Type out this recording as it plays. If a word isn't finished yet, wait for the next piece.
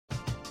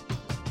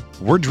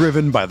We're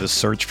driven by the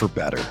search for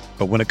better.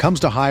 But when it comes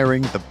to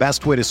hiring, the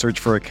best way to search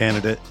for a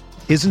candidate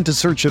isn't to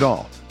search at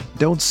all.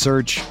 Don't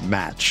search,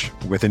 match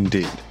with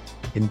Indeed.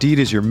 Indeed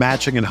is your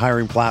matching and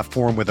hiring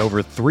platform with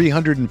over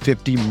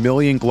 350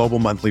 million global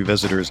monthly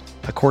visitors,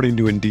 according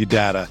to Indeed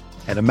data,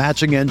 and a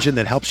matching engine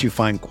that helps you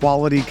find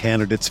quality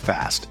candidates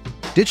fast.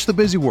 Ditch the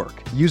busy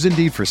work. Use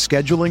Indeed for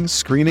scheduling,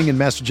 screening, and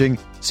messaging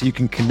so you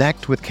can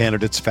connect with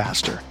candidates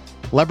faster.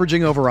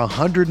 Leveraging over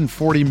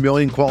 140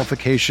 million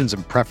qualifications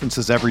and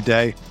preferences every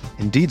day,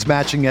 Indeed's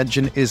matching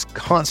engine is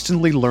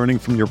constantly learning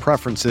from your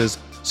preferences,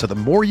 so the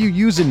more you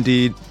use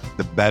Indeed,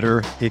 the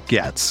better it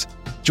gets.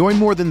 Join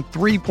more than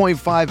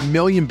 3.5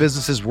 million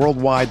businesses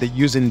worldwide that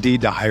use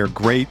Indeed to hire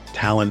great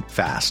talent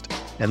fast.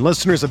 And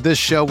listeners of this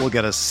show will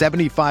get a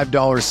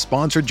 $75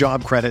 sponsored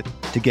job credit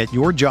to get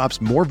your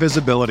jobs more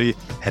visibility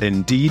at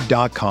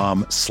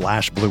Indeed.com/Blue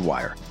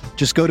Wire.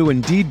 Just go to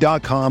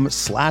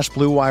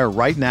Indeed.com/Blue Wire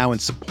right now and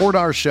support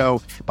our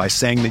show by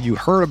saying that you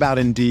heard about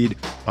Indeed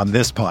on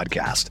this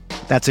podcast.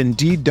 That's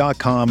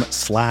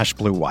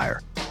Indeed.com/Blue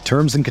Wire.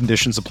 Terms and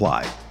conditions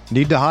apply.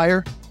 Need to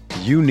hire?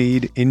 You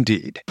need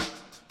Indeed.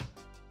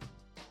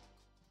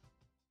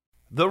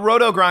 The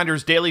Roto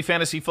Grinders Daily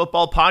Fantasy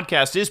Football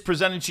Podcast is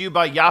presented to you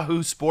by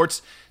Yahoo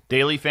Sports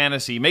Daily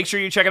Fantasy. Make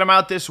sure you check them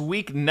out this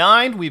week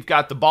 9. We've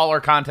got the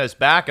Baller Contest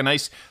back, a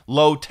nice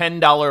low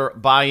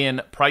 $10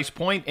 buy-in price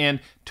point, and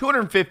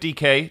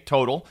 $250K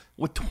total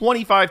with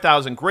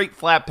 $25,000. Great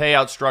flat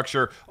payout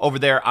structure over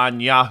there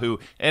on Yahoo.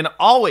 And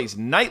always,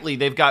 nightly,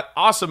 they've got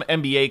awesome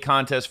NBA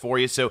contests for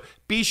you, so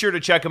be sure to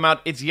check them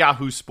out. It's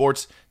Yahoo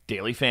Sports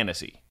Daily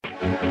Fantasy.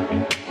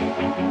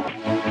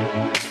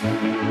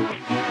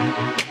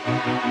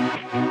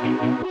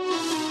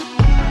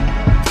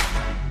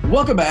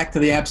 Welcome back to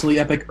the Absolutely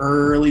Epic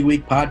Early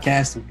Week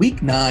Podcast,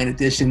 Week 9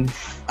 edition.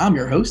 I'm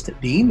your host,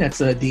 Dean. That's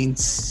Dean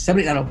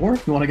 7904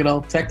 if you want to get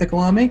all technical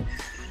on me.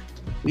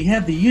 We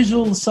have the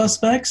usual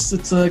suspects.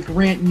 It's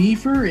Grant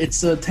Neefer.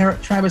 It's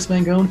Travis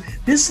Mangone.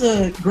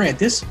 Grant,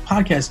 this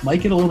podcast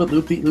might get a little bit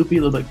loopy,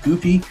 a little bit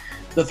goofy.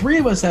 The three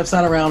of us have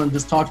sat around and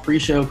just talked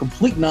pre-show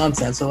complete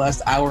nonsense for the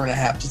last hour and a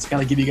half, just to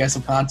kind of give you guys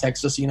some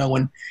context, just so you know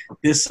when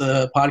this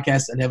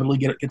podcast inevitably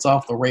gets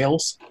off the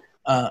rails.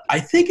 I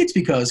think it's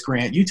because,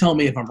 Grant, you tell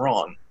me if I'm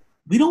wrong,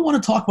 we don't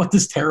want to talk about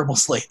this terrible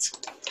slate.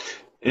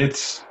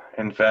 It's,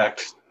 in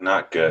fact,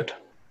 not good.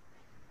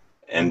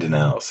 End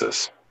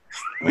analysis.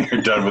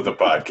 We're done with the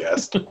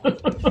podcast.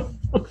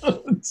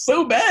 It's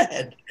so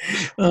bad.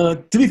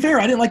 To be fair,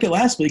 I didn't like it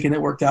last week, and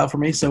it worked out for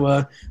me.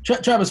 So,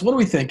 Travis, what do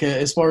we think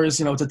as far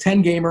as, it's a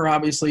 10-gamer,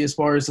 obviously, as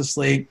far as the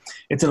slate.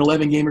 It's an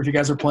 11-gamer if you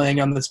guys are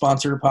playing on the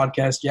sponsored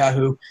podcast,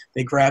 Yahoo.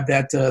 They grabbed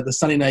that the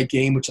Sunday night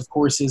game, which, of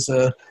course, is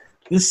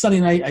this Sunday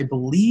night, I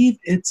believe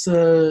it's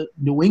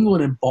New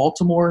England and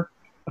Baltimore.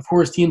 Of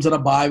course, teams on a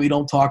bye we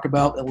don't talk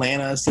about.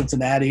 Atlanta,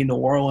 Cincinnati, New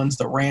Orleans,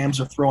 the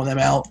Rams are throwing them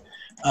out.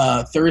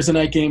 Thursday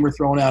night game we're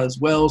throwing out as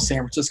well. San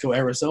Francisco,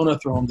 Arizona,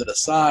 throw them to the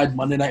side.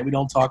 Monday night we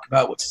don't talk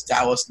about, which is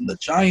Dallas and the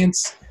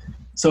Giants.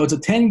 So it's a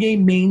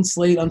 10-game main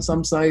slate on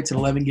some sites, an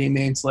 11-game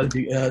main slate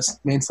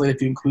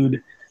if you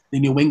include the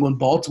New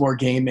England-Baltimore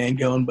game,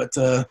 Mangone. But,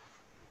 I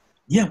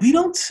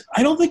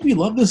don't think we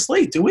love this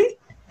slate, do we?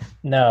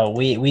 No,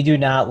 we do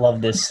not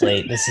love this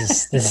slate. This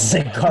is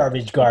a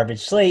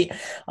garbage slate.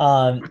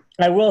 I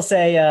will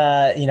say,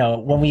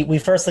 when we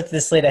first looked at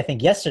this slate, I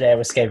think yesterday I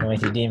was Skyping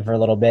with you, Dean, for a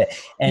little bit,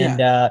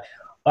 and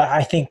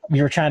I think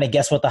we were trying to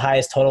guess what the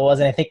highest total was,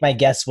 and I think my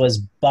guess was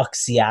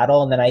Bucks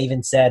Seattle, and then I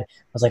even said,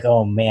 I was like,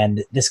 oh man,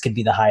 this could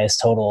be the highest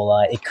total.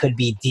 It could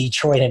be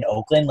Detroit and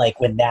Oakland, like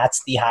when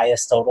that's the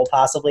highest total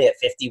possibly at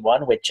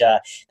 51, which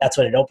that's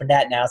what it opened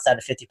at. Now it's down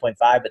to 50.5,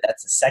 but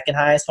that's the second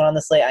highest one on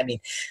the slate. I mean,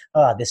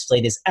 this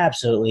slate is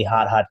absolutely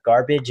hot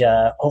garbage.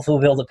 Hopefully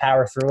we'll be able to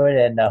power through it,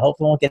 and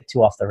hopefully we won't get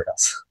too off the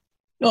rails.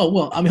 Oh,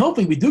 well, I mean,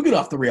 hopefully we do get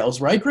off the rails,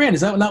 right, Grant?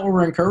 Is that not what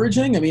we're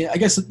encouraging? I mean, I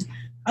guess –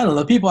 I don't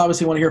know. People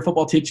obviously want to hear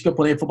football takes. Got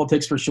plenty of football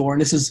takes for sure.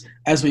 And this is,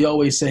 as we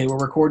always say, we're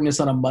recording this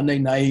on a Monday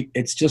night.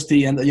 It's just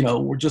the end.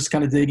 We're just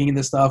kind of digging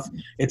into stuff.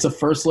 It's a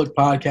first look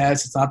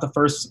podcast. It's not the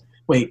first.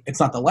 Wait, it's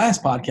not the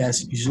last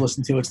podcast you should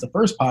listen to. It's the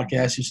first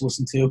podcast you should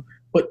listen to.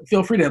 But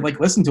feel free to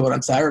listen to it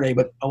on Saturday.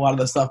 But a lot of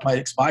the stuff might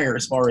expire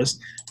as far as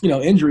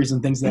injuries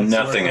and things.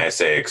 Nothing I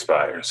say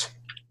expires.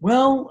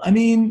 Well, I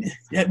mean,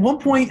 at one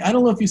point, I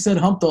don't know if you said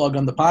Hump Dog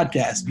on the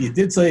podcast, but you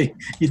did say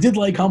you did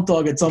like Hump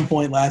Dog at some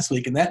point last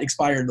week, and that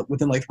expired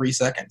within 3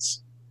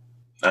 seconds.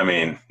 I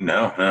mean,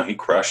 no, he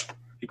crushed.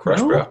 He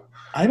crushed, bro.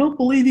 I don't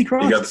believe he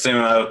crushed. He got the same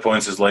amount of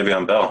points as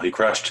Le'Veon Bell. He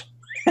crushed.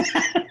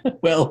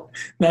 Well,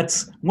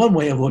 that's one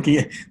way of looking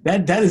at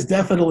it. That is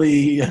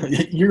definitely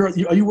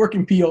are you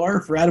working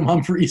PR for Adam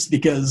Humphries?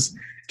 Because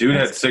dude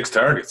had 6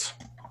 targets.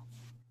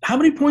 How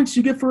many points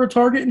do you get for a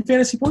target in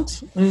fantasy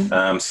points?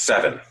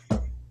 7.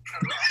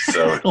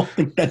 So I don't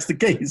think that's the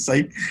case.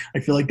 I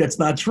feel like that's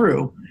not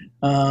true.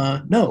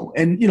 No,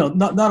 and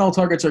not all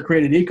targets are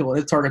created equal,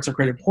 and targets are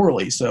created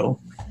poorly. So,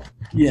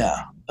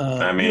 yeah.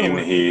 I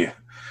mean,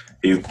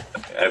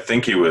 I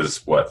think he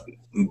was the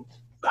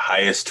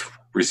highest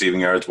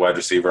receiving yards wide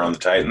receiver on the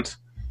Titans.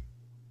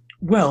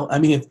 Well, I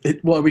mean,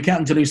 are we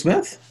counting Jonnu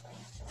Smith?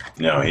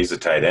 No, he's a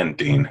tight end,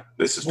 Dean.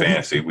 This is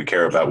fantasy. We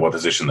care about what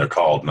position they're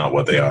called, not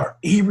what they are.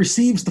 He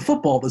receives the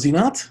football, does he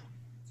not?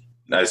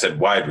 I said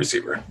wide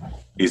receiver.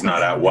 He's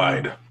not out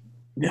wide.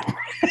 No.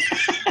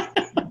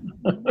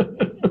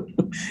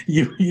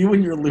 You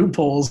and your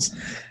loopholes.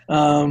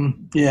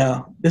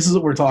 Yeah, this is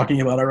what we're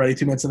talking about already.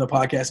 2 minutes in the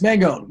podcast.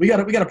 Mangone, we got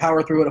to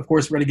power through it. Of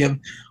course, we're going to give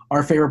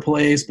our favorite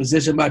plays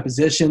position by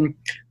position.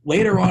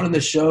 Later on in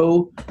the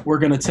show, we're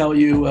going to tell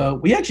you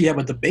we actually have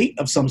a debate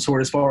of some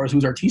sort as far as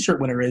who's our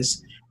T-shirt winner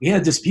is. We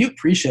had a dispute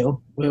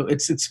pre-show. Well,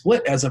 it's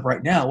split as of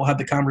right now. We'll have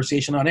the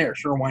conversation on air.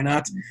 Sure, why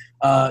not?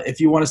 If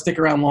you want to stick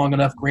around long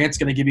enough, Grant's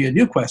going to give you a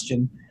new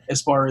question.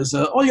 As far as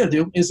all you got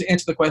to do is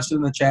answer the question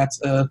in the chat.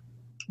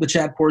 The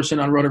chat portion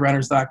on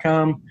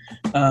rotogrinders.com.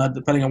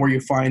 Depending on where you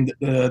find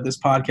this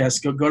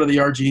podcast, go to the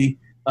RG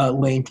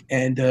link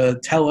and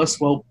tell us.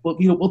 Well,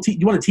 you want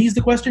to tease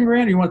the question,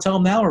 Grant, or you want to tell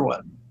them now, or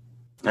what?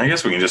 I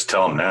guess we can just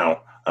tell them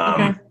now.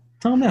 Okay,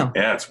 tell them now.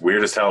 Yeah, it's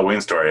weirdest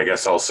Halloween story. I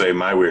guess I'll say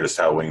my weirdest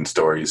Halloween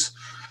stories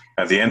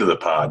at the end of the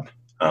pod.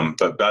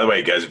 But by the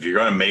way, guys, if you're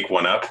going to make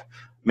one up,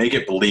 make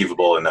it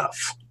believable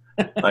enough.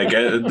 Like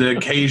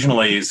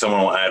occasionally,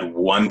 someone will add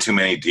one too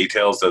many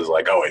details that's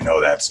like, oh, wait, no,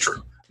 that's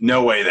true.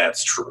 No way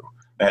that's true.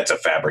 That's a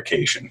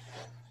fabrication.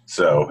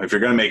 So if you're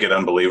going to make it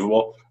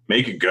unbelievable,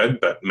 make it good,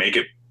 but make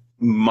it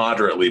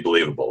moderately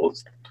believable.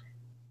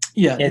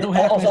 Yeah.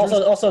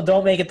 Also,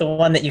 don't make it the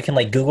one that you can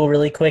like Google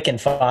really quick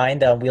and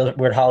find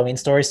weird Halloween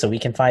stories, so we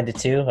can find it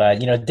too.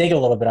 Dig a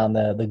little bit on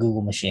the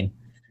Google machine.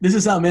 This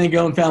is how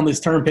Mangone found his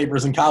term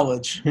papers in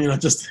college.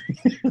 Just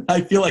I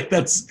feel like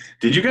that's.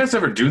 Did you guys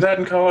ever do that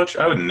in college?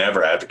 I would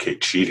never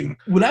advocate cheating.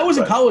 When I was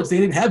in college, they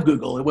didn't have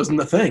Google. It wasn't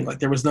a thing. Like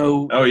there was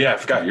no. Oh yeah, I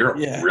forgot. You're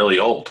really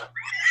old.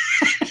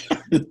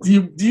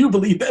 Do you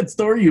believe that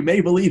story? You may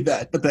believe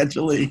that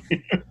potentially.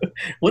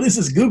 What is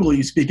this Google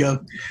you speak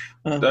of?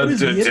 Did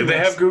they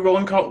have Google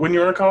when you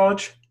were in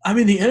college? I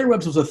mean, the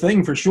interwebs was a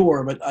thing for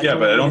sure, but I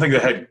don't think they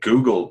had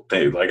Google.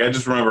 Like I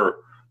just remember.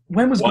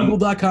 When was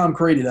Google.com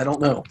created? I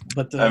don't know.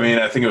 But I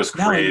think it was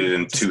created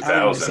in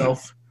 2000,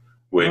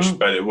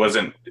 but it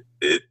wasn't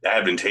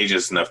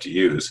advantageous enough to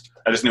use.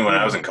 I just knew when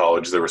I was in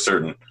college there were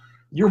certain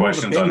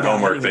questions on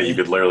homework that you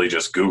could literally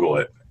just Google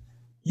it.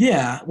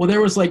 Yeah, well, there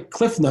was like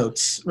Cliff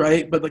Notes,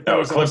 right? But like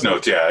Cliff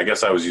Notes. Yeah, I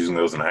guess I was using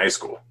those in high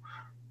school.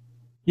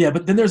 Yeah,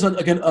 but then there's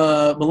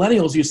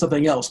millennials use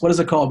something else. What is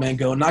it called,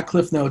 Mango? Not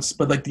Cliff Notes,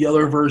 but like the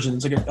other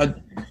versions, like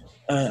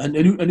a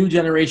new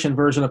generation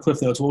version of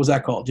Cliff Notes. What was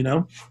that called? Do you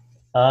know?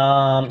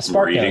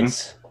 Spark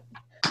Notes.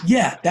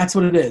 Yeah, that's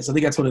what it is. I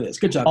think that's what it is.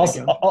 Good job.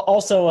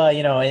 Also,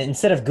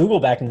 instead of Google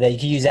back in the day, you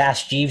could use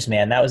Ask Jeeves,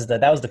 man. That was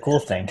the cool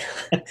thing.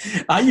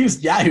 I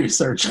used Yahoo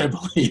Search, I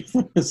believe.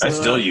 So, I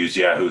still use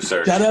Yahoo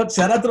Search. Shout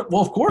out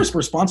well, of course,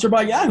 we're sponsored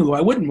by Yahoo.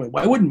 Why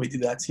wouldn't we do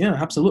that? Yeah,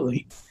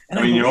 absolutely.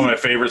 And you know what my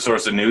favorite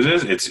source of news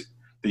is? It's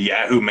the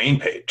Yahoo main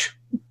page.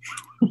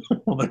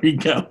 Well, there you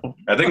go.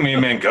 I think me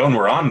and Mangone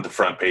were on the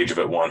front page of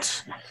it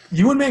once.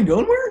 You and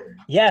Mangone were?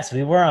 Yes,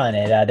 we were on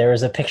it. There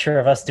was a picture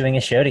of us doing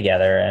a show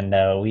together, and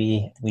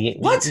we made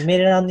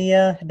it on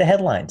the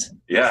headlines.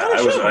 Yeah,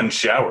 I was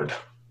unshowered.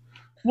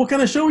 What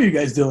kind of show were you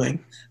guys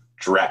doing?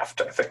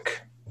 Draft, I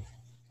think.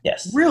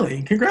 Yes.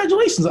 Really?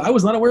 Congratulations! I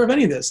was not aware of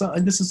any of this.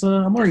 I'm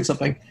learning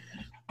something.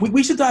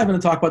 We should dive in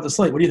and talk about the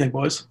slate. What do you think,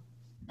 boys?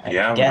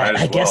 Yeah,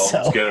 I guess so.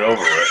 Let's get it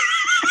over with.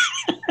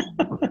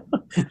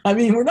 I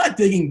mean, we're not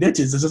digging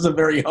ditches. This isn't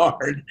very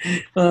hard.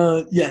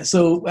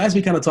 So as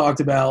we kind of talked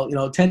about,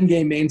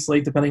 10-game main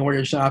slate, depending on where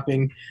you're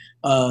shopping.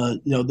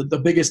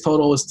 The biggest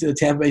total is to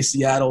Tampa Bay,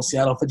 Seattle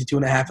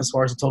 52.5 as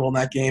far as the total in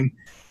that game.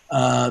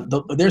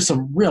 There's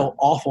some real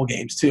awful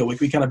games, too.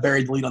 We kind of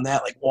buried the lead on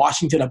that. Like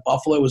Washington at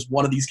Buffalo was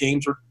one of these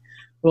games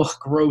where,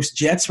 gross.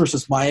 Jets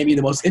versus Miami.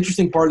 The most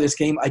interesting part of this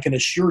game, I can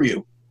assure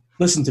you,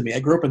 listen to me, I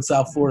grew up in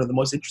South Florida. The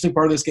most interesting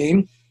part of this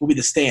game will be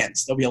the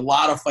stands. There'll be a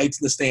lot of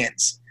fights in the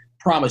stands.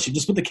 Promise you.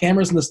 Just put the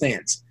cameras in the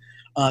stands.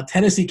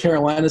 Tennessee,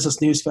 Carolina is a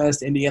snooze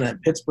fest. Indiana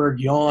and Pittsburgh,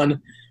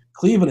 yawn.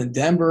 Cleveland and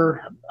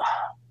Denver.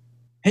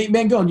 Hey,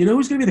 Mangone, you know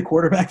who's going to be the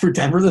quarterback for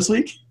Denver this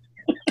week?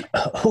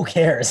 Who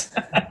cares?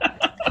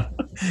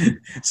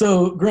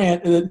 So,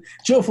 Grant,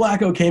 Joe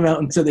Flacco came out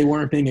and said they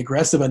weren't being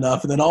aggressive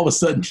enough, and then all of a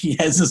sudden he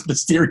has this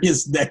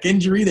mysterious neck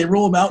injury. They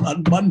roll him out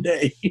on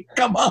Monday.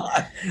 Come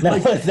on.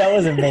 That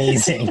was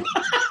amazing.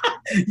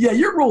 Yeah,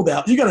 you're rolled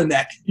out. You got a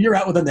neck. You're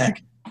out with a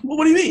neck. Well,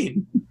 what do you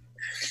mean?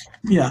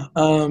 Yeah.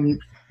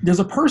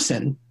 There's a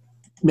person,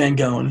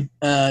 Mangone,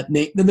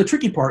 the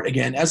tricky part,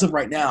 again, as of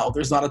right now,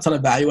 there's not a ton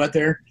of value out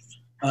there,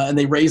 and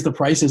they raise the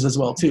prices as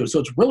well, too. So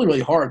it's really,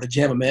 really hard to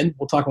jam them in.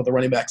 We'll talk about the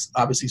running backs,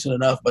 obviously, soon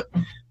enough, but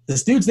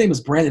this dude's name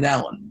is Brandon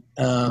Allen.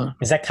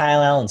 Is that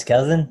Kyle Allen's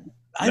cousin?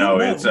 No,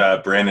 it's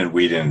Brandon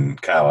Weeden.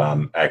 Kyle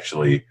Allen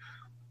actually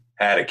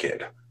had a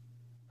kid.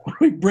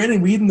 Wait,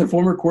 Brandon Weeden, the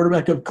former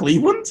quarterback of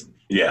Cleveland?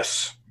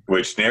 Yes.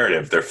 Which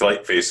narrative? They're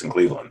facing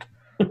Cleveland.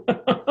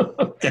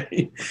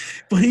 Okay.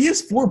 But he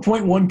is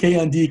 4.1K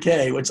on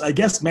DK, which I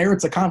guess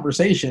merits a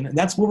conversation, and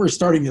that's where we're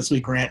starting this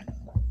week, Grant.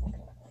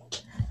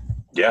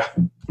 Yeah,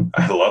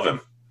 I love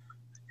him.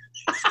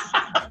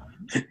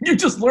 You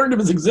just learned of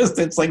his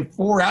existence like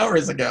 4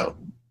 hours ago.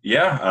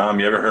 Yeah.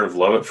 You ever heard of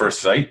Love at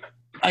First Sight?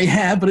 I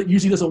have, but it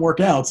usually doesn't work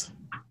out.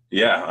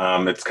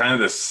 Yeah. It's kind of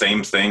the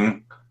same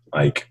thing.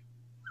 Like,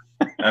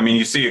 I mean,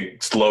 you see a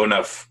slow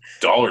enough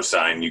dollar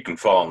sign, you can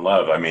fall in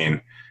love. I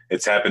mean,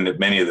 it's happened at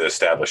many of the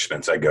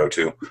establishments I go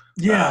to.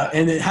 Yeah.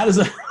 And how has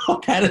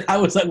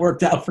that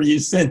worked out for you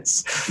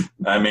since?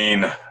 I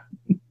mean,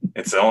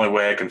 it's the only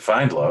way I can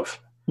find love.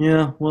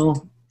 Yeah.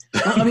 Well,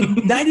 I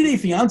mean, 90 Day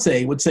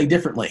Fiancé would say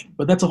differently,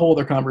 but that's a whole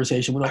other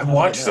conversation. I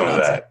watched some of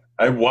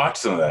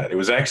that. It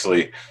was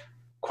actually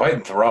quite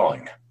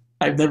enthralling.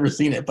 I've never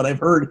seen it, but I've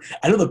heard.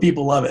 I know that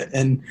people love it,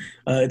 and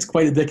it's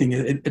quite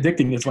addicting.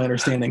 Addicting is my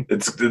understanding.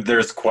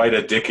 There's quite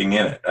addicting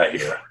in it, I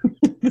hear.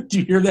 Did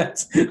you hear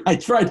that? I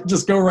tried to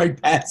just go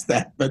right past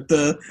that, but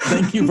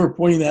thank you for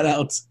pointing that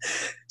out.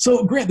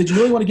 So, Grant, did you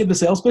really want to give the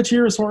sales pitch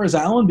here as far as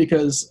Allen?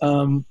 Because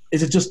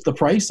is it just the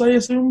price, I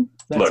assume?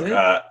 Look,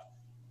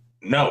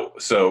 no.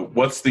 So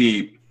what's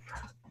the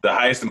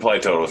highest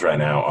implied totals right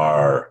now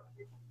are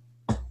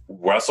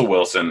Russell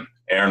Wilson,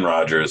 Aaron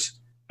Rodgers,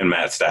 and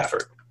Matt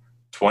Stafford.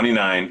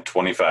 29,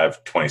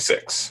 25,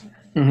 26.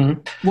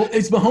 Mm-hmm. Well,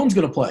 is Mahomes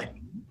going to play?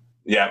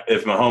 Yeah,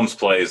 if Mahomes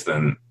plays,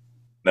 then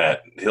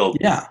that he'll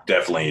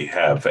definitely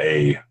have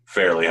a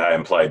fairly high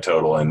implied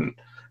total. And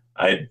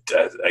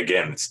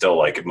again, it's still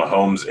like if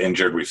Mahomes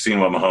injured, we've seen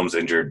what Mahomes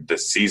injured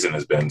this season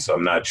has been, so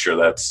I'm not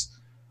sure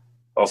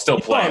I'll still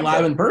play him,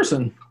 live in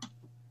person.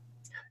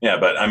 Yeah,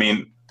 but I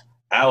mean,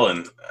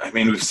 Allen,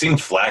 we've seen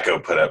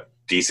Flacco put up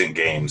decent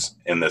games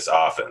in this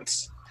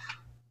offense.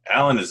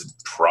 Allen is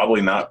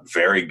probably not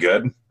very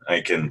good,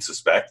 I can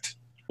suspect,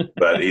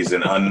 but he's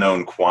an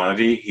unknown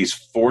quantity. He's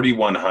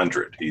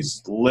 4,100.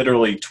 He's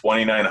literally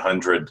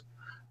 2,900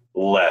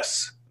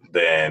 less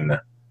than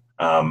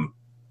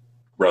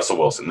Russell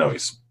Wilson. No,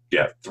 he's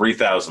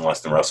 3,000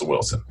 less than Russell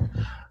Wilson.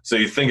 So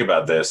you think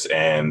about this,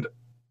 and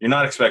you're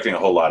not expecting a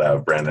whole lot out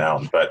of Brandon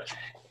Allen, but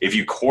if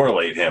you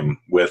correlate him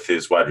with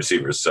his wide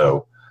receivers,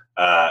 so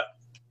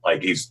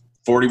like he's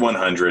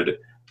 4,100.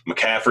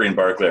 McCaffrey and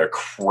Barkley are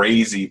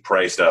crazy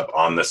priced up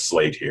on this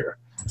slate here.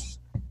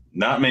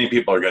 Not many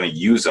people are going to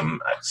use them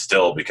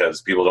still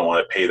because people don't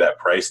want to pay that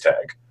price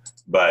tag.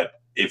 But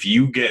if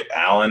you get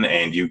Allen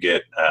and you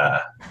get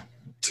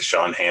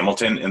Deshaun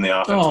Hamilton in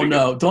the offense. Oh,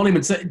 no.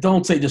 Don't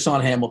say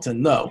Deshaun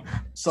Hamilton. No.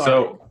 Sorry.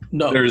 So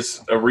no.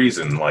 There's a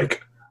reason.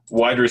 Like,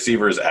 wide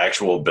receivers'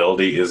 actual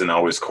ability isn't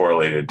always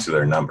correlated to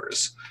their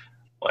numbers.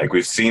 Like,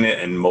 we've seen it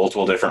in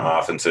multiple different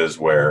offenses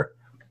where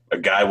a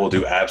guy will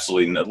do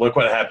absolutely – look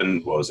what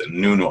happened, what was it,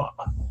 Nunua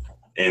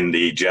in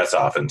the Jets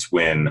offense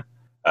when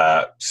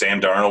Sam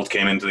Darnold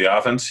came into the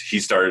offense. He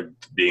started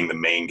being the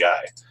main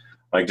guy.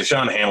 Like,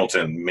 Deshaun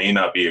Hamilton may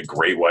not be a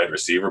great wide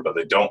receiver, but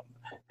they don't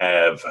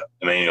have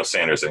Emmanuel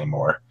Sanders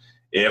anymore.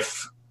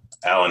 If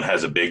Allen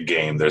has a big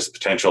game, there's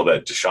potential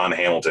that Deshaun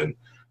Hamilton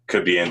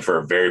could be in for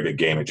a very big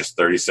game at just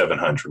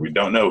 3,700. We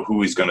don't know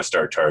who he's going to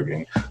start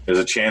targeting. There's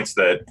a chance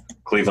that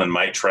Cleveland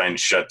might try and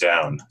shut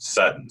down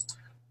Sutton.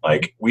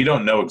 Like, we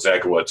don't know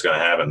exactly what's going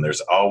to happen.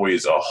 There's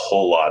always a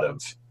whole lot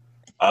of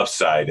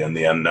upside in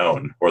the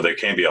unknown, or there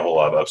can be a whole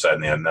lot of upside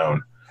in the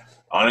unknown.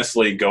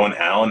 Honestly, going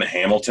Allen,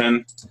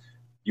 Hamilton,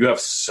 you have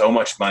so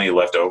much money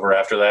left over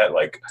after that.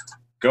 Like,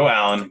 go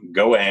Allen,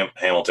 go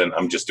Hamilton.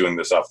 I'm just doing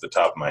this off the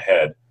top of my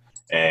head,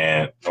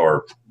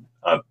 or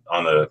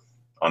on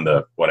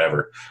the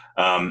whatever,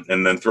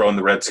 and then throw in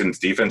the Redskins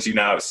defense. You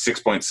now have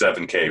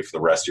 6.7K for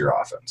the rest of your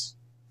offense.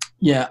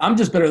 Yeah, I'm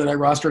just better than I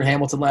rostered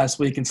Hamilton last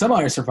week, and somehow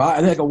I survived.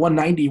 I think like a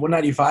 190,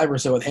 195 or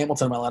so with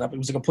Hamilton in my lineup. It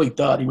was a complete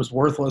dud. He was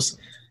worthless.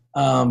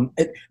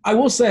 I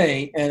will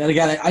say, and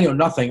again, I know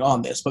nothing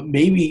on this, but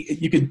maybe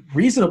you could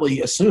reasonably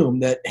assume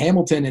that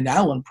Hamilton and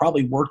Allen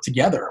probably work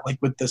together, like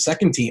with the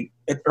second team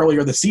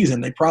earlier this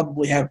season. They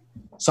probably have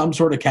some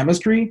sort of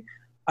chemistry.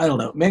 I don't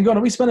know. Mangone,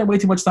 are we spending way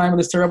too much time on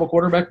this terrible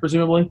quarterback,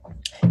 presumably?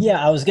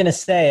 Yeah, I was going to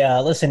say,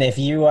 listen, if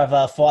you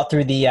have fought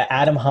through the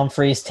Adam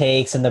Humphries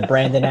takes and the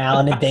Brandon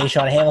Allen and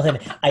Deshaun Hamilton,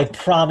 I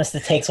promise the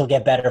takes will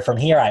get better from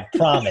here. I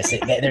promise. They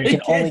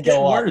can only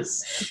go up.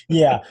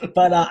 Yeah,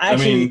 but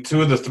actually,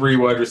 two of the three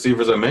wide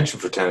receivers I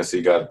mentioned for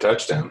Tennessee got a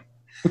touchdown.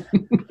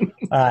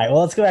 All right,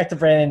 well, let's go back to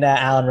Brandon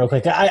Allen real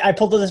quick. I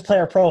pulled up this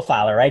player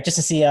profiler, right, just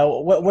to see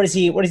what does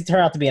he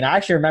turn out to be. And I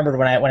actually remembered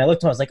when I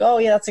looked at him, I was like, oh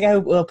yeah, that's the guy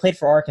who played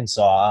for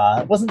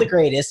Arkansas. Wasn't the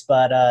greatest,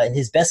 but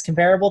his best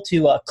comparable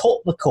to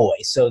Colt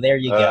McCoy. So there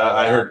you go.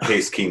 I heard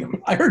Case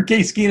Keenum. I heard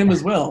Case Keenum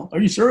as well. Are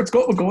you sure it's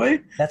Colt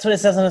McCoy? That's what it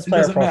says on his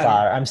player profiler.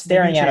 Matter. I'm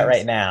staring at it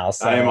right now.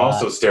 So, I am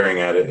also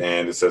staring at it,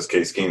 and it says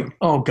Case Keenum.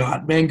 Oh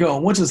God,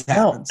 Mangone, what just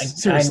happened?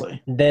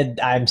 Seriously,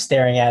 I'm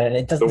staring at it.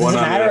 It doesn't. The one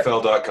on matter.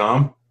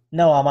 NFL.com.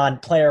 No, I'm on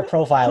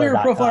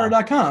playerprofiler.com.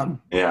 Playerprofiler.com.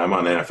 Yeah, I'm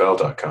on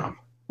NFL.com.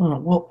 Oh,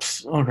 well,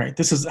 all right.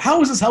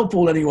 How is this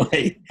helpful in any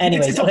way?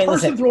 Anyways, it's a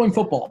person throwing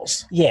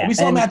footballs. Yeah. We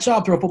saw Matt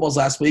Schaub throw footballs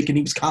last week, and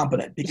he was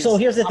competent. So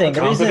here's the thing.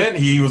 Competent?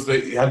 He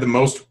had the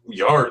most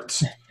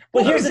yards.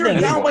 Well, here's the thing.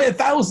 Down by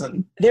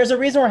 1,000. There's a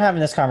reason we're having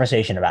this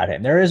conversation about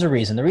him. There is a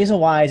reason. The reason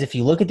why is if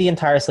you look at the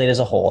entire slate as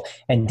a whole,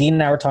 and Dean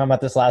and I were talking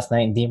about this last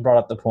night, and Dean brought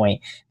up the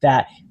point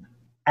that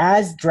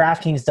as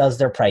DraftKings does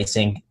their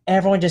pricing,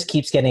 everyone just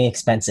keeps getting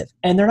expensive.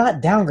 And they're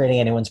not downgrading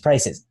anyone's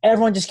prices.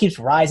 Everyone just keeps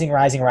rising,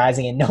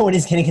 and no one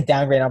is getting a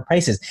downgrade on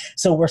prices.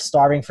 So we're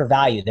starving for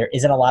value. There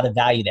isn't a lot of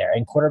value there.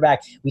 And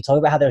quarterback, we talk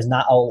about how there's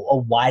not a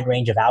wide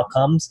range of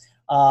outcomes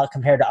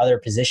compared to other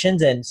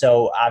positions. And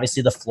so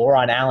obviously the floor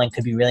on Allen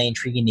could be really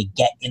intriguing to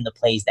get in the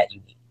plays that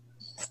you need.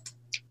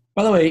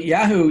 By the way,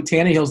 Yahoo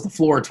Tannehill's the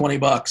floor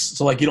 $20,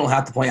 so like you don't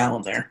have to play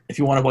Allen there if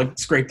you want to like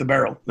scrape the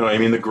barrel. No, I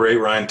mean the great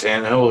Ryan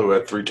Tannehill who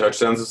had 3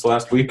 touchdowns this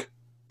last week.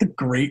 The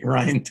great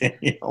Ryan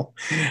Tannehill.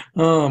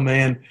 Oh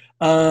man.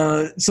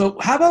 So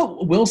how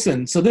about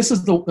Wilson? So this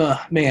is the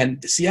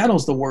man.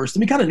 Seattle's the worst.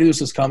 And we kind of knew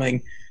this was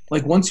coming.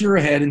 Like once you're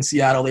ahead in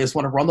Seattle, they just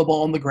want to run the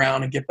ball on the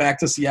ground and get back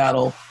to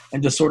Seattle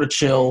and just sort of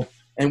chill.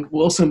 And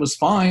Wilson was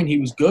fine. He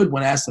was good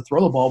when asked to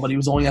throw the ball, but he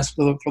was only asked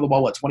to throw the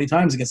ball 20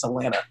 times against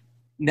Atlanta.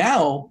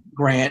 Now,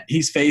 Grant,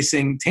 he's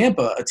facing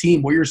Tampa, a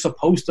team where you're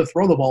supposed to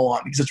throw the ball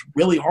on because it's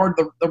really hard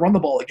to run the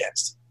ball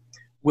against.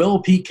 Will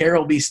Pete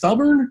Carroll be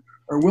stubborn,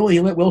 or will he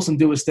let Wilson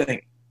do his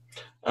thing?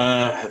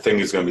 I think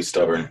he's going to be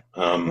stubborn.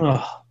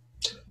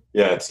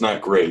 Yeah, it's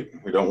not great.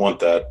 We don't want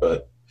that,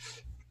 but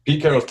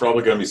Pete Carroll's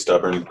probably going to be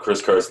stubborn.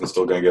 Chris Carson's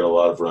still going to get a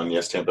lot of run.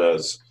 Yes, Tampa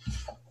has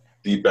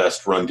the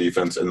best run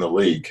defense in the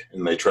league,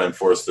 and they try and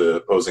force the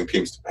opposing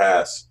teams to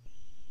pass.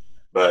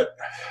 But,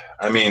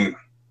 I mean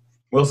 –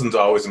 Wilson's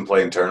always in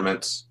play in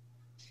tournaments,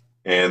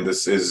 and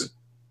this is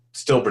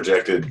still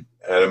projected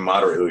at a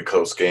moderately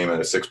close game at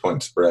a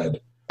 6-point spread.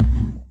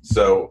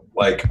 So,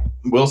 like,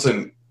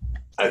 Wilson,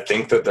 I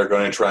think that they're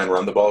going to try and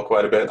run the ball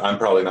quite a bit. I'm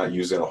probably not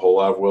using a whole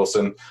lot of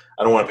Wilson.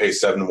 I don't want to pay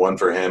 7-1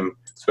 for him,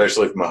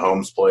 especially if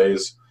Mahomes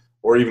plays,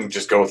 or even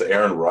just go with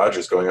Aaron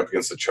Rodgers going up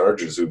against the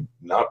Chargers, who've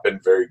not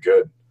been very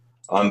good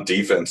on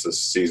defense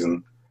this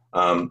season,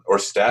 or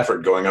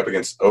Stafford going up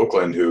against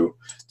Oakland, who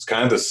it's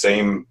kind of the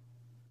same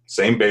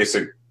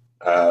basic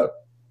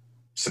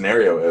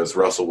scenario as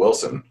Russell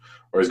Wilson,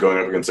 where he's going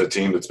up against a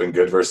team that's been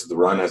good versus the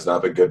run, has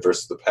not been good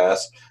versus the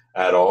pass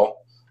at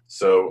all.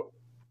 So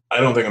I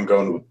don't think I'm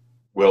going with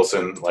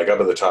Wilson. Like up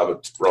at the top,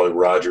 it's probably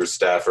Rodgers,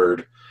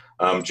 Stafford,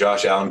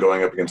 Josh Allen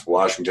going up against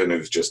Washington,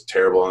 who's just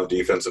terrible on the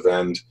defensive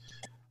end.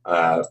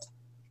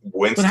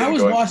 Winston. But how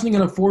is Washington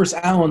going to force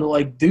Allen to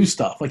like do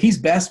stuff? Like he's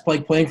best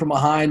like playing from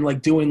behind,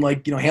 like doing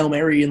like Hail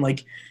Mary and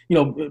like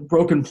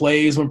broken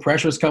plays when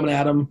pressure's coming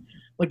at him.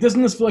 Like,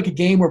 doesn't this feel like a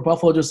game where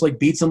Buffalo just, like,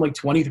 beats them, like,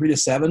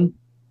 23-7?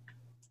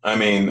 I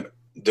mean,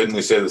 didn't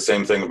we say the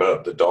same thing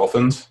about the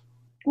Dolphins?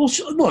 Well,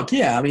 look,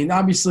 yeah. I mean,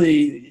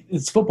 obviously,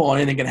 it's football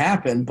and anything can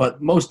happen, but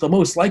the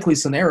most likely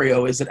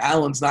scenario is that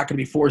Allen's not going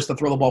to be forced to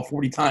throw the ball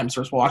 40 times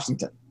versus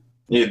Washington.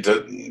 He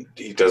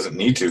doesn't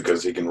need to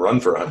because he can run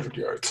for 100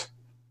 yards.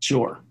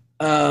 Sure.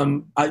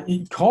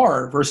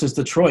 Carr versus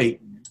Detroit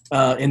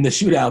in the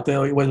shootout,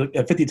 though, it was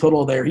a 50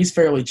 total there. He's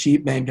fairly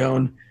cheap,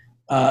 Mangone.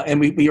 And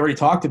we already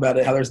talked about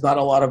it, how there's not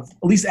a lot of,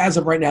 at least as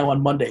of right now on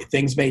Monday,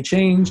 things may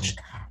change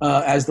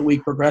as the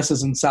week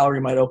progresses and salary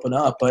might open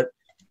up. But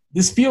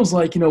this feels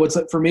like, it's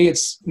like, for me,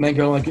 it's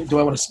Mango, like, do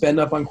I want to spend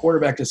up on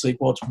quarterback this week?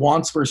 Well, it's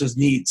wants versus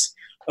needs.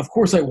 Of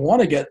course, I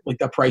want to get like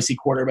a pricey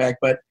quarterback,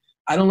 but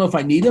I don't know if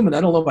I need him and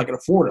I don't know if I can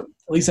afford him,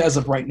 at least as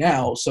of right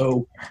now.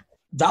 So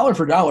dollar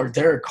for dollar,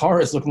 Derek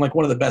Carr is looking like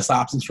one of the best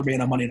options for me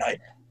on a Monday night.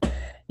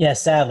 Yeah,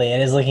 sadly,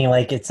 it is looking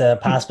like it's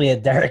possibly a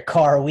Derek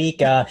Carr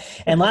week.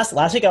 And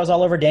last week I was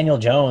all over Daniel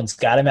Jones.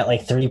 Got him at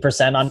like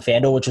 3% on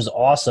FanDuel, which was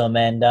awesome.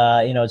 And,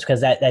 it's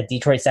because that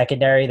Detroit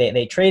secondary,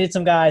 they traded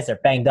some guys. They're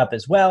banged up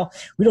as well.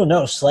 We don't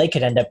know. Slay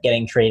could end up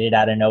getting traded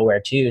out of nowhere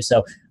too.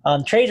 So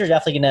trades are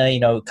definitely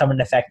going to, come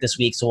into effect this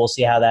week. So we'll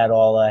see how that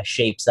all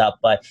shapes up.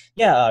 But,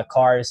 yeah,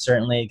 Carr is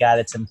certainly a guy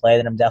that's in play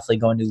that I'm definitely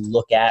going to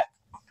look at.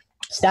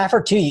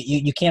 Stafford, too,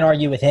 you can't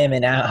argue with him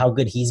and how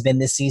good he's been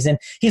this season.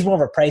 He's more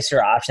of a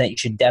pricier option that you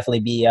should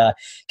definitely be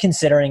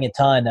considering a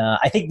ton.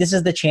 I think this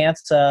is the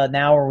chance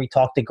now where we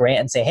talk to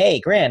Grant and say, hey,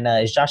 Grant,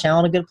 is Josh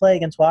Allen a good play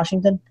against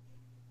Washington?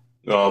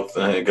 Well,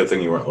 good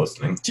thing you weren't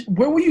listening.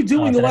 What were you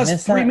doing the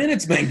last 3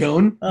 minutes,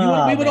 Mangone?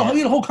 We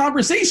had a whole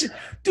conversation.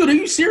 Dude, are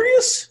you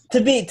serious?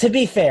 To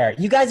be fair,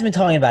 you guys have been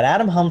talking about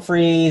Adam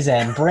Humphries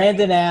and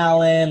Brandon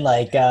Allen.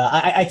 Like,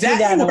 I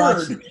tuned out and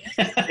watched.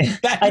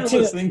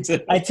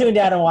 I tuned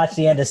out and watched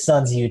the end of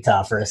Suns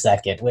Utah for a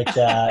second. Which,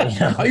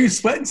 Are you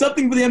sweating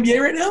something for the NBA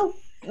right now?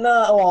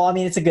 No, well, I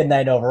mean, it's a good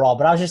night overall.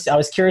 But I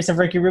was curious if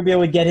Ricky Rubio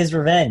would get his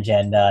revenge,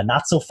 and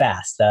not so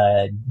fast.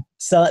 The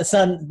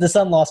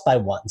Sun lost by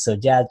 1, so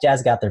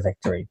Jazz got their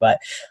victory. But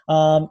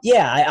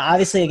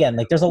obviously, again,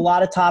 like there's a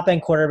lot of top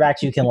end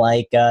quarterbacks you can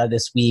like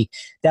this week.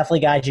 Definitely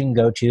guys you can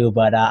go to,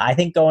 but I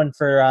think going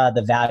for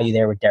the value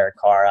there with Derek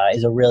Carr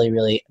is a really,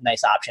 really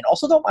nice option.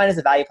 Also, don't mind as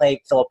a value play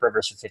Phillip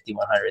Rivers for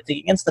 5,100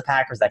 against the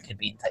Packers. That could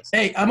be enticing.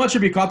 Hey, I'm not sure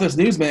if you caught this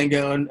news, man,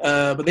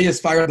 but they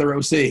just fired their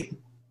OC,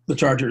 the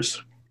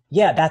Chargers.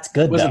 Yeah, that's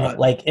good though. Wisenhunt.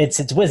 Like it's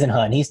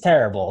Wisenhunt. He's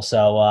terrible,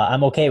 so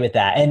I'm okay with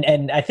that.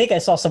 And I think I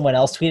saw someone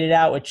else tweet it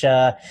out, which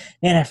man,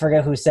 I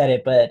forget who said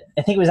it, but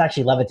I think it was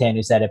actually Levitan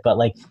who said it. But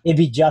like, it'd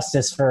be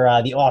justice for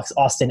the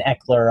Austin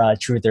Eckler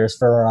truthers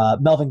for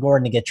Melvin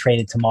Gordon to get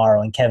traded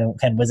tomorrow and Ken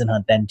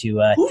Wisenhunt then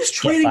to who's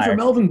trading for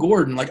Melvin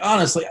Gordon? Like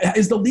honestly,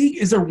 is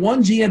there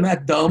one GM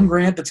that dumb,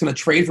 Grant, that's going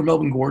to trade for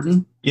Melvin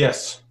Gordon?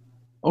 Yes.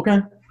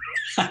 Okay.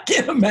 I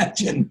can't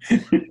imagine.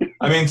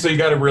 I mean, so you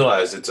got to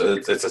realize it's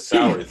a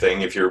salary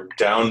thing. If you're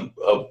down,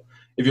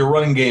 if your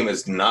running game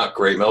is not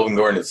great, Melvin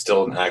Gordon is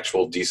still an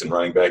actual decent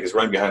running back. He's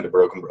running behind a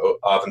broken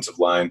offensive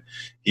line.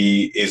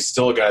 He is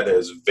still a guy that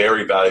is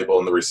very valuable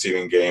in the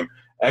receiving game.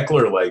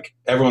 Eckler, like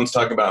everyone's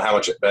talking about how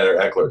much better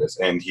Eckler is,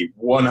 and he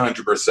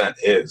 100%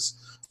 is.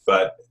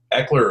 But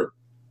Eckler,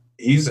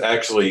 he's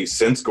actually,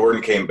 since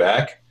Gordon came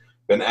back,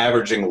 been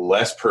averaging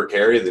less per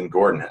carry than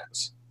Gordon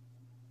has.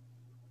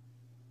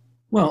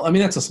 Well, I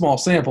mean, that's a small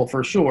sample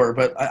for sure,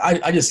 but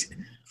I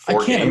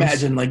can't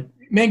imagine, like,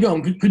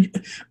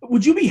 Mangone,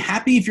 would you be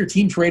happy if your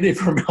team traded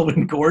for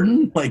Melvin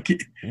Gordon? Like,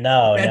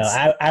 no,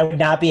 I would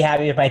not be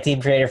happy if my team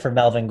traded for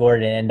Melvin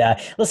Gordon. And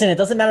listen, it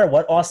doesn't matter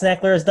what Austin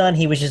Eckler has done.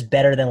 He was just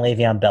better than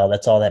Le'Veon Bell.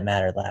 That's all that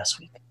mattered last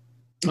week.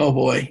 Oh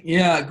boy,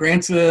 yeah,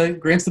 Grant's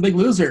the big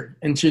loser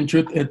in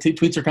truth.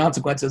 Tweets or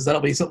consequences.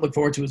 That'll be something to look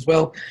forward to as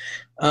well.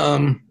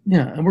 Yeah,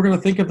 and we're going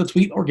to think of the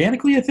tweet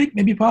organically. I think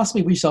maybe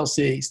possibly we shall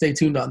see. Stay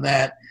tuned on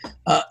that.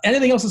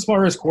 Anything else as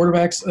far as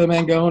quarterbacks,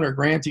 Mangone or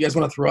Grant? You guys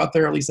want to throw out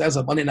there at least as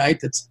a Monday night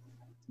that's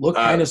look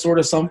kind of sort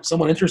of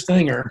somewhat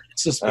interesting, or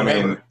it's just whatever?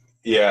 I mean,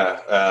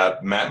 yeah,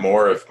 Matt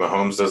Moore. If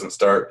Mahomes doesn't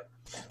start,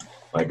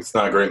 like it's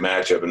not a great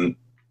matchup,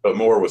 but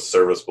Moore was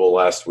serviceable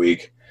last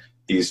week.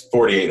 He's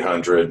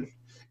 4,800.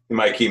 He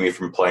might keep me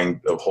from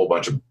playing a whole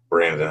bunch of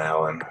Brandon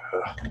Allen.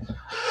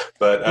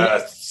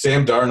 But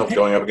Sam Darnold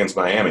going up against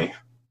Miami.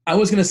 I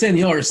was going to say on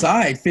the other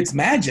side,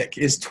 Fitzmagic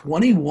is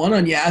 21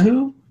 on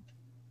Yahoo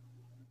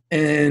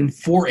and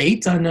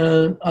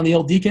 4.8 on the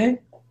old DK.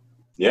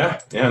 Yeah,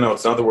 no,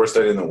 it's not the worst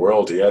idea in the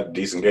world. He had a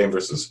decent game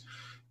versus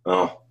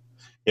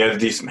he had a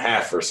decent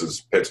half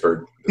versus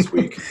Pittsburgh this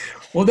week.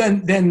 Well,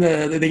 then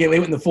they get away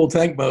with the full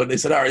tank mode. They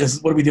said, all right,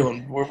 what are we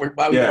doing? Why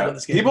are we doing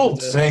this game? People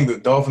saying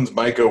that Dolphins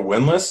might go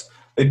winless.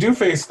 They do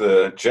face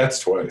the Jets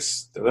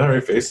twice. Did they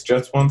already face the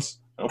Jets once?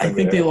 I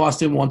think they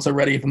lost him once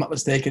already, if I'm not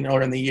mistaken,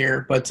 earlier in the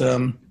year. But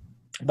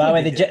by the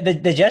way,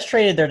 the Jets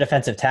traded their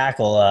defensive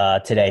tackle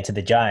today to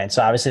the Giants,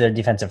 so obviously their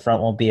defensive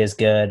front won't be as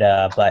good.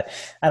 But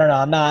I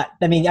don't know.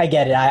 I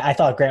get it. I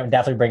thought Grant would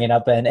definitely bring it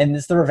up, and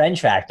it's the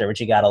revenge factor,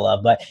 which you gotta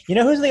love. But you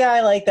know who's the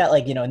guy like that?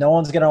 Like, you know, no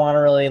one's gonna want to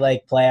really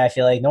like play. I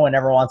feel like no one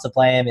ever wants to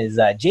play him. Is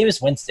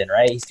Jameis Winston,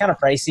 right? He's kind of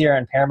pricier,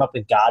 and pair him up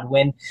with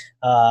Godwin.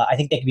 I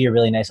think that could be a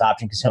really nice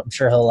option because I'm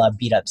sure he'll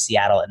beat up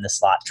Seattle in the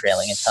slot,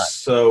 trailing a ton.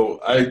 So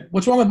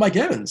what's wrong with Mike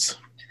Evans?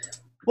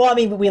 Well, I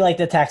mean, we like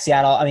to attack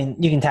Seattle. I mean,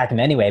 you can attack him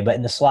anyway, but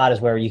in the slot is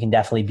where you can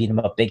definitely beat him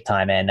up big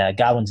time, and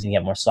Godwin's going to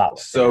get more slot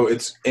work. So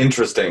it's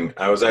interesting.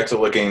 I was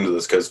actually looking into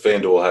this because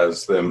FanDuel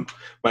has them.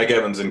 Mike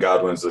Evans and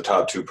Godwin's the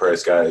top two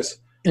price guys.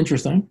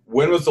 Interesting.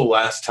 When was the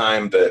last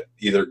time that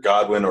either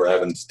Godwin or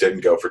Evans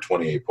didn't go for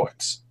 28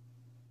 points?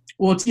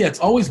 Well, it's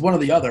always one or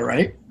the other,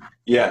 right?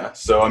 Yeah.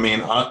 So, I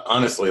mean,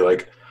 honestly,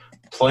 like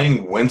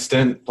playing one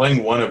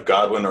of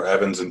Godwin or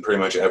Evans in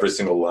pretty much every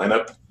single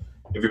lineup,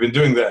 if you've been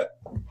doing that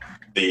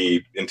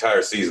the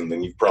entire season,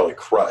 then you've probably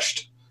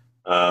crushed.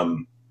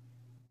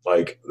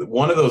 Like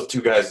one of those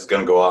two guys is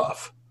going to go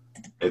off.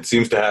 It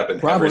seems to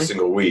happen every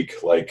single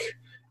week. Like,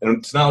 and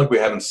it's not like we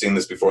haven't seen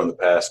this before in the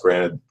past.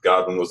 Granted,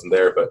 Godwin wasn't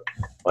there, but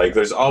like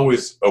there's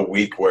always a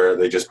week where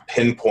they just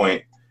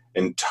pinpoint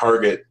and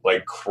target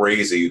like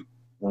crazy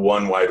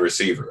one wide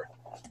receiver.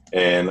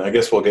 And I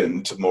guess we'll get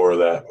into more of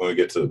that when we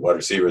get to the wide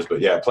receivers.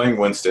 But yeah, playing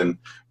Winston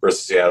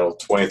versus Seattle,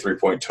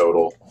 23-point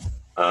total.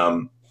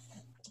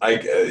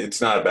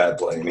 It's not a bad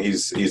play, and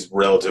he's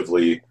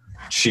relatively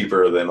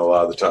cheaper than a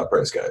lot of the top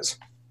price guys.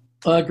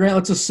 Grant,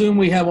 let's assume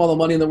we have all the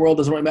money in the world.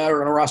 Doesn't really matter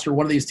on a roster.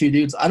 One of these two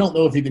dudes. I don't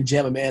know if you can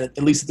jam a man, at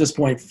least at this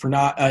point.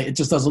 It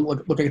just doesn't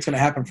look like it's going to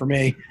happen for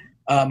me.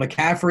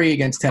 McCaffrey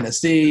against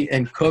Tennessee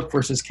and Cook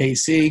versus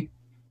KC.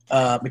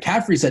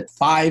 McCaffrey's at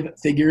 5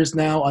 figures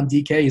now on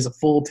DK. He's a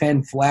full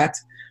 10 flat.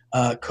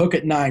 Cook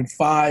at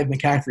 9.5.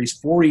 McCaffrey's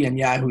 40 on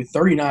Yahoo,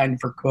 39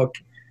 for Cook.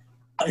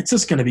 It's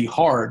just going to be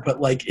hard. But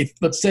like, if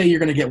let's say you're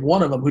going to get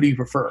one of them, who do you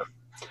prefer?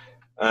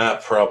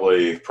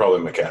 Probably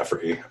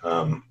McCaffrey.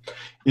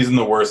 He's in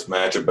the worst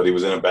matchup, but he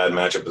was in a bad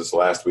matchup this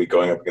last week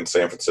going up against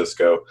San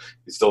Francisco.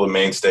 He's still the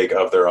mainstay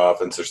of their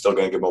offense. They're still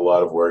going to give him a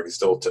lot of work. He's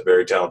still a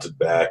very talented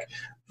back,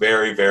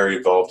 very, very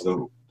involved in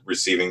the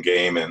receiving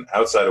game. And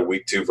outside of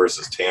week 2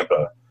 versus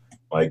Tampa,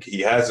 like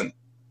he hasn't,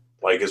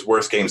 like his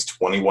worst game's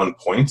 21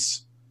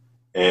 points,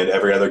 and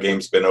every other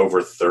game's been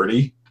over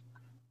 30.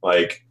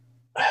 Like,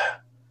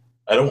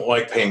 I don't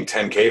like paying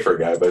 $10K for a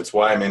guy, but it's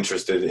why I'm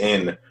interested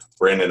in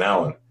Brandon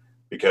Allen.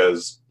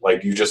 Because,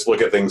 like, you just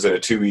look at things in a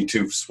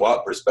 2v2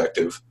 swap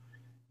perspective,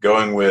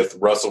 going with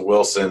Russell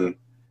Wilson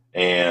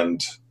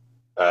and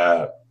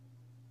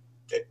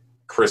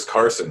Chris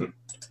Carson,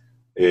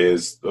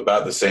 is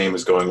about the same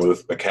as going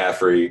with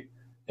McCaffrey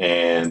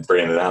and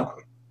Brandon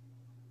Allen.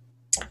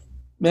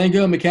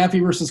 Mango,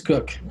 McCaffrey versus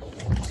Cook.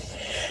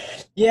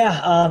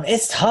 Yeah,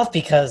 it's tough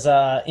because,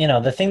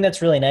 the thing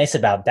that's really nice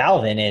about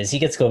Dalvin is he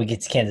gets to go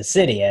against Kansas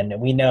City. And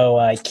we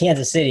know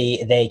Kansas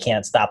City, they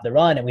can't stop the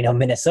run. And we know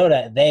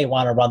Minnesota, they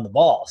want to run the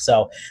ball.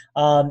 So,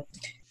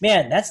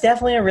 man, that's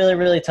definitely a really,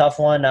 really tough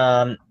one.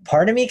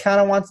 Part of me kind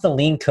of wants to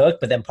lean Cook,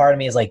 but then part of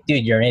me is like,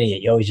 dude, you're an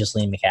idiot. You always just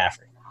lean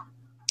McCaffrey.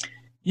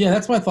 Yeah,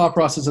 that's my thought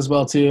process as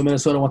well, too.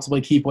 Minnesota wants to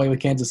play keep away with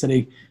Kansas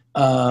City.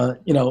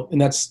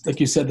 And that's, like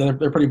you said,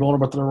 they're pretty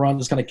vulnerable to the run,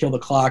 just kind of kill the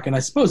clock. And I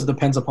suppose it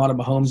depends upon if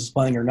Mahomes is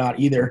playing or not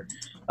either.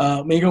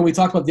 Mango, we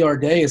talked about the other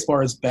day as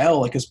far as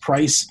Bell, like his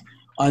price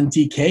on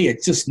DK,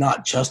 it's just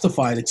not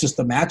justified. It's just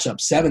the matchup.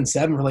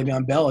 7-7 for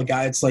Le'Veon Bell, a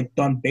guy that's like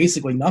done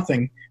basically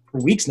nothing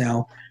for weeks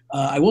now.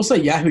 I will say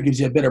Yahoo gives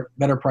you a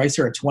better price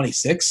here at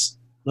 26,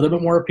 a little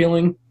bit more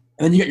appealing. And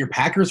then you got your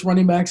Packers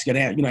running backs. You got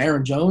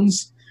Aaron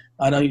Jones.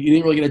 I know you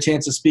didn't really get a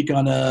chance to speak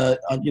on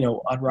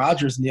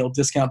Rodgers and the old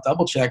discount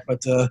double check,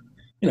 but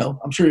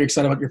I'm sure you're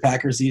excited about your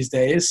Packers these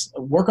days.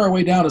 Work our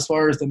way down as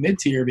far as the mid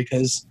tier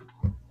because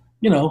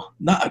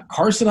not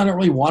Carson. I don't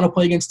really want to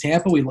play against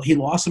Tampa. He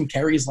lost some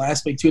carries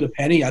last week too to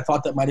Penny. I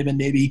thought that might have been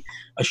maybe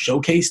a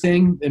showcase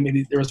thing, and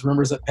maybe there was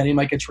rumors that Penny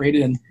might get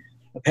traded, and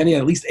Penny had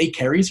at least 8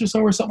 carries or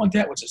so or something like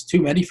that, which is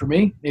too many for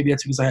me. Maybe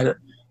that's because I had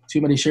too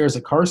many shares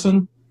of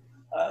Carson.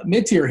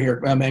 Mid tier here,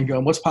 Mango.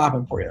 And what's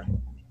popping for you?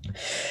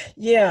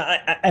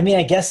 Yeah, I mean,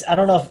 I guess I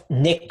don't know if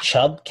Nick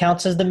Chubb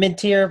counts as the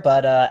mid-tier,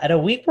 but at a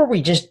week where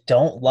we just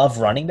don't love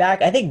running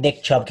back, I think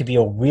Nick Chubb could be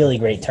a really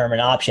great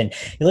tournament option.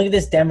 You look at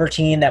this Denver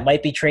team that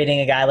might be trading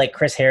a guy like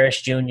Chris Harris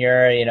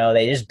Jr.,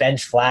 they just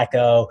benched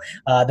Flacco.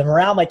 The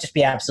morale might just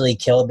be absolutely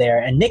killed there,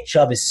 and Nick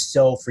Chubb is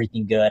so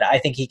freaking good. I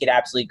think he could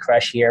absolutely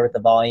crush here with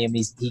the volume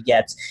he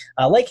gets.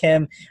 Like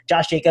him,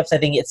 Josh Jacobs, I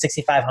think it's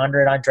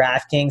 6,500 on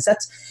DraftKings.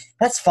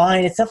 That's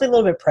fine. It's definitely a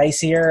little bit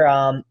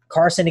pricier.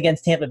 Carson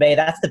against Tampa Bay,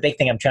 that's the big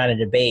thing I'm trying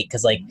to debate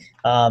because,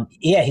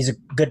 he's a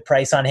good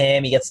price on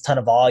him. He gets a ton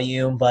of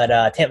volume, but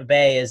Tampa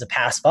Bay is a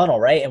pass funnel,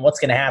 right? And what's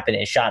going to happen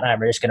is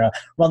Schottenheimer is going to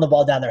run the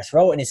ball down their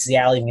throat, and is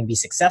Seattle even going to be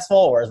successful,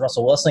 or is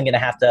Russell Wilson going to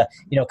have to,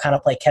 kind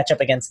of play catch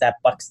up against that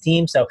Bucs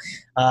team? So,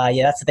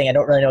 that's the thing. I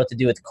don't really know what to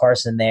do with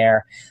Carson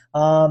there.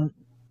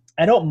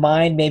 I don't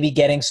mind maybe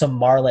getting some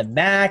Marlon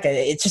Mack.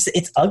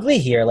 It's ugly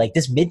here. Like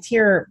this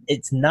mid-tier,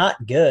 it's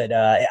not good.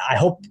 I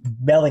hope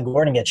Melvin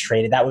Gordon gets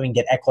traded. That way we can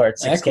get Eckler at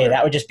 6K.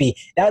 That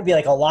would be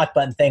like a lock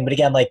button thing. But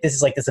again, like this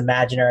is like this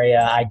imaginary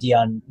idea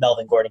on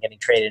Melvin Gordon getting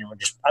traded. And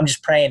I'm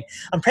just praying.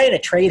 I'm praying a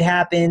trade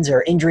happens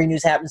or injury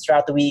news happens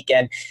throughout the week.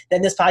 And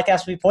then this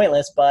podcast will be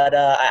pointless, but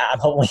I'm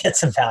hoping we get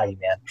some value,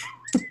 man.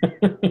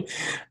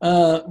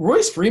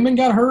 Royce Freeman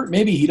got hurt.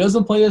 Maybe he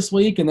doesn't play this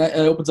week, and that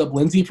opens up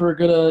Lindsey for a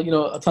good,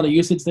 a ton of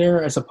usage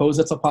there. I suppose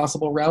that's a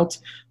possible route.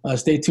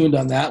 Stay tuned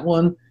on that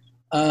one.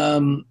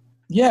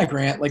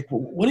 Grant, like,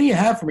 what do you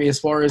have for me as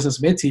far as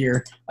this mid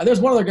tier? There's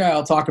one other guy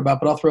I'll talk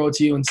about, but I'll throw it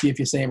to you and see if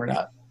you say him or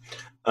not.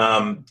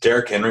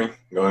 Derrick Henry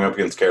going up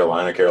against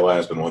Carolina.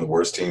 Carolina's been one of the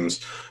worst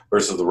teams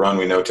versus the run.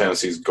 We know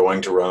Tennessee's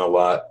going to run a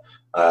lot.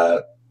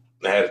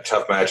 They had a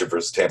tough matchup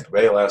versus Tampa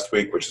Bay last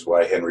week, which is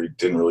why Henry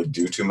didn't really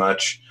do too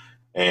much.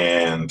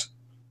 And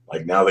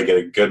now they get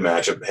a good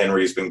matchup.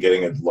 Henry's been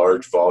getting a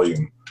large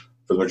volume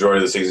for the majority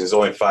of the season. He's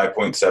only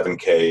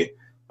 5.7K.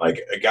 Like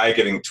a guy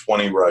getting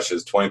 20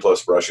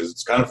 plus rushes.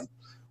 It's kind of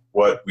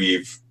what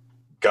we've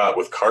got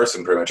with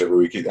Carson pretty much every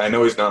week. I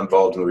know he's not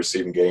involved in the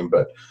receiving game,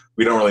 but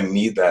we don't really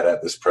need that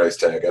at this price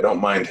tag. I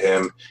don't mind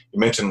him. You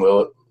mentioned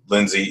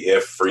Lindsey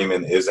if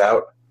Freeman is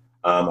out.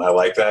 I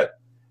like that.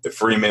 If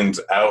Freeman's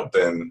out,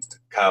 then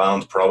Kyle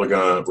Allen's probably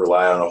going to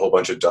rely on a whole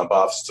bunch of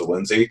dump-offs to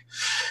Lindsey. And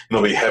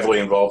he'll be heavily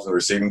involved in the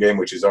receiving game,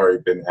 which he's already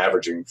been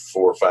averaging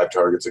 4 or 5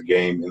 targets a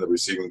game in the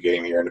receiving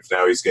game here. And if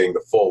now he's getting the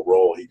full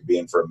role, he could be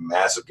in for a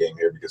massive game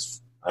here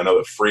because I know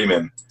that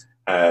Freeman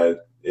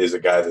is a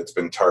guy that's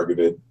been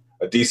targeted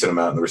a decent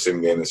amount in the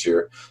receiving game this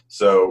year.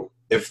 So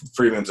if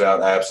Freeman's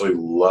out, I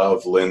absolutely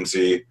love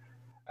Lindsey.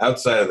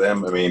 Outside of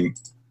them, I mean,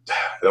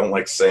 I don't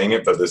like saying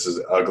it, but this is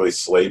an ugly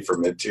slate for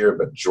mid-tier,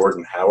 but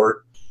Jordan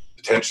Howard,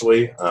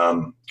 potentially,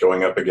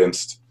 going up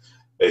against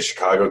a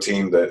Chicago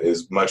team that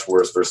is much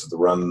worse versus the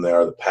run than they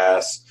are the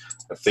pass.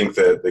 I think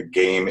that the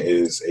game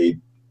is a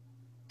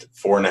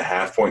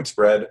 4.5-point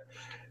spread.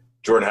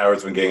 Jordan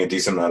Howard's been getting a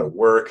decent amount of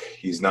work.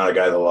 He's not a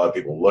guy that a lot of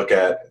people look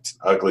at. It's an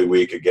ugly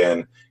week.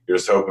 Again, you're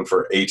just hoping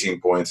for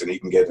 18 points, and he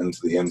can get into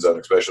the end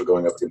zone, especially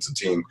going up against a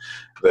team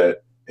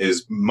that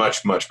is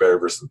much, much better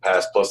versus the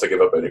pass. Plus, they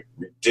give up a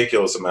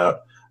ridiculous amount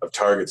of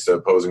targets to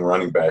opposing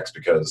running backs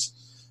because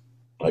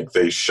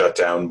they shut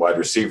down wide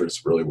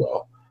receivers really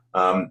well.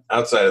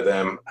 Outside of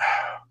them,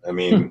 I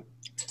mean,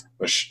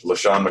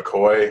 LaShawn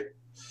McCoy,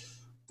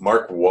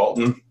 Mark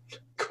Walton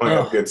going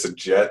up against the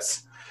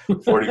Jets,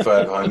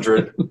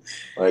 4,500.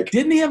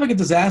 Didn't he have a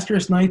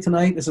disastrous night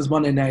tonight? This is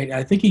Monday night.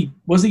 I think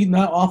was he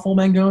not awful,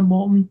 Mango and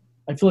Walton?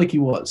 I feel like he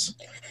was.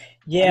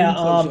 Yeah,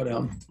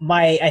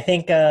 I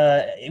think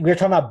we were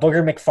talking about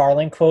Booger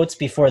McFarland quotes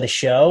before the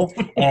show,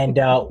 and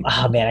oh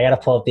man, I got to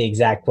pull up the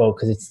exact quote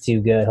because it's too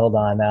good. Hold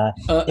on.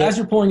 As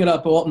you're pulling it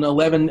up, Walton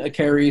 11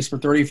 carries for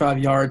 35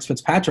 yards.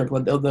 Fitzpatrick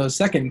led the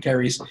second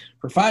carries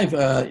for 5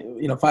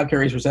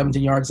 carries for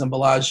 17 yards, and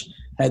Balaj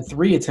had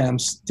 3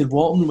 attempts.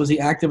 Was he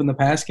active in the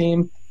pass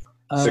game?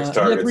 6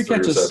 targets, 3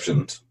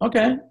 receptions.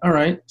 Okay, all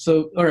right.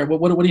 So, all right,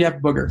 what do you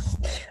have, Booger?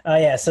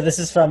 So this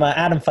is from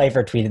Adam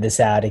Pfeiffer tweeted this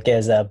out. It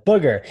goes,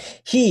 Booger,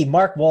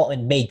 Mark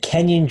Walton, made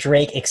Kenyon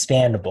Drake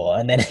expandable.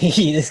 And then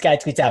this guy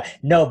tweets out,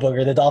 no,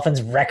 Booger, the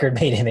Dolphins' record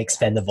made him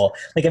expendable.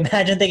 Like,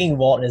 imagine thinking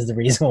Walton is the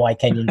reason why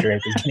Kenyon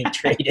Drake is getting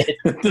traded.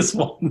 This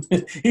Walton,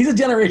 he's a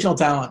generational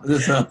talent,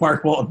 this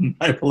Mark Walton,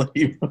 I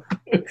believe.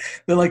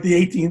 They're like the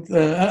 18th,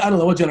 I don't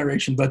know what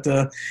generation, but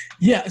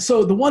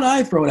so the one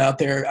I throw out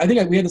there, I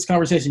think we had this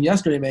conversation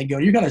yesterday, man,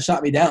 you kind of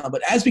shot me down,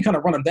 but as we kind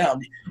of run them down,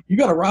 you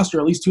got to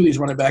roster at least 2 of these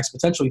running backs,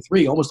 potentially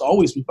 3. Almost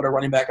always we put a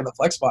running back in the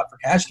flex spot for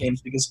cash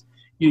games because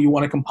you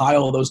want to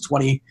compile those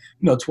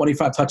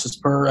 25 touches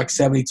per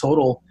X70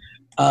 total.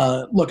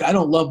 Look, I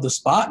don't love the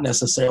spot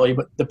necessarily,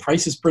 but the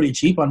price is pretty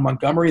cheap on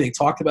Montgomery. They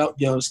talked about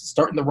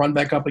starting the run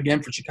back up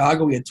again for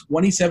Chicago. We had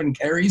 27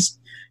 carries,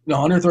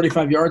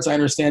 135 yards. I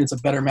understand it's a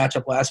better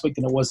matchup last week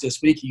than it was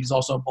this week. He's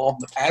also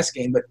involved in the pass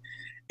game, but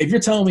if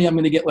you're telling me I'm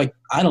going to get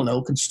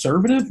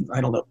conservative,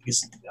 I don't know,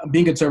 because I'm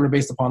being conservative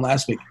based upon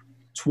last week,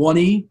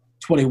 20,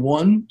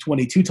 21,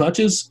 22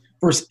 touches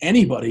versus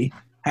anybody,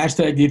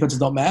 #defenses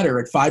don't matter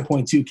at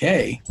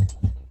 5.2K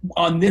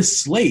on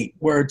this slate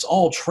where it's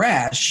all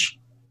trash,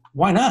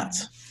 why not?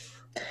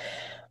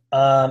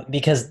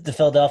 Because the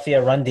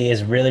Philadelphia run D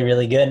is really,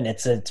 really good, and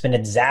it's been a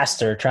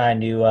disaster trying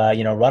to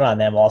run on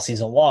them all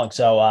season long.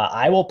 So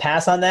I will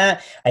pass on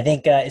that. I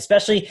think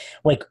especially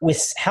like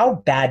with how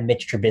bad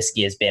Mitch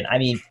Trubisky has been. I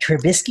mean,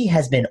 Trubisky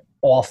has been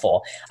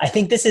awful. I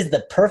think this is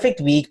the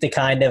perfect week to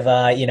kind of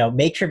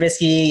make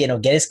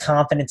Trubisky get his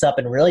confidence up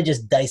and really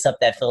just dice up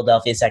that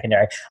Philadelphia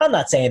secondary. I'm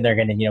not saying they're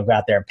going to go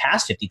out there and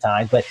pass 50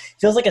 times, but it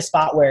feels like a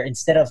spot where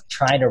instead of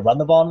trying to run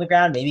the ball on the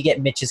ground, maybe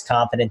get Mitch's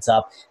confidence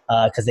up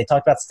because they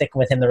talked about sticking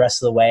with him the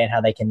rest of the way and how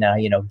they can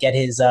get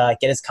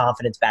his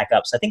confidence back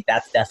up. So I think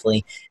that's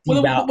definitely the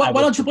route. Why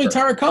don't you play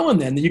Tyreek Cohen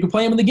then? You can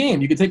play him in the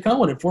game. You can take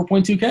Cohen at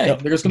 4.2K. No,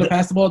 they're just going to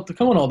pass the ball to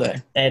Cohen all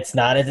day. It's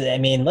not. I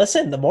mean,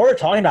 listen. The more we're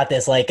talking about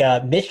this, like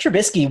Mitch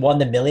Trubisky won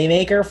the Millie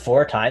Maker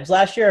 4 times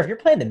last year. If you're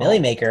playing the Millie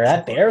Maker,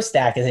 that Bear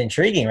stack is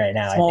intriguing right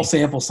now. Small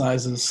sample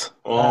sizes.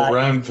 Well,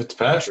 Ryan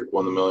Fitzpatrick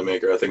won the Millie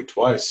Maker, I think,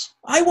 twice.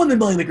 I won the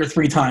Millie Maker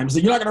 3 times.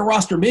 You're not going to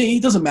roster me.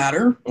 It doesn't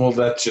matter. Well,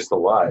 that's just a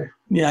lie.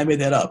 Yeah, I made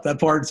that up. That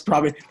part's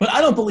probably – but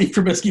I don't believe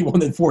Trubisky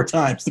won it 4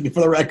 times, for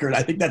the record.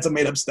 I think that's a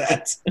made-up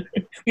stat.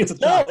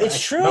 It's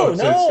true.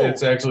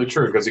 It's actually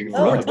true because he can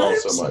run the ball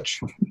so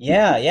much.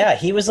 Yeah.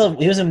 He was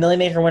a Millie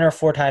Maker winner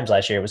 4 times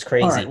last year. It was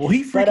crazy. All right. Well,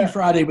 he Freaky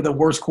Friday with the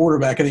worst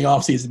quarterback in the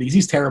offseason because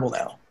he's terrible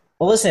now.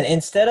 Well, listen,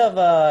 instead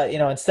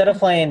of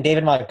playing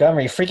David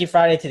Montgomery, Freaky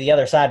Friday to the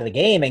other side of the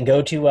game and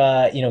go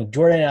to,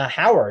 Jordan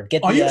Howard.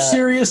 Are you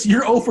serious?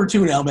 You're 0 for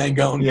 2 now,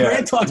 Mangone. Yeah.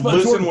 Grant talks about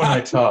Listen Jordan when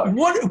Howard. I talk.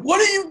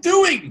 What are you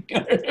doing?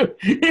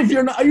 If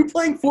you're not, are you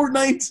playing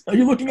Fortnite? Are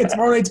you looking at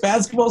tomorrow night's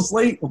basketball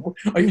slate?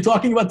 Are you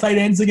talking about tight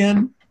ends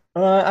again?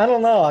 I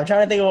don't know. I'm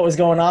trying to think of what was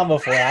going on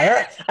before.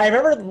 I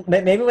remember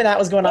maybe when that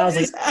was going on, I was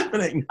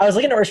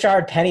looking at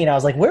Rashard Penny and I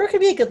was like, where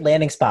could be a good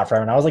landing spot for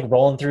him? And I was like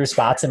rolling through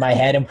spots in my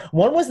head. And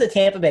one was the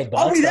Tampa Bay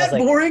Bucks. Are we that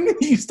boring?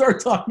 You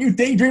start talking, you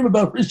daydream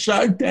about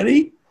Rashard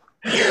Penny?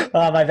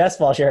 My best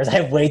ball shares, I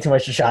have way too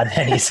much Rashard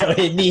Penny, so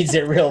it needs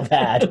it real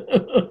bad.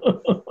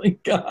 Oh my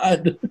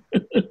God.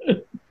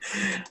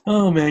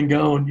 Oh,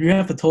 Mangone, you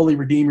have to totally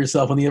redeem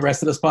yourself on the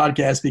rest of this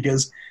podcast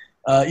because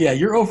you're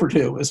 0 for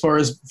 2 as far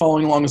as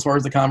following along as far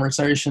as the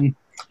conversation.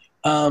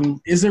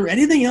 Is there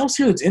anything else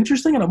here that's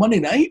interesting on a Monday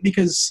night?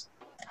 Because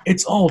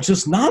it's all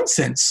just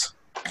nonsense.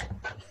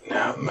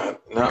 No,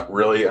 not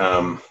really.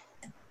 I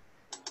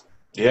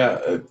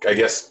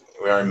guess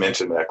we already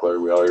mentioned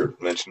Eckler. We already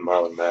mentioned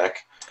Marlon Mack.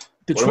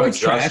 Detroit's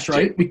trash,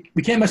 right?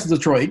 We can't mess with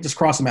Detroit. Just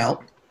cross them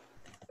out.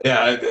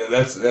 Yeah,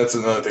 that's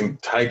another thing.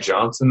 Ty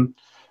Johnson,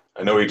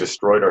 I know he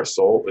destroyed our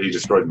soul. He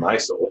destroyed my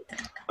soul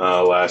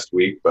last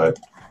week, but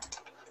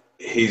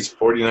he's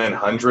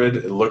 4,900.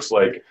 It looks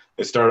like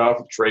they started off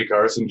with Trey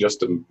Carson just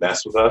to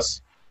mess with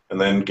us and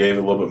then gave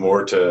a little bit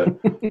more to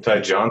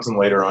Ty Johnson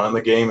later on in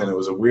the game, and it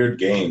was a weird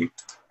game.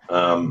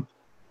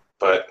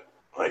 But,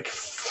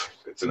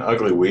 it's an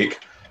ugly week.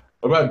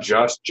 What about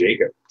Josh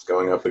Jacobs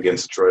going up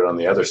against Detroit on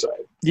the other side?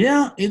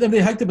 Yeah, they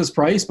hiked up his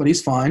price, but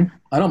he's fine.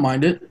 I don't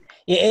mind it.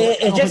 Yeah,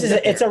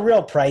 it's a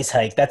real price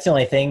hike. That's the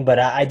only thing, but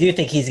I do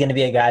think he's going to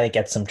be a guy that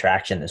gets some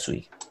traction this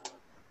week.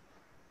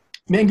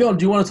 Mangone,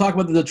 do you want to talk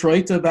about the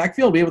Detroit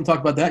backfield? We haven't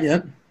talked about that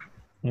yet.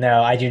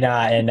 No, I do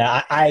not. And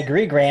I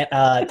agree, Grant.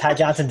 Ty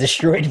Johnson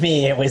destroyed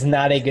me. It was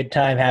not a good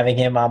time having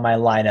him on my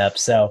lineup.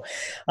 So,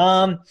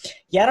 I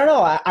don't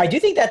know. I do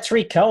think that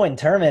Tariq Cohen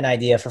tournament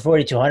idea for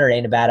 4,200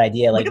 ain't a bad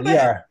idea.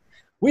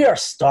 we are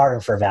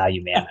starving for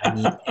value, man. I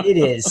mean, it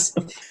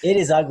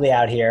is ugly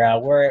out here.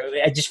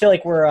 I just feel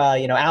like we're out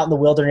in the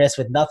wilderness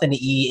with nothing to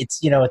eat.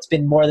 It's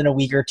been more than a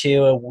week or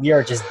two, and we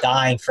are just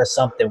dying for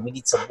something. We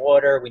need some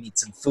water. We need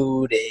some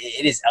food.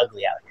 It is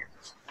ugly out here.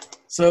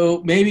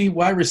 So maybe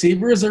wide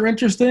receivers are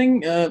interesting.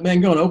 Man,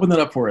 go and open that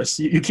up for us.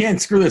 You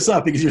can't screw this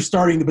up because you're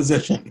starting the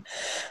position.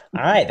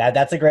 All right,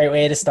 that's a great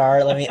way to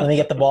start. Let me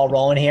get the ball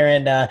rolling here.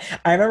 And I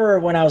remember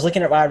when I was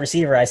looking at wide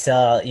receiver, I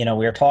saw we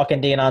were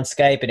talking Dan on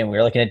Skype, and we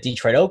were looking at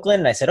Detroit,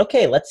 Oakland, and I said,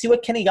 okay, let's see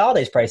what Kenny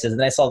Galladay's price is. And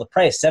then I saw the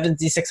price,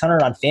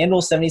 $7,600 on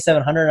FanDuel,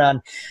 $7,700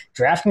 on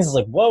DraftKings. I was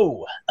like,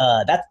 whoa,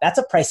 that's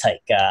a price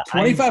hike.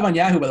 25 on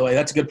Yahoo, by the way,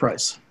 that's a good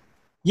price.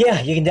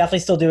 Yeah, you can definitely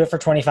still do it for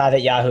 25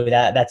 at Yahoo.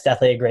 That's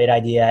definitely a great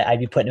idea. I'd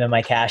be putting him in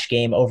my cash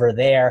game over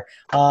there.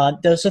 So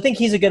I think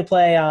he's a good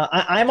play.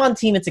 I'm on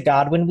team. It's a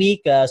Godwin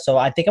week, so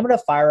I think I'm going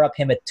to fire up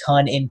him a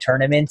ton in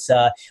tournaments.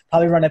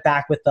 Probably run it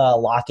back with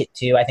Lockett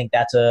too. I think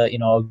that's a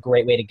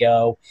great way to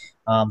go.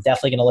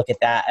 Definitely going to look at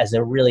that as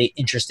a really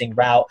interesting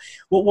route.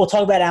 We'll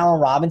talk about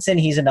Allen Robinson.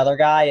 He's another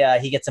guy.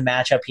 He gets a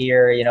matchup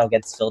here,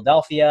 against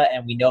Philadelphia,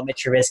 and we know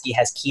Mitch Trubisky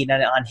has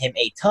Keenan on him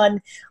a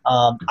ton.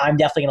 I'm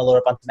definitely going to load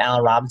up on some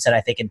Allen Robinson. I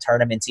think in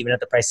tournaments, even at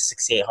the price of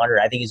 $6,800,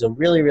 I think he's a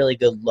really, really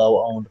good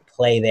low-owned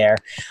play there.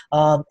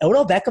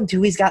 Odell Beckham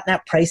too. He's gotten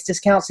that price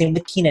discount. Same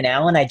with Keenan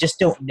Allen. I just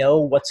don't know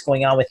what's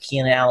going on with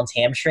Keenan Allen's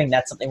hamstring.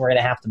 That's something we're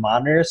going to have to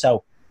monitor.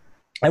 So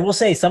I will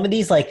say some of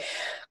these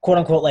quote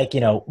unquote,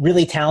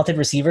 really talented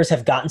receivers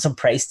have gotten some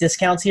price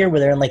discounts here where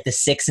they're in the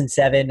 6 and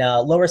 7,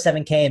 lower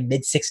 7K and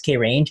mid 6K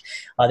range.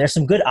 There's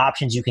some good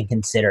options you can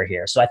consider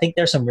here. So I think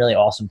there's some really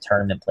awesome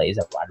tournament plays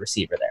at wide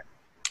receiver there.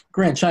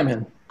 Grant, chime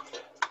in.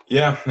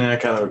 Yeah, I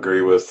kind of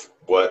agree with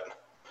what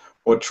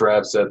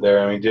Trav said there.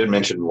 I mean, did you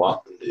mention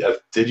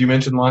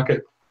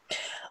Lockett?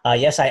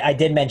 Yes, I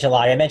did mention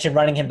Lockett. I mentioned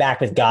running him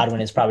back with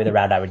Godwin is probably the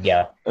route I would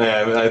go.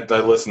 Yeah, I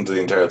listened to the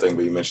entire thing,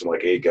 but you mentioned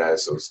 8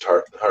 guys, so it's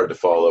hard to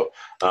follow.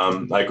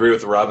 I agree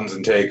with the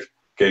Robinson take,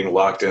 getting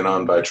locked in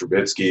on by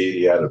Trubisky.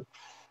 He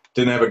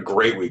didn't have a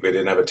great week, but he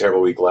didn't have a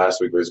terrible week last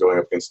week, but he's going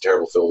up against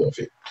terrible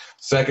Philadelphia.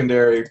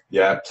 Secondary,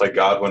 play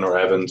Godwin or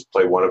Evans,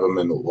 play one of them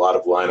in a lot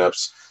of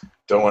lineups.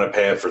 Don't want to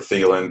pay it for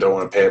Thielen, don't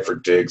want to pay it for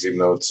Diggs, even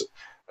though it's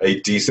a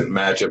decent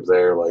matchup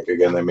there.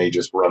 Again, they may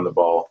just run the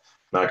ball.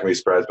 Not going to be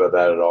surprised by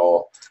that at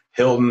all.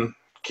 Hilton,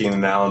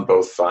 Keenan Allen,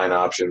 both fine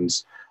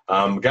options.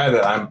 The guy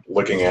that I'm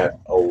looking at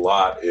a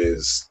lot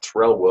is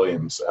Terrell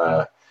Williams,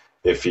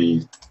 if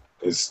he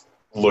is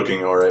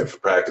looking all right for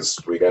practice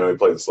this week. I know he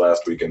played this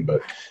last weekend,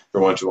 but for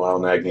once in a while,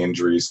 nagging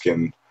injuries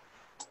can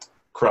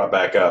crop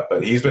back up.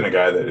 But he's been a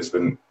guy that has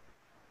been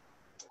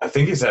 – I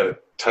think he's had a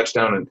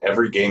touchdown in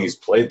every game he's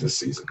played this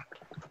season.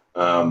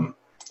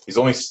 He's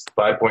only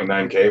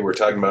 5.9K. We're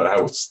talking about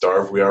how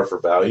starved we are for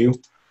value.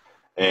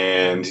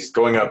 And he's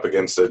going up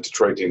against a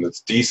Detroit team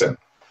that's decent.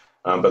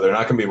 But they're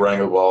not going to be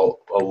running the ball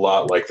a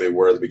lot like they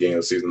were at the beginning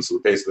of the season, so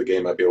the pace of the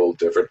game might be a little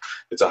different.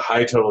 It's a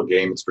high total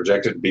game. It's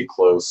projected to be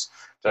close.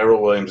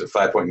 Tyrell Williams at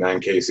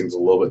 5.9K seems a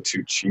little bit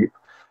too cheap.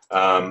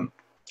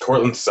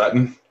 Courtland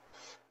Sutton,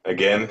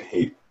 again,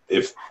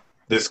 if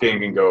this game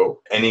can go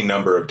any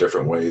number of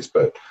different ways,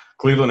 but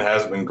Cleveland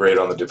hasn't been great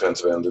on the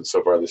defensive end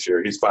so far this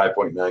year. He's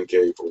 5.9K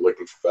if we're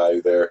looking for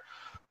value there.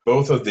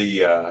 Both of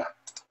the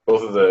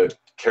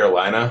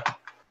Carolina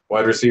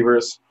wide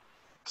receivers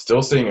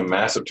still seeing a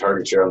massive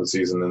target share on the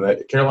season,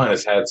 and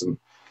Carolina's had some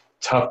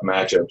tough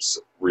matchups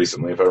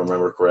recently, if I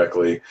remember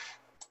correctly.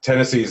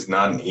 Tennessee's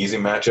not an easy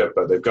matchup,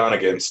 but they've gone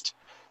against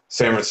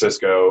San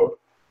Francisco,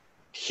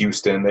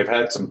 Houston. They've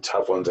had some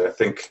tough ones. I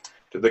think,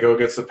 did they go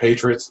against the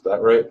Patriots? Is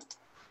that right?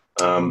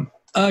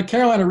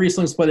 Carolina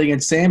recently played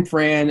against San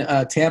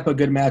Fran, Tampa,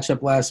 good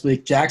matchup last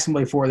week.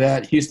 Jacksonville before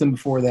that, Houston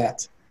before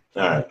that.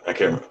 All right. I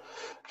can't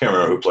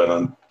remember who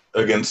played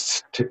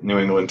against New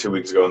England 2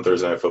 weeks ago on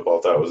Thursday Night Football.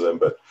 I thought it was them,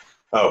 but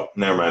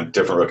never mind.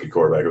 Different rookie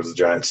quarterback. It was the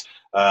Giants.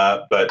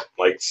 But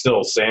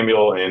still,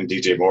 Samuel and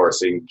DJ Moore are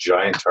seeing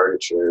giant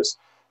target shares,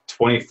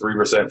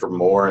 23% for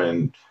Moore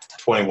and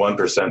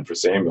 21% for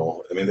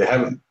Samuel. I mean, they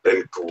haven't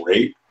been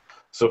great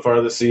so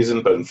far this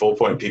season, but in full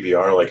point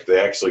PPR, they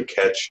actually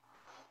catch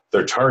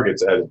their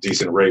targets at a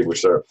decent rate,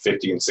 which are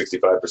 50 and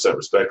 65%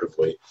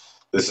 respectively.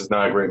 This is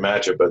not a great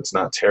matchup, but it's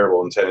not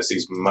terrible. And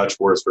Tennessee's much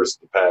worse versus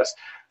the pass.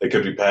 They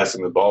could be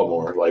passing the ball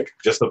more.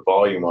 Just the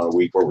volume on a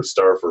week where we're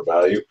starved for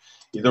value.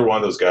 Either one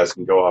of those guys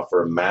can go off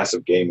for a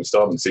massive game. We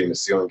still haven't seen a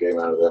ceiling game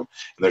out of them.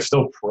 And they're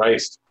still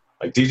priced.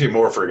 DJ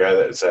Moore, for a guy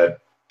that's had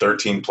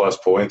 13-plus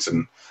points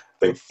in,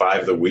 I think,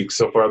 5 of the weeks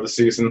so far this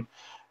season,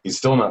 he's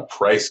still not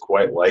priced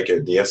quite like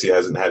it. Yes, he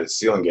hasn't had a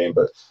ceiling game,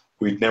 but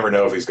we'd never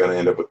know if he's going to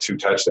end up with 2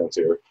 touchdowns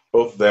here.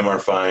 Both of them are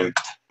fine.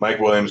 Mike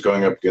Williams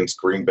going up against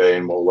Green Bay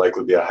and will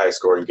likely be a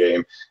high-scoring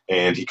game,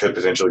 and he could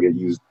potentially get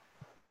used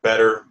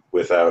better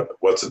without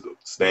what's his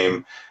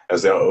name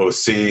as the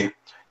OC.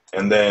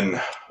 And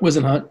then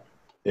Wisenhunt.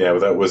 Yeah,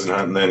 without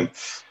Wisenhunt. And then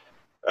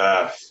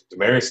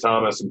Demaryius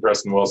Thomas and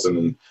Preston Wilson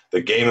and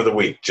the game of the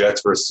week,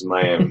 Jets versus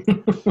Miami.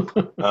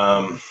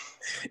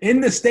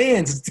 In the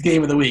stands, it's the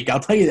game of the week.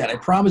 I'll tell you that. I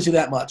promise you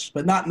that much,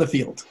 but not in the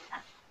field.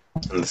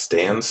 In the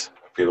stands?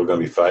 People are going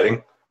to be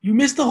fighting. You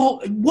missed the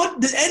whole.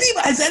 What has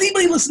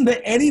anybody listened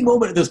to any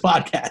moment of this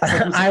podcast?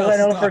 I went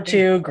 0 for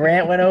 2.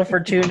 Grant went 0 for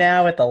 2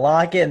 now with the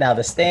locket. Now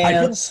the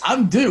stands.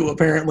 I'm due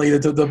apparently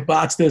to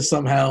botch this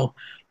somehow.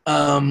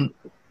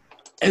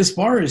 As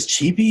far as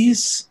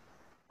cheapies,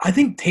 I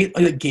think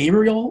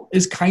Gabriel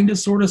is kind of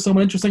sort of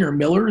somewhat interesting, or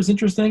Miller is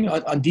interesting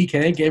on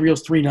DK.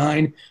 Gabriel's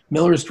 3.9,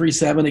 Miller is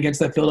 3.7 against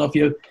that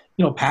Philadelphia,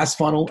 pass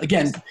funnel.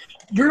 Again,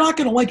 you're not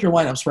going to like your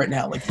lineups right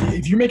now. Like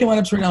if you're making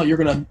lineups right now,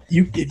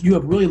 if you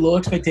have really low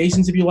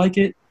expectations if you like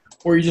it,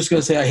 or you're just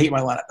going to say I hate my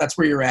lineup. That's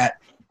where you're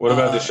at. What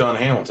about Deshaun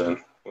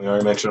Hamilton? We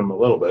already mentioned him a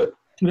little bit.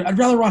 Dude, I'd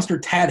rather roster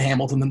Tad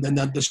Hamilton than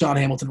Deshaun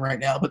Hamilton right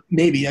now, but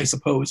maybe, I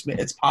suppose,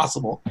 it's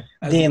possible.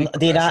 Dean,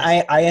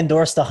 I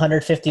endorsed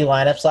 150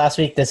 lineups last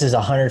week. This is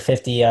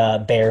 150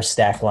 Bears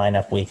stack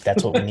lineup week.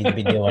 That's what we need to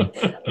be doing.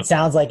 It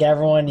sounds like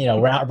everyone,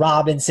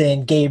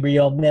 Robinson,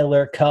 Gabriel,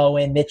 Miller,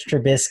 Cohen, Mitch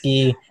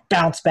Trubisky,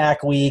 bounce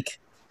back week.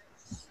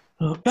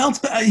 Bounce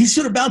back. He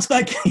should have bounced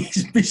back.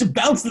 He should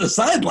bounce to the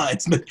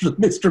sidelines,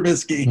 Mr.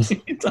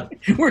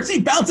 Trubisky. Where's he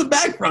bouncing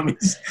back from?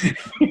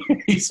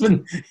 He's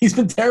been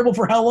terrible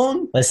for how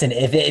long? Listen,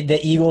 if the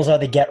Eagles are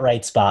the get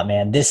right spot,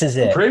 man, this is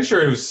it. I'm pretty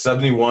sure it was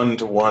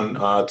 71-1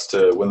 odds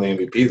to win the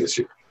MVP this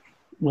year.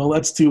 Well,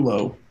 that's too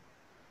low.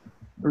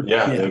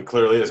 Yeah, it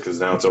clearly is because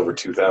now it's over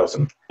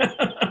 2,000.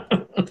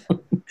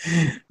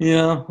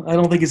 Yeah, I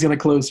don't think he's going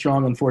to close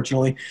strong,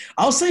 unfortunately.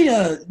 I'll say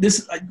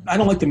this. I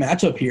don't like the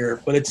matchup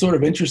here, but it's sort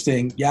of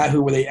interesting.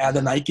 Yahoo, where they add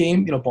the night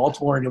game,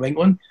 Baltimore and New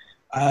England.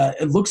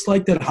 It looks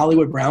like that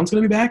Hollywood Brown's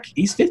going to be back.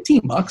 He's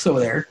 $15 over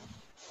there.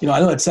 I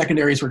know that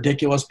secondary is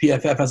ridiculous.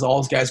 PFF has all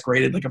his guys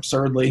graded like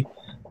absurdly.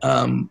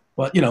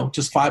 But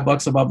just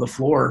 $5 above the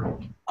floor.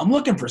 I'm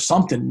looking for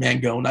something,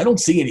 Mangone. I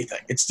don't see anything.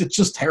 It's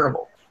just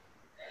terrible.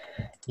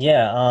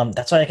 Yeah,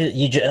 that's why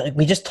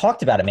we just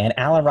talked about it, man.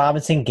 Allen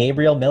Robinson,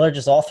 Gabriel, Miller,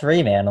 just all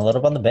three, man. A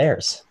little on the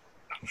Bears.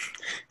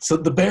 So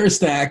the Bears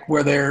stack,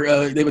 where they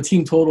have a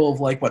team total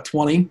of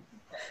 20.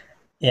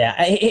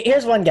 Yeah,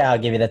 here's one guy I'll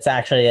give you that's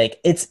actually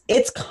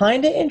it's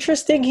kind of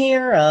interesting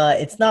here.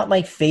 It's not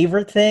my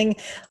favorite thing,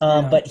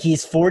 but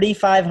he's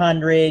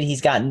 4,500.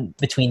 He's gotten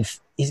between 5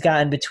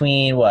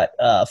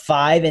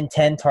 and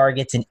 10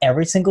 targets in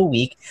every single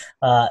week.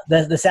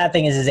 The sad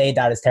thing is his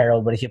A-dot is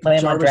terrible, but if you play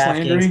him Jarvis on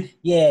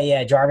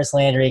DraftKings, Jarvis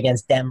Landry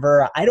against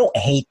Denver, I don't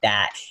hate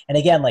that. And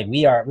again,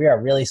 we are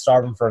really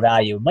starving for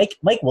value. Mike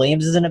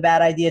Williams isn't a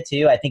bad idea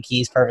too. I think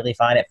he's perfectly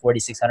fine at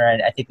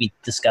 4,600. I think we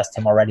discussed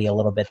him already a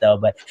little bit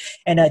though.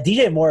 And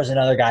DJ Moore is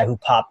another guy who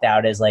popped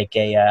out as a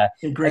guy that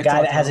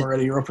has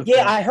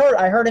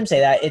I heard him say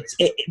that.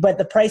 But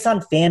the price on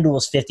FanDuel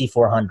is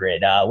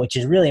 5,400, which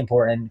is really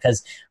important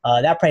because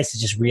that price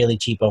is just really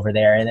cheap over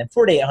there. And then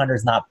 4,800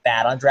 is not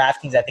bad on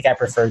DraftKings. I think I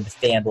prefer the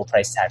FanDuel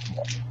price tag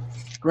more.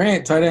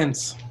 Grant, tight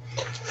ends.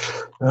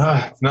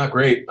 Not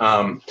great.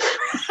 Well,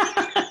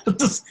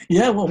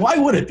 why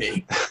would it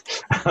be?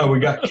 We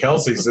got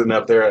Kelsey sitting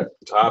up there at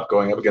the top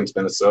going up against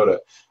Minnesota,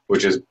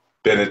 which has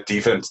been a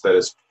defense that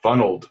has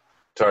funneled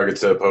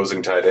targets to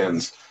opposing tight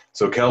ends.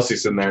 So Kelsey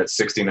sitting there at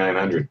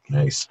 6,900.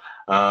 Nice.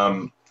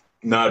 Not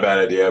a bad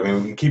idea. I mean,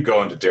 we can keep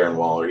going to Darren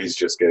Waller. He's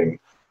just getting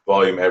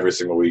volume every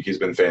single week. He's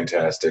been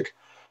fantastic.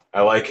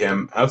 I like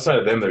him. Outside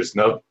of them, there's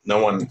no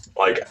one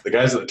like the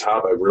guys at the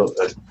top.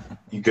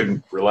 You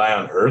could rely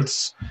on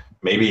Ertz.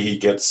 Maybe he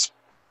gets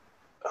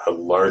a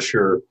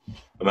larger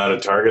amount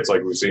of targets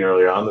like we've seen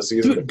earlier on the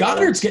season. Dude,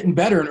 Goddard's getting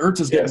better and Ertz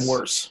is getting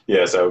worse.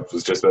 Yes, I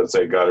was just about to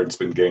say Goddard's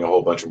been getting a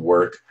whole bunch of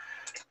work.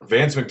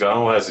 Vance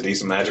McDonald has a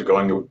decent matchup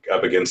going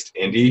up against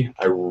Indy.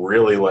 I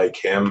really like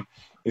him.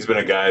 He's been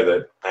a guy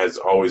that has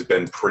always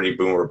been pretty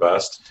boom or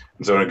bust.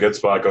 And so in a good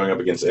spot going up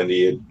against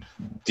Indy,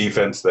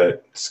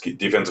 defensive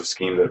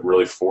scheme that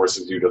really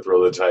forces you to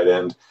throw the tight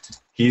end.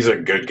 He's a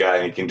good guy,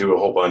 and he can do a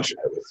whole bunch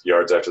with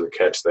yards after the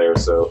catch there.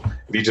 So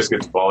if he just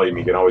gets volume,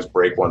 he can always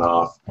break one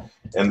off.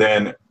 And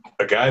then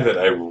a guy that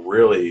I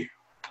really,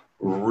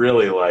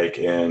 really like,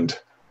 and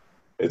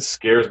it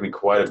scares me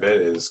quite a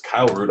bit, is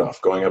Kyle Rudolph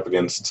going up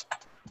against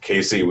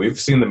KC. We've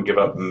seen them give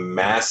up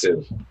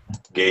massive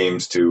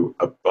games to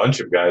a bunch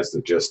of guys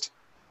that just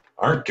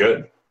aren't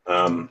good.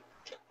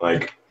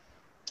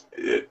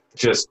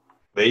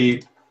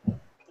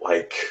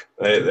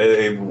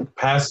 They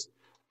pass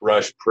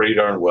rush pretty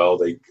darn well.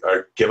 They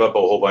give up a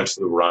whole bunch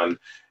to the run,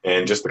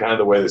 and just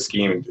the way the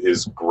scheme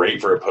is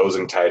great for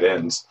opposing tight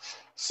ends.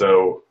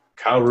 So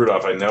Kyle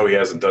Rudolph, I know he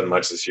hasn't done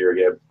much this year.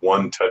 He had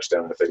one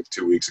touchdown, I think,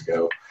 2 weeks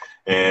ago.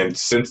 And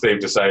since they've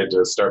decided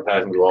to start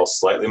passing the ball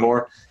slightly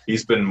more,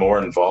 he's been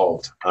more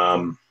involved.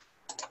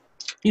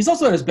 He's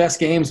also had his best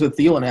games with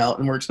Thielen out,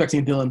 and we're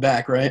expecting Thielen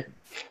back, right?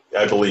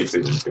 I believe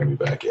Thielen's going to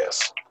be back,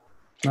 yes.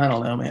 I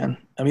don't know, man.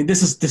 I mean,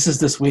 this is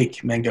this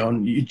week,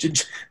 Mangone. You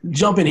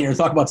jump in here and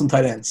talk about some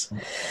tight ends.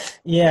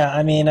 Yeah,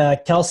 I mean,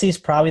 Kelsey's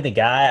probably the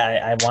guy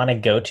I want to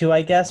go to,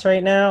 I guess,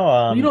 right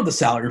now. You don't have the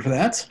salary for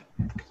that.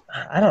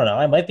 I don't know.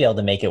 I might be able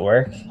to make it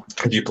work.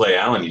 If you play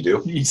Allen, you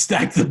do. You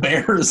stack the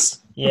Bears.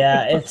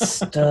 Yeah,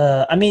 it's.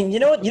 I mean, you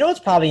know what's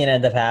probably gonna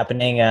end up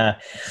happening.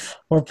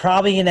 We're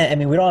probably gonna. I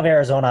mean, we don't have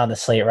Arizona on the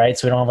slate, right?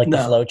 So we don't have like the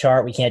flow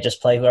chart. We can't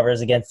just play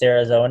whoever's against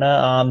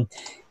Arizona.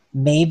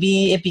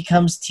 Maybe it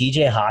becomes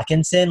T.J.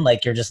 Hawkinson.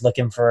 Like you're just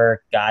looking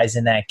for guys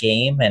in that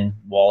game, and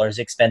Waller's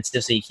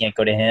expensive, so you can't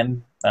go to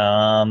him.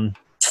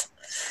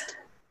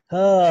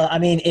 I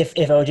mean, if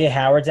OJ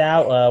Howard's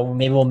out,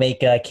 maybe we'll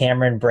make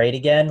Cameron Braid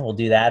again. We'll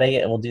do that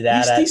again. We'll do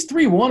that. He's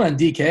 3-1 on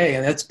DK,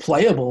 and that's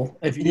playable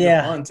if you need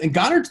a punt. And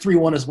Goddard's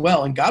 3-1 as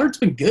well, and Goddard's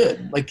been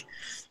good. Like,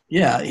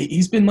 yeah,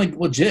 he's been like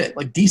legit,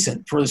 like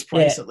decent for his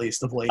price at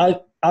least of late.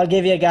 I'll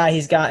give you a guy.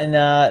 He's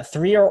gotten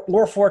 3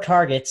 or 4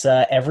 targets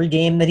every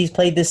game that he's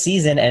played this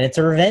season, and it's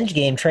a revenge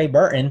game. Trey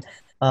Burton.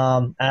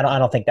 I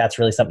don't think that's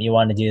really something you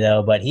want to do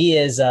though. But he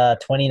is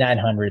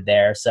 2,900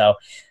 there. So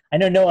I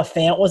know Noah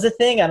Fant was a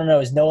thing. I don't know.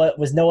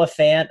 Was Noah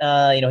Fant?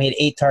 He had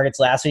 8 targets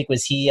last week.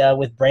 Was he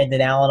with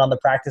Brandon Allen on the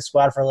practice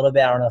squad for a little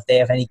bit? I don't know if they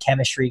have any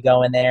chemistry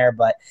going there,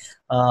 but.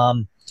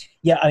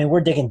 Yeah, I mean, we're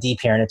digging deep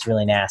here, and it's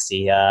really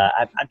nasty.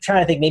 I'm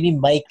trying to think maybe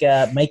Mike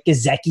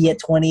Gesicki at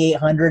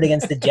 2,800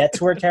 against the Jets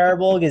were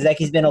terrible.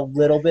 Gesicki's been a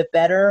little bit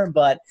better,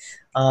 but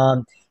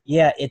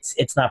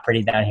it's not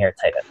pretty down here at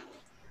tight end.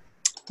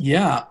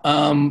 Yeah,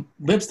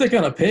 lipstick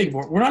on a pig.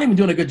 We're not even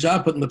doing a good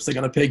job putting lipstick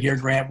on a pig here,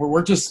 Grant.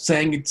 We're just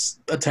saying it's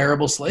a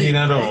terrible slate.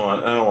 I don't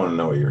want to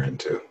know what you're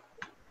into.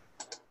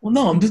 Well,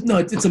 no,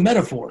 it's a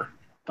metaphor.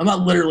 I'm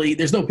not literally.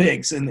 There's no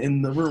pigs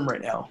in the room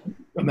right now.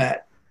 I'm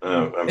at.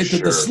 I'm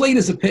sure. The slate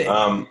is a pig.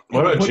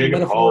 What about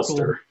Jacob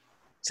Hollister?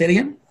 Say it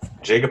again?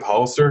 Jacob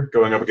Hollister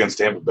going up against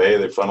Tampa Bay.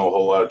 They funnel a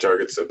whole lot of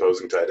targets to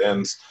opposing tight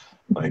ends.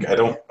 Like,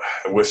 I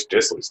wish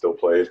Disley still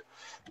played.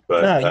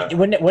 But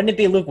wouldn't it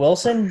be Luke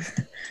Wilson?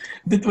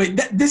 Wait,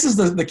 this is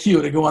the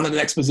cue to go on to the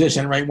next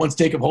position, right? Once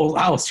Jacob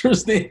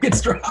Hollister's name gets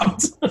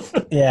dropped.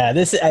 Yeah,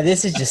 this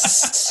is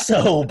just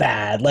so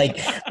bad. Like,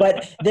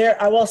 but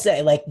I will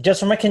say, like, just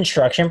from a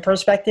construction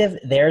perspective,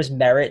 there's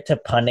merit to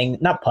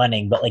not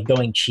punting, but like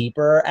going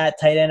cheaper at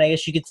tight end, I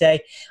guess you could say,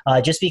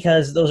 just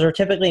because those are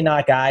typically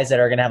not guys that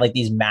are going to have like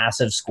these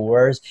massive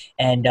scores,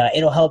 and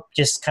it'll help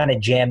just kind of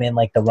jam in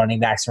like the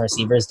running backs and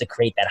receivers to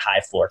create that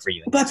high floor for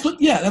you. That's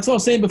what I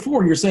was saying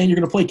before. You're saying you're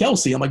going to play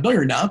Kelsey. I'm like, no,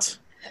 you're not.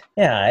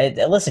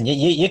 Yeah, listen,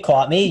 you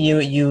caught me.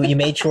 You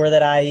made sure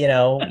that I,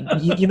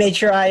 you made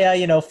sure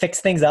I,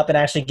 fixed things up and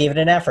actually gave it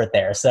an effort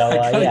there. So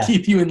I gotta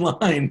keep you in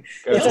line.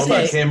 Guys, what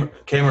about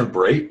Cameron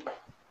Brate?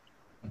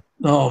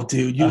 Oh,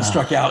 dude, you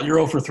struck out. You're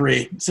 0 for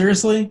 3.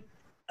 Seriously?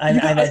 I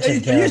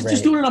mentioned are you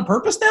just doing it on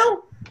purpose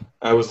now?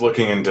 I was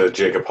looking into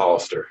Jacob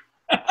Hollister.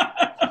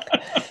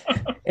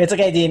 It's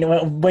okay, Dean.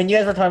 When you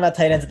guys were talking about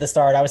tight ends at the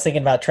start, I was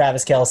thinking about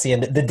Travis Kelce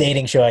and the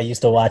dating show I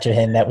used to watch of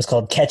him that was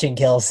called Catching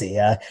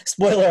Kelce.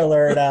 Spoiler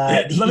alert,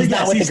 he's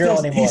not with the girl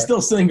anymore. He's still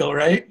single,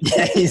 right?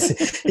 Yeah,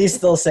 he's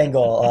still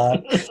single.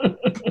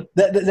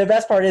 The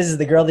best part is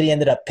the girl that he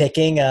ended up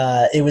picking,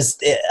 it was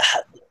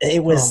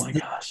oh my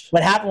gosh.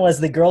 What happened was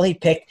the girl he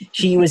picked,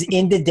 she was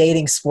into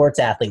dating sports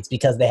athletes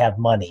because they have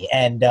money.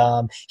 And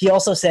he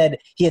also said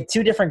he had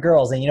 2 different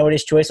girls, and you know what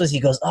his choice was?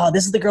 He goes, oh,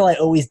 this is the girl I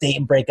always date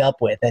and break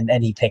up with.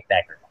 And he picked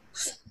that girl.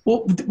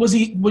 Well, was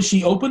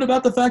she open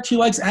about the fact she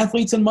likes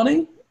athletes and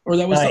money? Or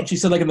that was something she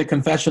said like in the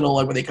confessional,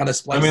 like when they kind of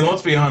spliced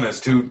let's be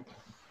honest, too.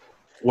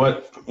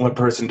 What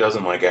person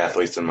doesn't like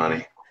athletes and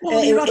money?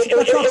 Well, that's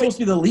not supposed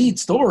to be the lead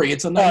story.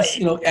 It's a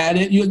nice,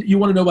 added. You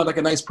want to know about like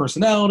a nice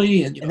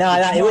personality and. No,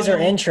 it was her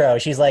intro.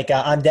 She's like,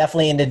 I'm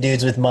definitely into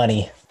dudes with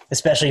money,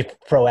 especially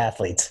pro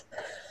athletes.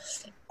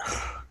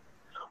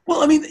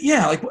 Well, I mean,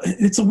 yeah, like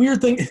it's a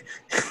weird thing.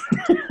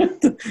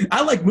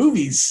 I like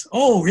movies.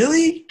 Oh,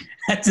 really?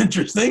 That's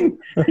interesting.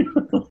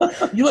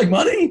 You like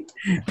money?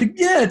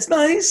 Yeah, it's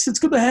nice. It's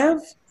good to have.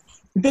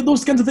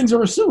 Those kinds of things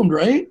are assumed,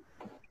 right?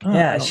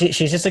 Yeah,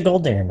 she's just a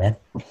gold digger, man.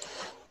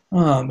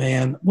 Oh,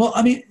 man. Well,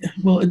 I mean,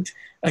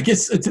 I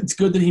guess it's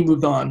good that he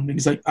moved on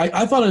because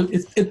I thought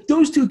if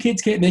those 2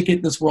 kids can't make it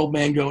in this world,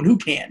 man, going, who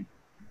can?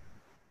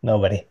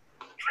 Nobody.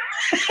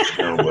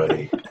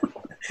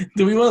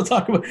 Do we want to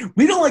talk about –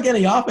 we don't like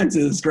any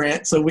offenses,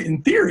 Grant, so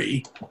in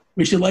theory,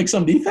 we should like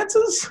some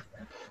defenses?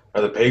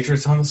 Are the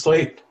Patriots on the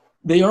slate?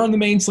 They are on the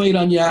main slate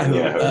on Yahoo.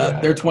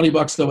 They're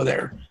 $20 over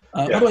there.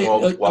 By the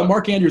way,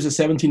 Mark Andrews is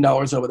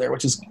 $17 over there,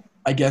 which is,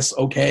 I guess,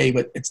 okay,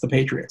 but it's the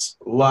Patriots.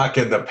 Lock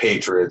in the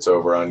Patriots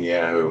over on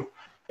Yahoo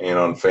and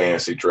on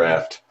Fantasy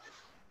Draft.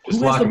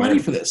 Who has the money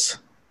for this?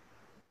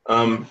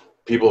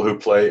 People who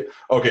play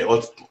 – okay,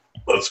 let's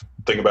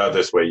think about it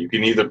this way. You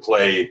can either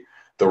play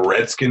the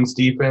Redskins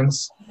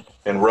defense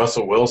and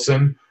Russell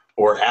Wilson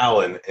or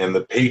Allen and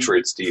the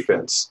Patriots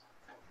defense.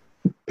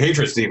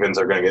 Patriots defense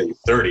are going to get you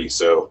 30,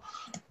 so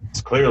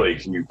it's clearly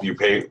you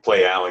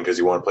play Allen because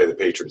you want to play the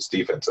Patriots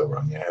defense over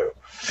on Yahoo.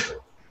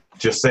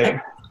 Just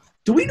saying.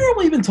 Do we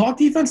normally even talk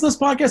defense in this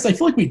podcast? I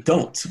feel like we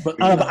don't. But,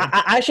 but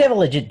I actually have a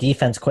legit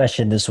defense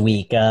question this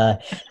week.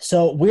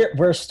 So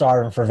we're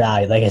starving for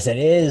value. Like I said,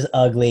 it is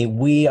ugly.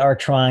 We are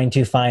trying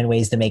to find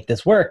ways to make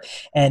this work.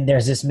 And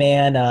there's this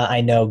man,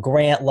 I know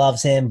Grant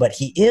loves him, but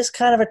he is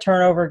kind of a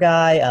turnover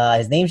guy.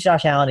 His name's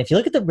Josh Allen. If you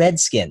look at the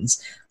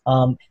Redskins,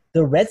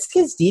 the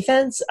Redskins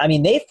defense, I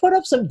mean, they've put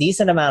up some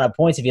decent amount of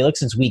points. If you look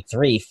since week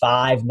 3,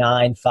 5,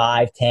 9,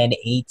 5, 10,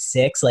 8,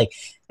 6, like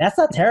that's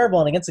not terrible.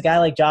 And against a guy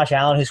like Josh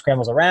Allen who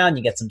scrambles around,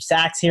 you get some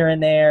sacks here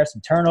and there,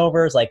 some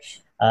turnovers. Like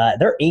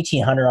they're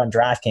 1,800 on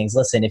DraftKings.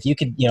 Listen, if you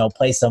could,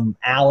 play some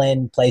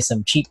Allen, play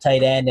some cheap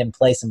tight end, and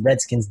play some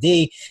Redskins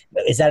D,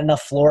 is that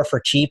enough floor for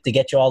cheap to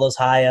get you all those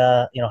high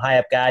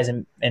up guys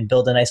and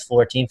build a nice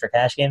floor team for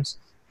cash games?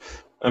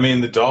 I mean,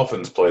 the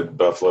Dolphins played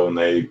Buffalo and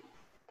they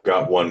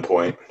got 1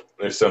 point.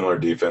 They're similar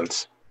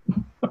defense.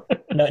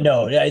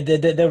 No.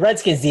 The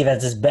Redskins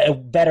defense is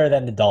better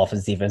than the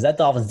Dolphins defense. That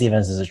Dolphins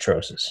defense is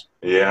atrocious.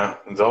 Yeah,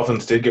 the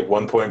Dolphins did get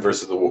 1 point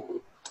versus the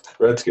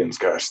Redskins.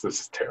 Gosh,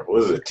 this is terrible.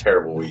 This is a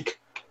terrible week.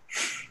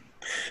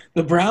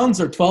 The Browns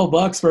are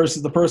 $12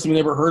 versus the person we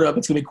never heard of.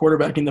 It's going to be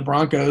quarterbacking the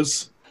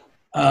Broncos.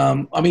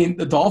 I mean,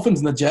 the Dolphins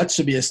and the Jets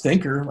should be a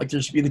stinker. Like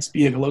there should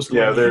be a low score.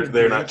 Yeah,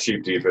 they're not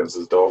cheap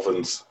defenses.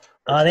 Dolphins.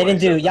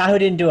 Yahoo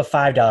didn't do a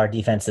 $5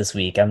 defense this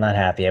week. I'm not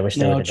happy. I wish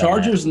they would have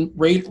Chargers and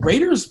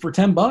Raiders for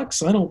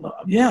 $10. I don't know.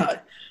 Yeah,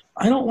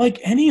 I don't like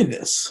any of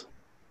this.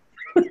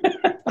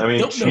 I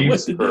mean,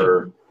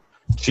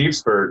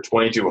 Chiefs for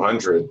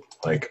 2,200.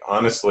 Like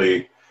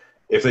honestly,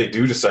 if they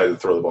do decide to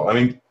throw the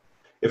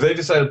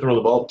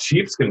ball,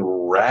 Chiefs can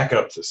rack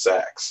up the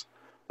sacks.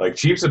 Like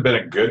Chiefs have been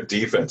a good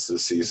defense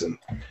this season,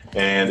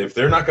 and if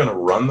they're not going to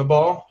run the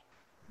ball,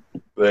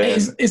 then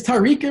is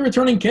Tyreek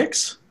returning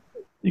kicks?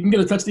 You can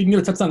get a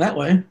touchdown that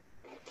way.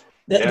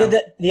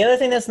 The other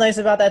thing that's nice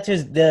about that too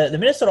is the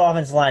Minnesota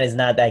offensive line is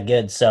not that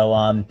good.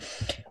 So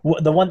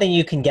the one thing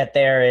you can get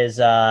there is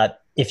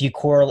if you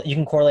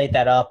can correlate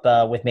that up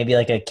with maybe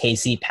like a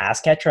KC pass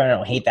catcher. I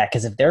don't hate that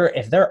because if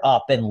they're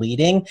up and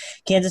leading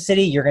Kansas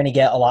City, you're going to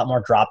get a lot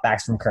more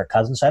dropbacks from Kirk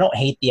Cousins. So I don't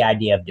hate the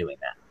idea of doing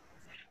that.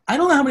 I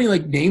don't know how many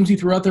names you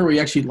threw out there we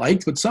actually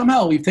liked, but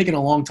somehow we've taken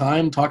a long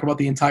time to talk about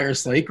the entire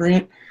slate,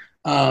 Grant.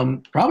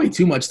 Probably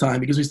too much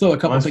time because we still have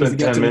a couple things to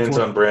get to. 10 minutes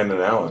on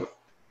Brandon Allen.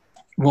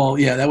 Well,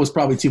 yeah, that was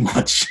probably too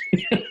much.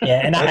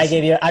 Yeah, and I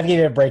gave you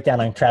a breakdown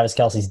on Travis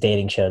Kelce's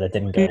dating show that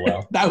didn't go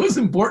well. That was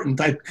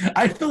important.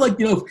 I feel like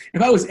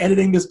if I was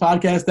editing this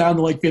podcast down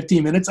to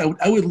 15 minutes,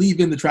 I would leave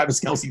in the Travis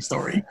Kelce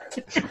story.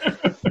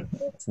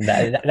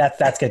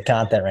 That's good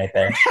content right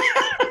there.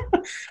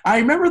 I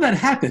remember that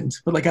happened,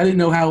 but I didn't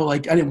know how. I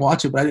didn't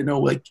watch it, but I didn't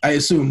know. I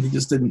assumed he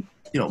just didn't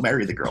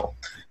marry the girl.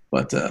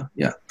 But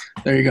yeah,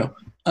 there you go.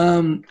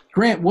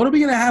 Grant, what are we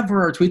going to have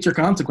for our tweets or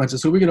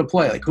consequences? Who are we going to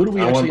play? Who do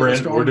we actually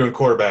have? We're doing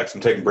quarterbacks.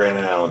 I'm taking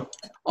Brandon Allen.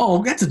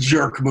 Oh, that's a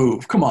jerk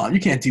move. Come on. You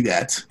can't do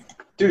that.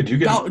 Dude, you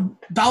can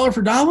dollar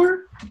for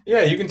dollar?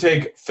 Yeah, you can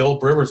take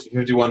Philip Rivers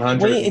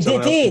 5,100.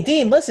 Wait,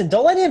 Dean, listen,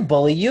 don't let him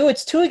bully you.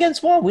 It's 2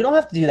 against 1. We don't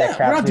have to do that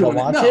crap. We're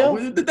not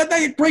doing it.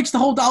 That breaks the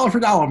whole dollar for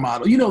dollar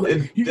model.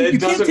 It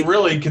doesn't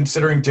really,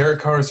 considering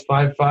Derek Carr's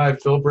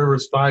 5'5", Philip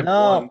Rivers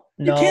 5'1".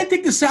 No. You can't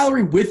take the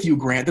salary with you,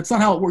 Grant. That's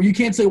not how it works. You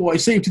can't say, well, I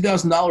saved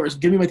 $2,000.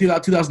 Give me my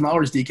 $2,000,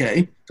 DK.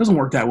 It doesn't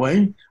work that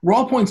way.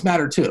 Raw points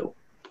matter, too.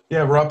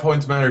 Yeah, raw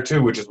points matter,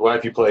 too, which is why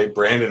if you play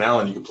Brandon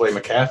Allen, you can play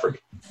McCaffrey.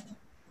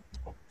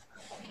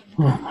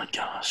 Oh, my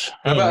gosh.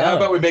 How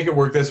about we make it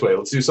work this way?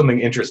 Let's do something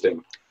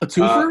interesting. A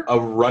twofer? A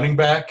running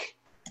back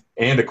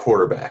and a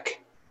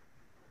quarterback.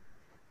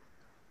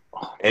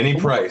 Any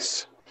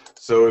price.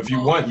 So if you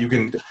want, you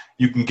can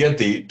get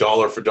the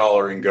dollar for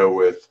dollar and go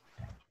with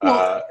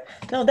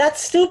no,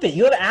 that's stupid.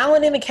 You have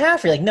Allen and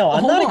McCaffrey. I'm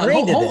not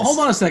agreeing to this. Hold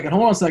on a second.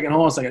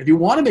 If you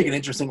want to make it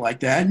interesting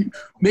like that,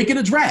 make it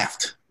a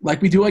draft.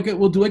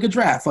 We'll do a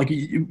draft.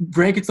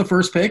 Grant gets the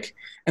first pick,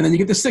 and then you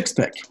get the 6th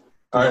pick.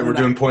 All right, we're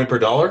doing point per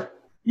dollar?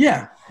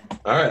 Yeah.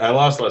 All right, I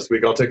lost last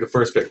week. I'll take the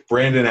first pick.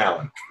 Brandon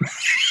Allen.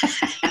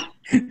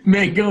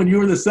 Man, you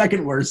were the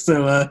second worst,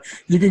 so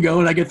you can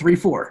go, and I get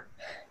 3-4.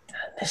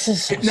 This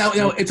is so now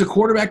it's a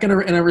quarterback and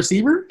a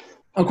receiver?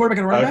 A quarterback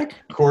and a running back?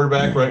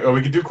 Quarterback, right? Oh,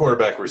 we could do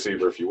quarterback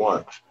receiver if you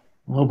want.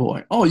 Oh,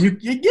 boy. Oh,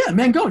 yeah,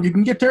 man, go. You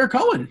can get Derek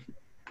Cohen.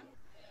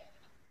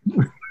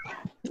 Or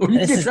you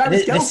can get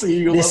Travis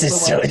Kelce.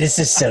 This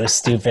is so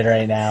stupid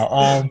right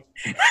now.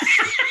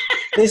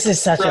 This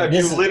is such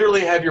you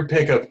literally have your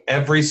pick of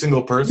every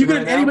single person. You can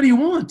have anybody you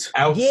want.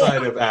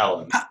 Outside of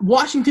Allen.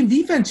 Washington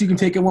defense, you can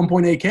take at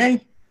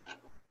 1.8K.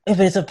 If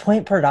it's a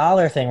point per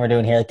dollar thing we're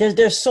doing here,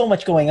 there's so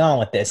much going on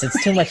with this.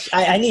 It's too much.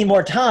 I need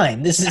more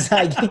time.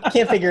 I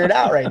can't figure it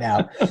out right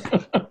now.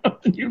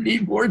 You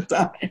need more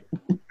time.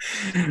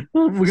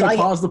 We're gonna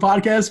pause the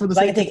podcast for the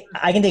second.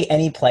 I can take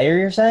any player.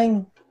 You're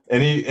saying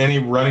any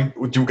running?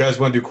 Do you guys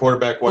want to do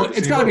quarterback?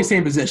 It's got to be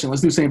same position.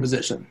 Let's do same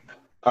position.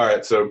 All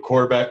right. So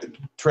quarterback,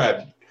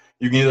 Trev.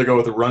 You can either go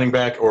with a running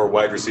back or a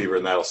wide receiver,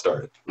 and that'll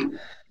start it.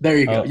 There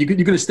you go. You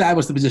can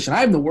establish the position.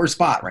 I have the worst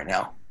spot right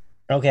now.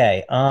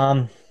 Okay.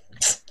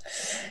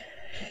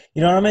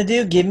 You know what I'm gonna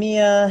do? Give me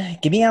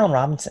Allen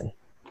Robinson.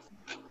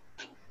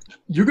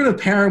 you're going to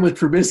pair him with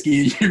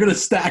Trubisky. You're going to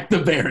stack the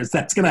Bears.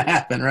 That's going to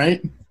happen,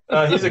 right?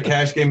 He's a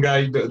cash game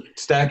guy.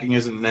 Stacking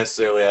isn't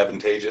necessarily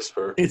advantageous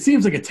for. It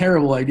seems like a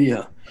terrible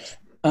idea.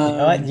 You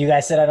know what? You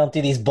guys said I don't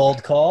do these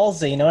bold calls,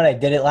 so you know what? I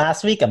did it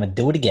last week. I'm going to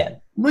do it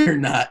again. No, you're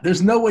not.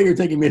 There's no way you're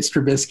taking Mitch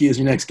Trubisky as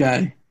your next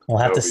guy. We'll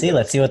have to see.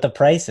 Let's see what the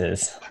price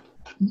is.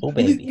 Oh,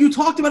 baby. You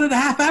talked about it a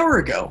half hour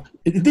ago.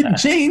 It didn't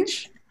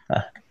change.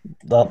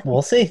 Well,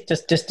 we'll see.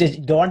 Just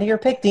go on to your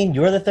pick, Dean.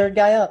 You're the third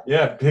guy up.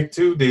 Yeah, pick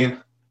 2,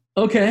 Dean.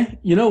 Okay,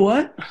 you know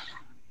what?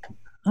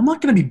 I'm not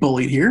going to be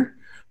bullied here,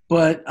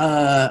 but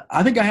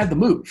I think I have the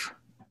move.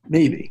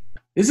 Maybe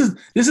this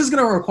is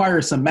going to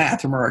require some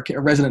math from our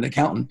resident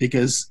accountant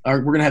because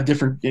we're going to have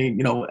different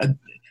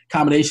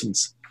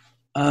combinations.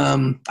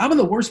 I'm in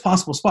the worst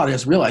possible spot. I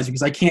just realized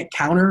because I can't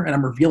counter and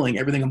I'm revealing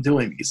everything I'm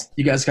doing because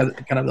you guys got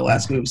kind of the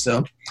last move.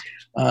 So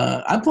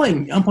I'm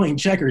playing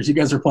checkers. You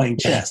guys are playing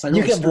chess.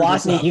 You can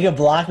block me. You can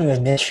block me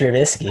with Mitch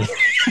Trubisky.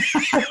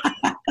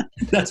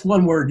 That's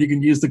one word you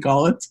can use to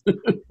call it.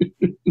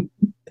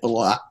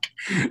 Block.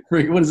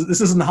 What is it? This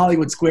isn't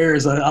Hollywood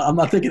Squares. I'm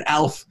not thinking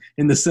Alf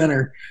in the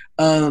center.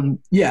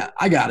 Yeah,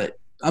 I got it.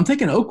 I'm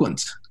taking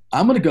Oakland.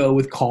 I'm going to go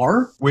with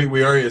Carr. We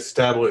already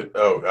established.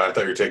 Oh, I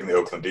thought you were taking the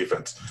Oakland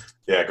defense.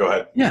 Yeah, go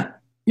ahead. Yeah.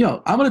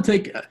 I'm going to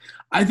take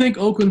 – I think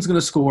Oakland's going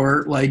to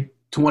score like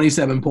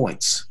 27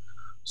 points.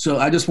 So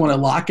I just want to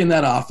lock in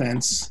that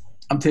offense.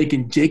 I'm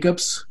taking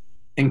Jacobs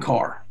and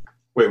Carr.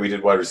 Wait, we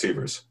did wide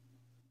receivers.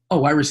 Oh,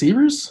 wide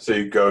receivers? So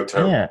you go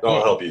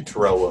I'll help you.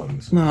 Terrell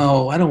Williams.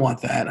 No, I don't want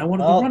that. I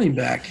want the running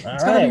back.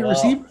 It's got to be a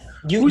receiver.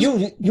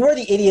 You are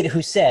the idiot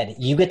who said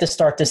you get to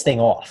start this thing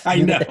off.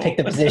 You get to pick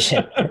the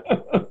position.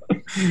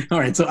 All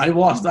right, so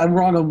I'm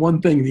wrong on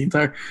one thing the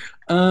entire.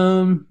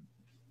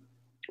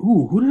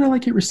 Who did I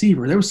like at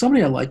receiver? There was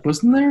somebody I liked,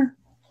 wasn't there?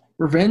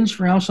 Revenge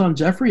for Alshon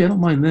Jeffrey. I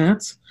don't mind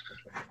that.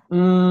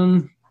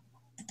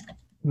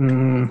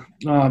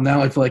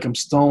 Now I feel like I'm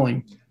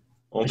stalling.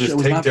 Well, just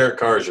take Derek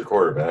Carr as your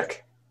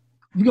quarterback.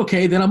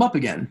 Okay, then I'm up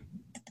again.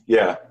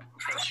 Yeah.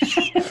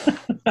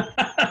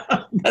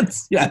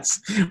 Yes.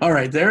 All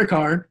right, Derek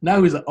Carr.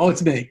 Now he's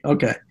it's me.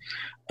 Okay.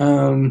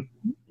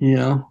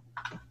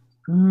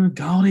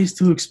 Galladay's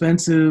too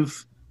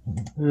expensive.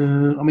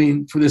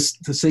 For the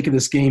sake of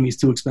this game, he's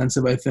too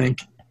expensive, I think.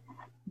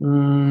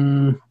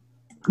 Who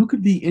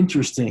could be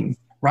interesting?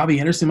 Robbie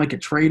Anderson might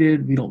get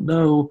traded. We don't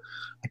know.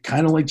 I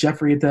kind of like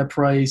Jeffrey at that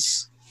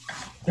price.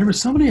 There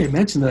was somebody I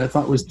mentioned that I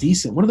thought was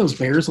decent. One of those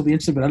Bears will be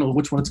interesting, but I don't know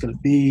which one it's going to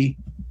be.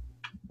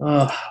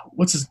 The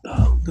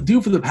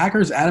dude for the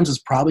Packers, Adams, is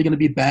probably going to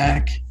be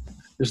back.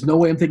 There's no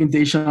way I'm taking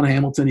Deshaun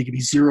Hamilton. He could be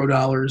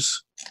 $0.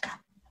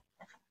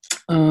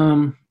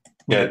 Don't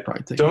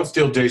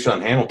steal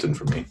Deshaun Hamilton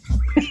from me.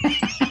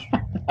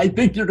 I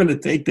think you're going to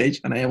take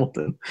Deshaun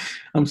Hamilton.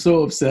 I'm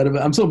so upset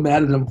about it. I'm so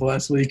mad at him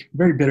last week.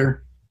 Very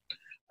bitter.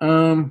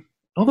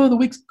 Although the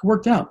week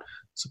worked out,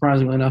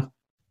 surprisingly enough.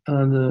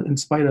 In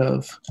spite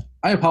of,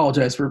 I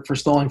apologize for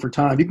stalling for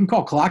time. You can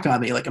call clock on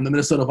me like I'm the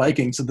Minnesota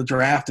Vikings at the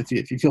draft if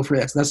you feel free.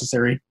 That's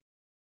necessary.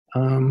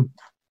 Clock,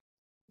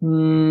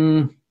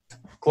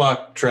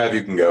 Trav,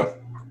 you can go.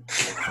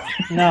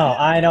 No,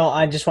 I don't.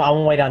 I want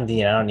to wait on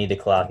Dean. I don't need to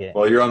clock it.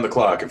 Well, you're on the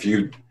clock. If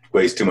you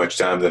waste too much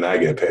time, then I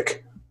get a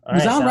pick.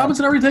 Was Allen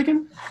Robinson already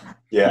taken?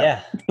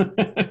 Yeah.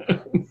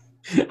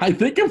 I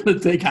think I'm going to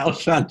take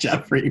Alshon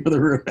Jeffrey for the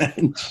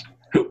revenge.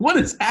 What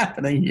is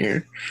happening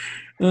here?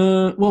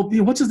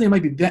 What's his name?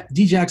 Might be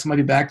D Jackson might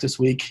be back this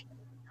week.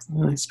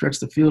 He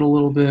stretched the field a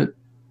little bit.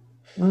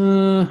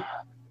 All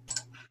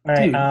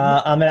right,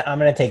 I'm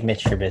gonna take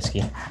Mitch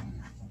Trubisky.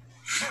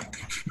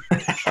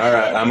 All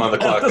right, I'm on the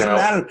clock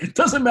now. It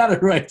doesn't matter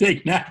who I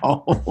take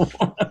now.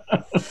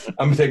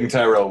 I'm taking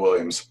Tyrell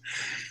Williams.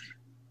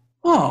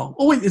 Oh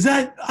wait, is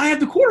that I have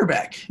the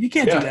quarterback? You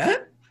can't do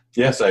that.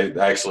 Yes, I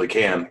actually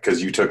can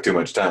because you took too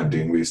much time,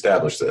 Dean. We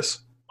established this.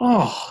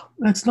 Oh,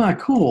 that's not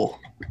cool.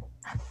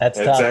 That's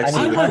tough.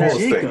 Actually the coolest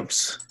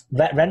Jacobs.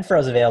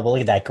 Renfro's available.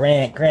 Look at that.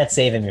 Grant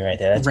saving me right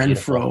there. That's Renfro,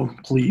 beautiful.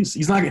 Please.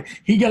 He's not.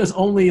 He got his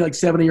only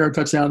 70-yard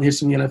touchdown in the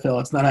history of the NFL.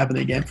 It's not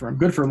happening again for him.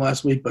 Good for him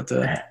last week, but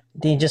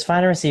Dean, just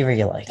find a receiver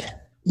you like.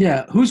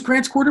 Yeah, who's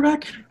Grant's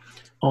quarterback?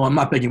 Oh, I'm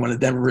not picking one of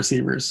the Denver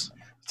receivers.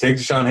 Take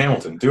Deshaun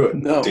Hamilton. Do it.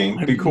 No,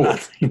 Dean, be cool.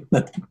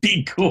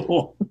 Be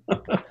cool.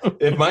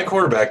 If my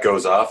quarterback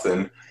goes off,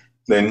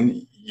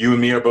 then you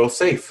and me are both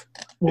safe.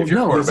 Well, if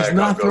your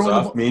quarterback goes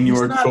off, me and you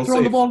are both safe.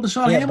 Throwing the ball to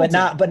Deshaun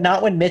Hamilton. but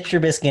not when Mitch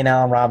Trubisky and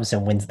Allen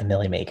Robinson wins the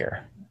Millie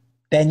Maker.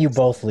 Then you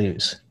both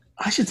lose.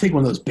 I should take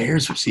one of those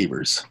Bears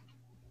receivers.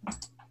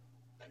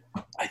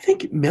 I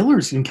think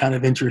Miller's been kind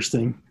of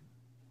interesting.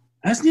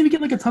 Hasn't he even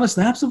getting a ton of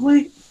snaps of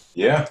late?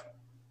 Yeah.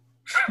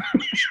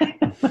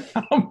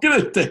 I'm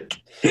going to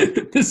think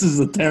this is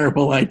a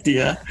terrible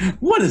idea.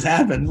 What has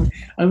happened?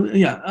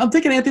 I'm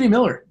taking Anthony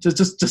Miller just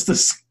to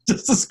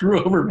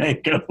screw over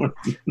Manco.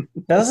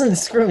 That doesn't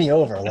screw me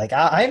over. Like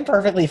I'm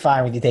perfectly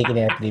fine with you taking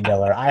Anthony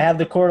Miller. I have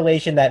the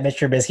correlation that Mitch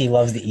Trubisky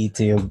loves to eat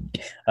too.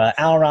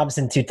 Allen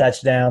Robinson 2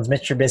 touchdowns.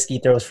 Mitch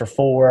Trubisky throws for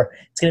 4.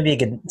 It's gonna be a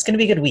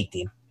good week,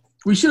 team.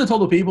 We should have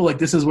told the people, like,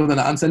 this is where the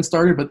nonsense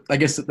started, but I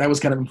guess that was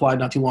kind of implied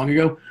not too long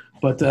ago.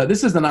 But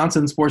this is the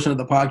nonsense portion of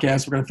the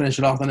podcast. We're going to finish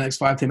it off in the next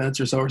 5-10 minutes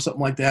or so or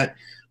something like that.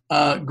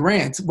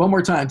 Grant, one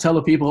more time, tell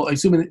the people,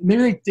 assuming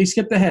maybe they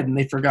skipped ahead and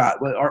they forgot.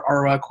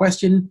 Our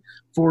question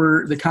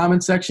for the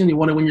comment section, you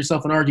want to win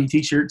yourself an RG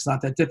t-shirt. It's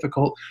not that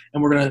difficult.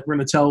 And we're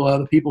gonna tell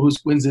the people who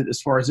wins it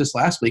as far as this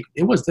last week.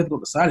 It was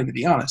difficult deciding, to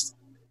be honest.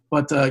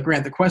 But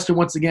Grant, the question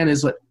once again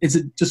is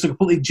it just a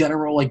completely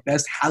general, like,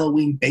 best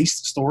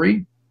Halloween-based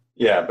story?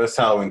 Yeah, best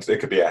Halloween. It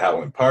could be a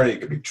Halloween party. It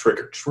could be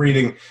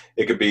trick-or-treating.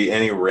 It could be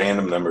any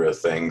random number of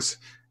things.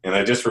 And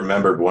I just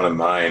remembered one of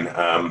mine.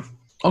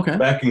 Okay.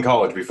 Back in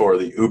college, before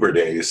the Uber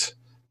days,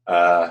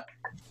 I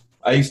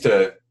used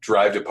to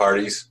drive to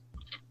parties,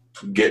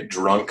 get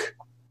drunk,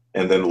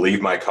 and then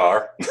leave my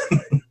car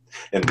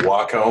and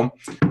walk home.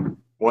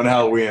 One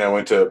Halloween, I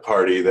went to a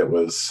party that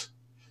was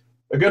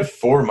a good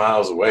 4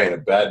 miles away in a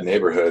bad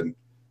neighborhood.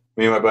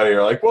 Me and my buddy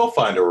are like, we'll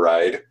find a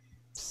ride.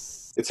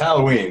 It's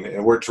Halloween,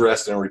 and we're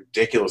dressed in a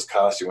ridiculous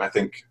costume. I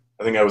think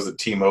I was the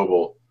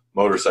T-Mobile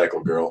motorcycle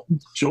girl.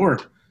 Sure.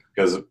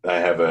 Because I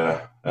have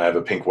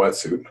a pink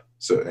wetsuit,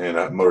 and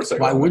a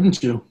motorcycle. Why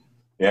wouldn't you?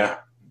 Yeah.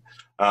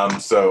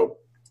 So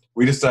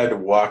we decided to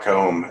walk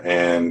home,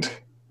 and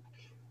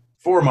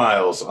 4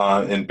 miles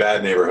in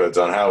bad neighborhoods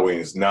on Halloween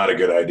is not a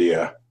good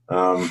idea.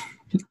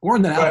 Or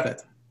in that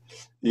outfit.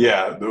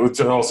 Yeah,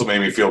 which also made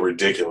me feel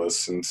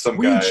ridiculous. And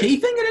Were you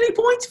chafing at any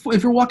point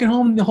if you're walking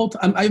home the whole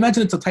time? I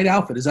imagine it's a tight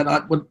outfit. Is that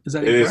not what? Is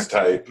that? It is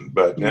tight,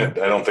 but yeah.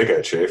 I don't think I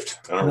chafed.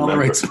 I don't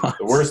remember. Right spots.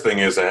 The worst thing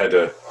is I had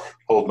to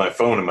hold my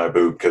phone in my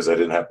boot because I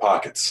didn't have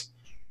pockets.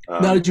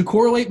 Now, did you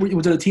correlate?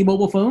 Was it a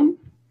T-Mobile phone?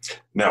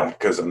 No,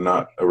 because I'm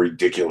not a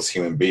ridiculous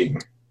human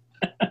being.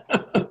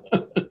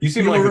 You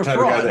seem like the type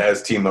of guy that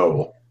has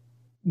T-Mobile.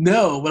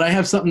 No, but I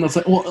have something that's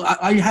like, well,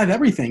 I have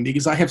everything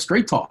because I have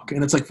Straight Talk,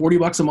 and it's like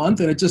 $40 a month,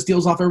 and it just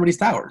deals off everybody's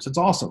towers. It's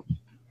awesome.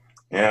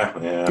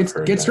 Yeah.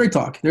 Get Straight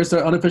Talk. There's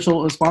the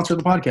unofficial sponsor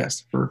of the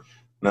podcast.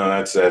 No,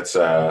 that's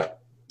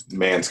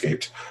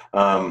Manscaped.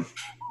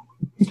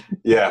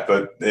 Yeah,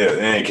 but in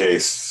any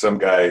case,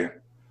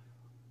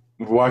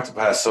 we walked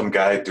past some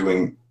guy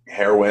doing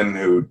heroin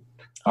who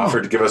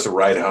offered to give us a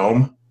ride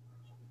home.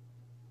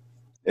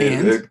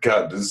 And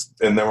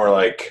then we're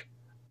like,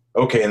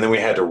 okay, and then we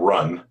had to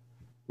run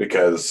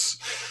because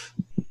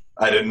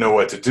I didn't know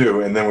what to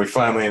do. And then we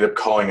finally ended up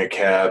calling a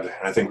cab.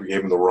 I think we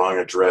gave him the wrong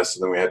address,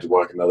 and then we had to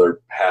walk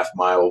another half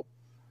mile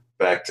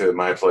back to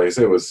my place.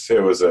 It was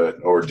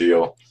an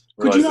ordeal.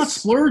 Could you not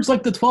splurge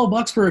like the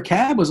 $12 for a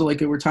cab? Was it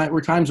like were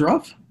times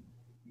rough?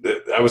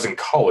 I was in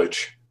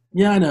college.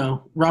 Yeah, I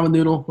know. Ramen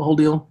noodle, the whole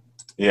deal.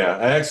 Yeah,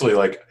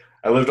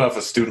 I lived off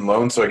a student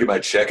loan, so I get my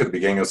check at the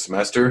beginning of the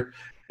semester,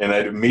 and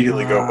I'd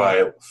immediately go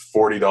buy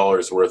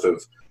 $40 worth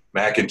of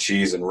mac and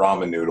cheese and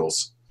ramen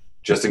noodles,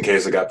 just in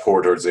case I got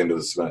poor towards the end of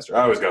the semester.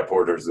 I always got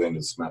poor towards the end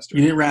of the semester.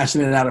 You didn't ration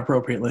it out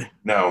appropriately.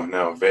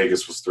 No.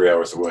 Vegas was 3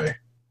 hours away.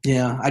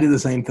 Yeah, I did the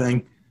same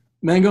thing.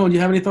 Mango, do you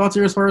have any thoughts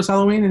here as far as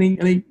Halloween?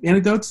 Any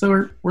anecdotes that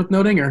are worth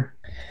noting? Or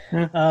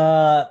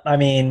I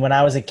mean, when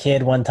I was a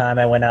kid, one time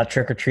I went out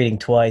trick-or-treating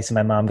twice, and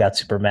my mom got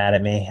super mad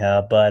at me.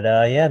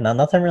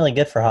 Nothing really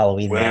good for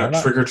Halloween. Went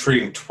out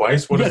trick-or-treating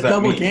twice? What does that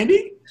mean? Double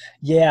candy?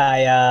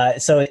 Yeah,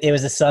 so it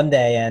was a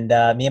Sunday, and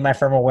me and my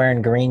friend were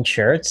wearing green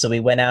shirts, so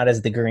we went out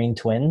as the Green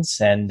Twins,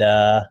 and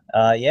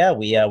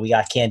we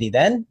got candy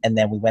then, and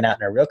then we went out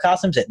in our real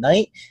costumes at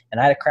night,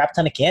 and I had a crap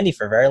ton of candy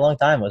for a very long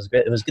time. It was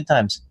good. It was good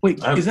times.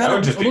 Wait, I'd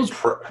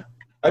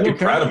be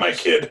proud of my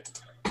kid.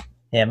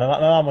 Yeah, my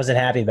mom wasn't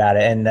happy about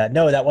it, and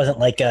no, that wasn't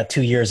like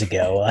 2 years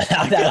ago.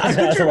 I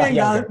picture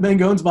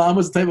Mangone's mom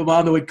was the type of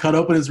mom that would cut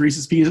open his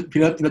Reese's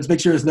peanut to make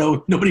sure there's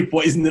nobody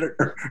poisoned it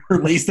or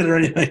laced it or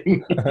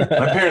anything.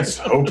 My parents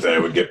hoped that I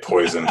would get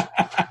poisoned.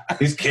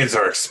 These kids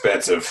are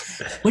expensive.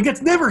 Like,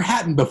 it's never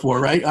happened before,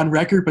 right, on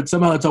record, but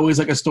somehow it's always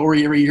like a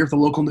story every year for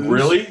the local news.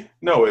 Really?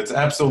 No, it's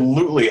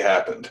absolutely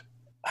happened.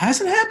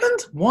 Hasn't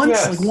happened? Once?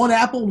 Yes. Like one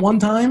apple, one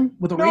time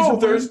with a razor? No,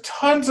 there's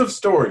tons of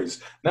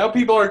stories. Now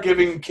people are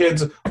giving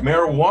kids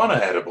marijuana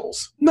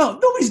edibles. No,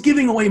 nobody's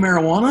giving away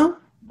marijuana.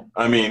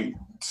 I mean,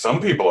 some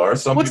people are.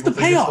 Some What's people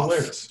the think payoff? it's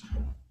hilarious.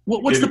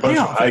 What's the Bunch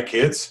of payoff? high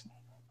kids.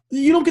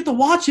 You don't get to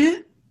watch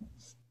it.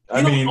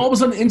 You don't all of a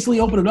sudden instantly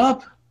open it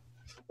up.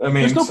 I mean,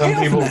 There's no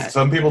payoff in that.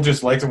 some people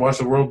just like to watch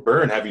the world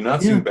burn. Have you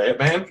not seen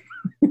Batman?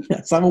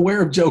 Yes, I'm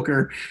aware of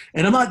Joker,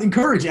 and I'm not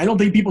encouraging. I don't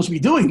think people should be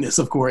doing this,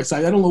 of course.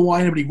 I don't know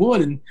why anybody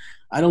would, and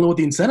I don't know what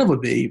the incentive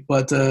would be,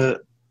 but I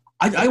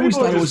always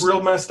thought it was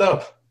real messed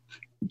up.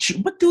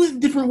 But do it in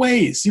different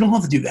ways. You don't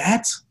have to do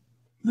that.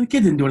 The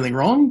kid didn't do anything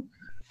wrong.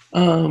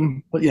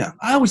 But yeah,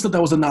 I always thought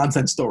that was a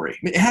nonsense story.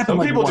 It happened.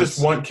 Some people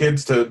just want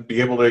kids to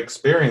be able to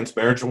experience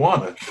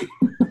marijuana.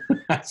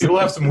 People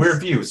have some weird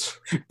views.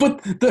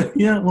 But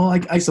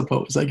I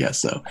suppose, I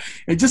guess so.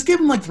 And just give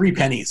them like 3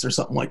 pennies or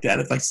something like that.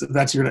 If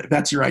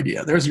that's your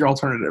idea, there's your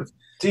alternative.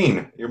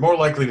 Dean, you're more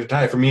likely to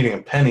die from eating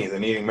a penny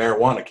than eating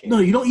marijuana candy. No,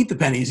 you don't eat the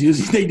pennies.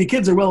 The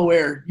kids are well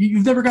aware.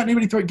 You've never gotten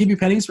anybody to give you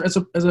pennies as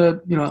a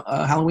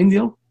Halloween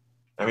deal?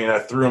 I mean, I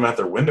threw them out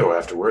their window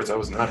afterwards. I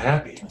was not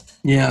happy.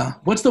 Yeah.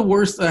 What's the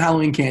worst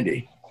Halloween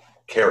candy?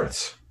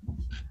 Carrots.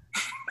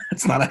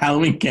 It's not a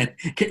Halloween candy.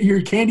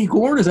 Your candy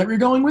corn? Is that what you're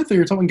going with? Or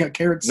you're talking about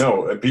carrots?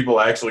 No, and people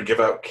actually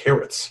give out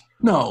carrots.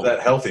 No. That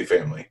healthy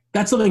family.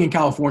 That's something in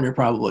California,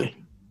 probably.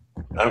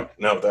 No,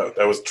 that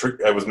was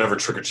I was never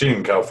trick-or-treating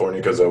in California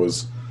because I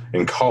was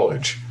in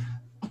college.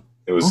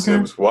 It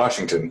was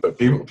Washington, but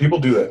people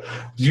do that.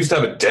 We used to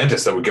have a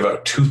dentist that would give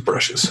out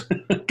toothbrushes.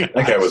 That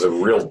guy was a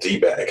real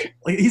D-bag.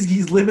 Like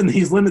he's living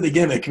the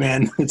gimmick,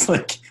 man. It's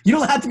like you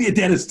don't have to be a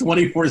dentist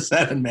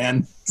 24/7,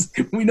 man.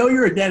 We know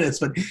you're a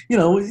dentist, but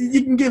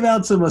you can give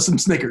out some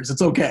Snickers.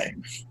 It's okay.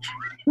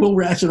 We'll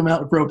ration them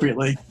out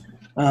appropriately.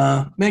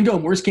 Mango,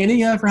 worst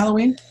candy for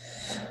Halloween?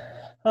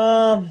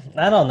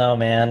 I don't know,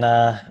 man.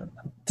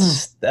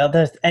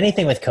 There's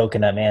anything with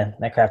coconut, man.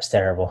 That crap's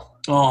terrible.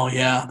 Oh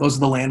yeah, those are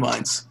the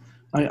landmines.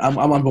 I'm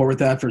on board with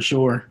that for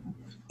sure.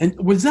 And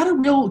was that a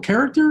real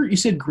character? You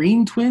said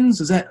Green Twins.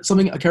 Is that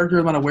a character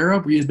I'm not aware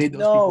of? Or you just made those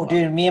people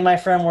dude. up? Me and my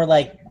friend were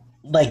like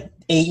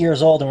 8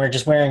 years old, and we are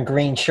just wearing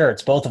green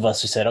shirts. Both of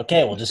us who said,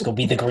 "Okay, we'll just go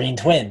be the Green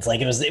Twins."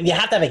 Like you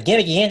have to have a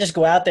gimmick. You can't just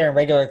go out there in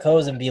regular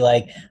clothes and be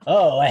like,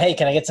 "Oh, hey,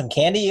 can I get some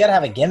candy?" You got to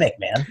have a gimmick,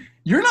 man.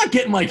 You're not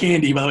getting my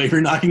candy, by the way, if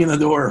you're knocking in the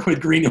door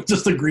with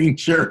just a green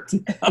shirt.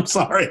 I'm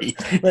sorry.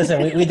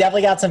 Listen, we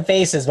definitely got some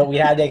faces, but we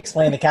had to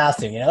explain the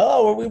costume.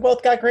 We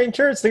both got green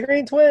shirts, the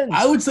Green Twins.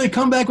 I would say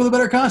come back with a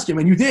better costume,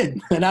 and you did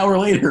an hour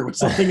later with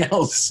something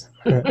else.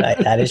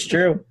 That is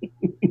true.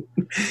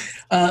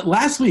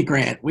 Last week,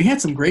 Grant, we had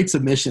some great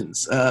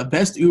submissions.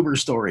 Best Uber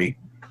story.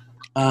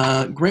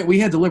 Grant, we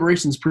had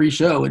deliberations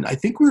pre-show, and I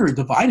think we were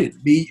divided.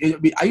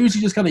 I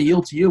usually just kind of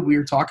yield to you. We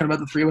were talking about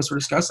the three of us were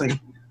discussing.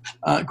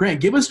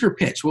 Grant, give us your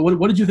pitch.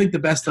 What did you think the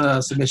best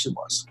submission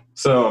was?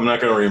 So I'm not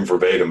going to read them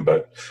verbatim,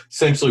 but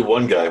essentially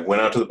one guy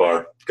went out to the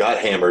bar, got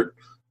hammered,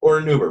 or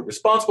an Uber,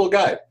 responsible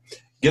guy,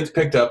 gets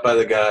picked up by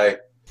the guy.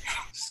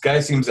 This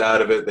guy seems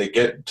out of it. They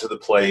get to the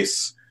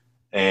place,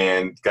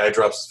 and the guy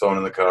drops his phone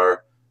in the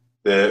car.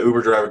 The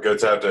Uber driver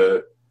goes out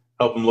to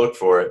help him look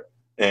for it,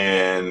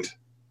 and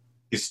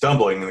he's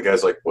stumbling, and the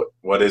guy's like,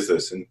 what is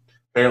this? And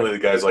apparently the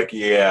guy's like,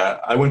 yeah,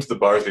 I went to the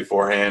bars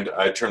beforehand.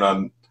 I turned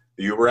on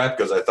the Uber app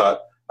because I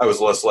thought I was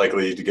less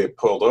likely to get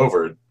pulled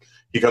over.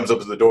 He comes up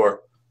to the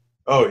door.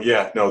 Oh,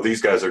 yeah, no,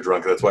 these guys are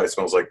drunk. That's why it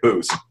smells like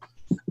booze.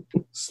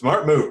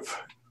 Smart move.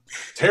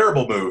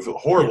 Terrible move.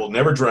 Horrible.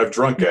 Never drive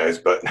drunk, guys,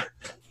 but...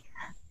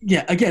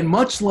 Yeah, again,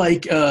 much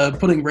like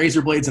putting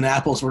razor blades in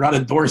apples, we're not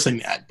endorsing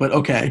that. But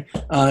okay,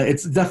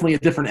 it's definitely a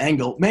different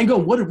angle. Mango,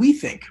 what did we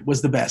think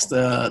was the best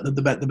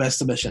the best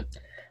submission?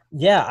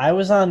 Yeah, I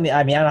was on the.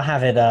 I mean, I don't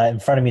have it in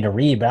front of me to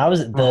read, but I was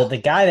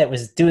the guy that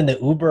was doing the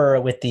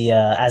Uber with the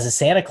as a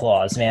Santa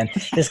Claus. Man,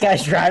 this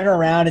guy's driving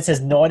around. It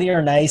says "naughty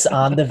or nice"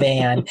 on the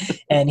van,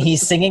 and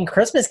he's singing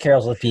Christmas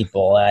carols with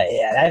people.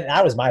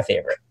 That was my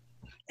favorite.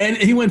 And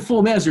he went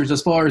full measures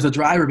as far as the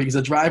driver, because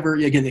the driver,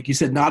 again, like you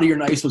said, naughty or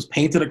nice was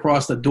painted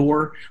across the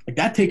door. Like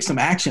that takes some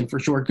action for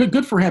sure.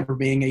 Good for him for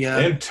being a.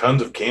 And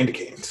tons of candy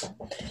canes.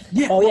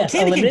 Yeah. Oh yes,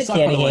 candy canes suck.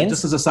 By the way, canes.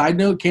 just as a side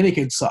note, candy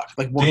canes suck.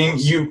 Like Dean,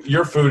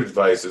 your food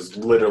advice is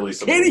literally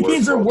some. Candy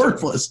canes are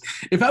worthless.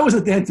 If I was a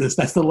dentist,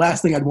 that's the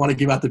last thing I'd want to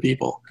give out to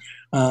people.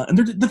 And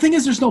the thing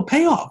is, there's no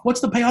payoff.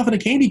 What's the payoff in a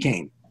candy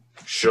cane?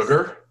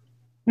 Sugar.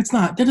 It's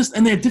not. They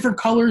have different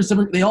colors.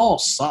 They all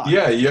suck.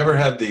 Yeah, you ever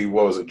had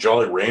the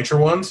Jolly Rancher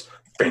ones?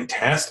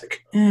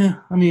 Fantastic. Yeah,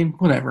 I mean,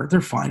 whatever.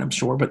 They're fine, I'm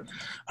sure, but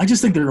I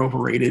just think they're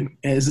overrated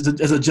as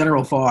a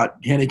general thought.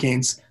 Candy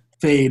canes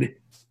fade.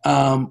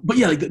 But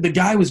yeah, like the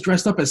guy was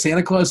dressed up as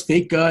Santa Claus,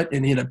 fake gut,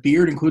 and he had a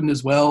beard including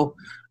as well.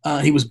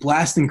 He was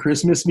blasting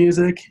Christmas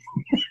music.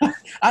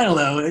 I don't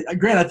know.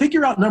 Grant, I think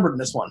you're outnumbered in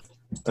this one.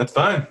 That's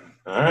fine.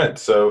 All right,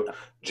 so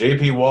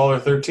JP Waller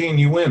 13,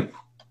 you win.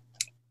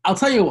 I'll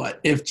tell you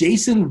what. If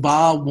Jason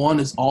Va 1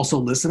 is also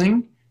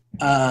listening,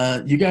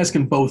 you guys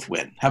can both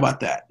win. How about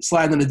that?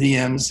 Slide in the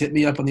DMs, hit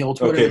me up on the old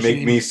Twitter machine.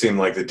 Make me seem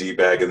like the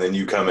D-bag, and then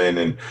you come in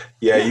and,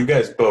 yeah, you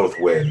guys both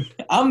win.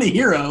 I'm the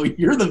hero.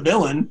 You're the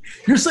villain.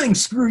 You're saying,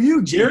 screw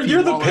you, JP.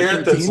 You're the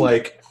parent that's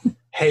like,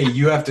 hey,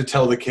 you have to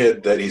tell the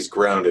kid that he's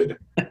grounded.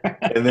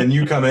 And then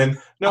you come in,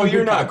 no,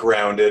 you're not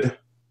grounded.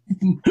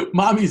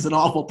 Mommy's an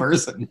awful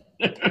person.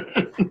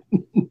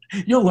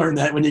 You'll learn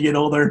that when you get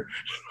older.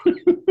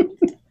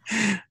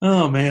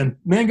 Oh, man.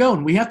 Mango,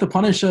 we have to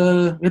punish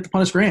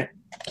Grant.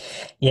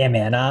 Yeah,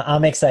 man,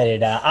 I'm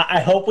excited. I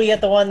hope we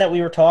get the one that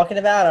we were talking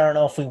about. I don't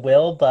know if we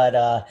will,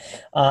 but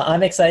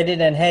I'm excited.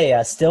 And, hey,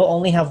 still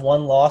only have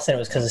one loss, and it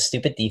was because of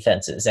stupid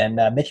defenses. And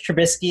Mitch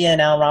Trubisky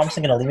and Allen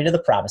Robinson are going to lead me to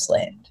the promised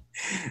land.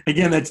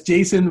 Again, that's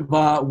Jason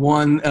Va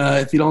 1.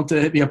 If you don't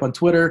hit me up on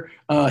Twitter,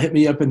 hit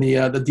me up in the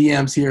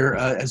DMs here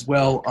as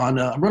well on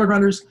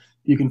RotoGrinders.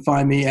 You can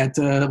find me at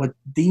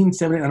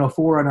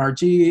Dean78904 on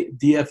RG,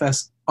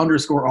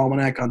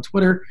 DFS_Almanac on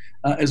Twitter,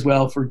 as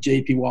well for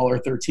JP Waller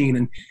 13.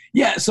 And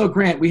yeah, so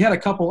Grant, we had a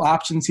couple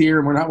options here,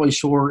 and we're not really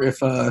sure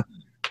if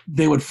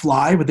they would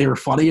fly, but they were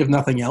funny if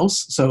nothing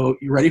else. So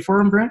you ready for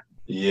them, Grant?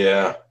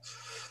 Yeah.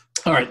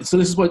 All right, so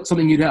this is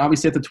something you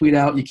obviously have to tweet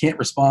out. You can't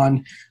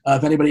respond.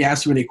 If anybody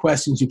asks you any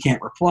questions, you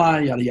can't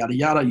reply, yada, yada,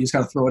 yada. You just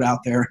got to throw it out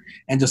there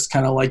and just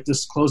kind of like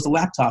just close the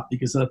laptop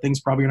because things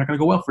probably are not going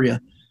to go well for you.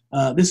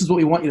 This is what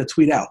we want you to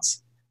tweet out.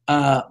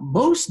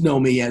 Most know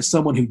me as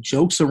someone who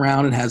jokes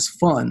around and has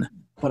fun,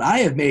 but I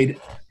have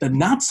made the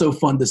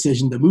not-so-fun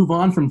decision to move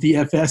on from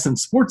DFS and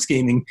sports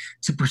gaming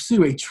to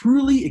pursue a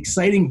truly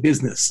exciting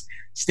business.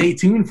 Stay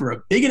tuned for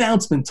a big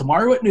announcement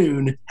tomorrow at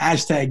noon.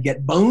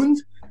 #GetBoned.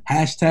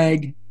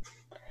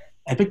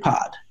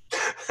 #EpicPod.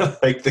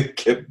 Like the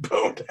get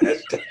boned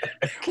hashtag.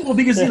 Well,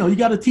 because, you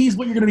got to tease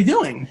what you're going to be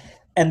doing.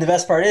 And the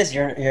best part is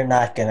you're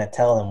not going to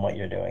tell them what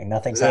you're doing.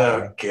 Nothing's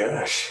happening. Oh,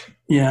 gosh.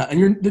 Yeah,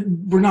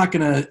 and we're not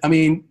going to – I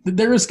mean,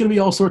 there is going to be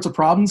all sorts of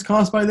problems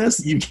caused by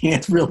this you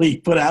can't really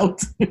put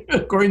out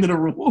according to the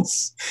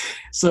rules.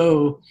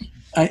 So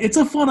it's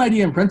a fun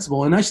idea in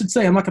principle. And I should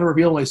say, I'm not going to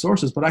reveal my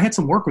sources, but I had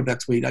some work with that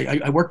tweet.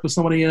 I worked with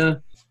somebody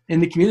in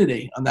the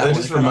community on that. That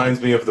just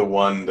reminds me of the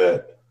one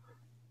that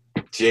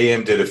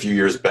JM did a few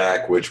years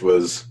back, which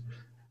was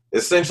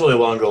essentially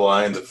along the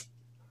lines of,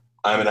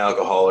 I'm an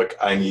alcoholic,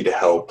 I need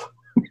help.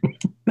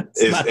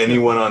 Is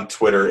anyone on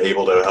Twitter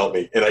able to help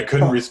me? And I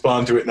couldn't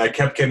respond to it, and I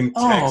kept getting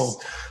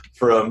texts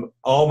from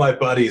all my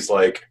buddies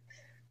like,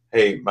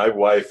 hey, my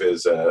wife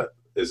is a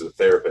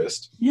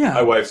therapist. Yeah.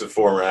 My wife's a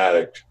former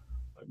addict.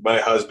 My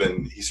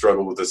husband, he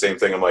struggled with the same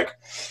thing. I'm like,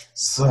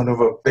 son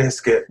of a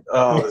biscuit.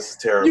 Oh, this is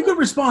terrible. You could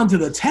respond to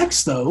the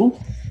text, though.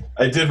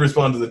 I did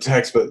respond to the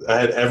text, but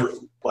I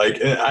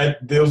had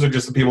those are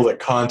just the people that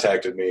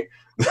contacted me.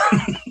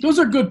 Those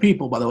are good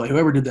people, by the way,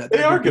 whoever did that.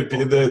 They are good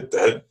people.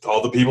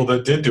 All the people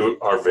that did do it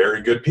are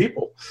very good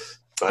people.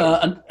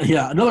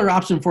 Another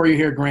option for you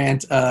here,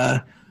 Grant.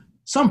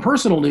 Some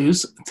personal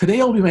news. Today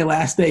will be my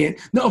last day.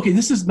 No, okay,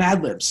 this is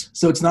Mad Libs,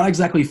 so it's not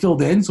exactly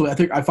filled in. So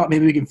I thought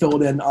maybe we can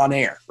fill it in on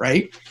air,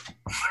 right?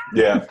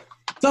 Yeah.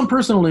 Some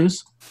personal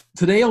news.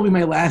 Today will be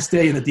my last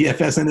day in the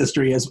DFS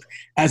industry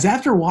as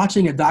after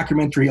watching a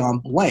documentary on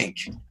blank,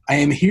 I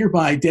am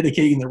hereby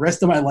dedicating the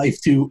rest of my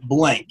life to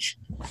blank.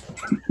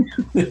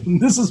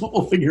 This is what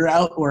we'll figure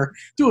out or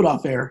do it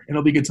off air, and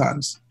it'll be good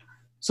times.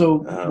 So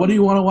what do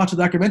you want to watch a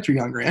documentary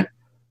on, Grant?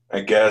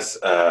 I guess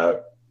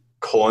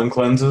colon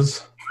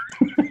cleanses.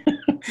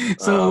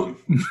 So,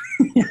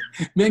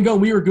 Mango,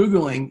 we were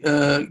Googling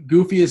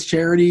goofiest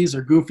charities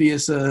or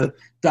goofiest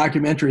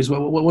documentaries.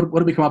 What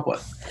did we come up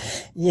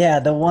with? Yeah,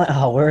 the one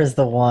where is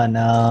the one?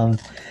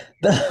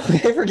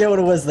 I forget what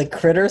it was, the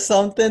Critter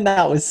something.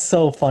 That was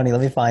so funny.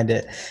 Let me find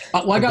it.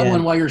 Well, I got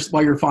one while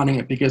you're finding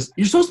it because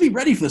you're supposed to be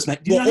ready for this, man.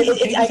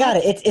 I got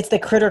it. It's the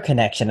Critter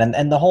Connection,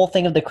 and the whole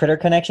thing of the Critter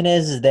Connection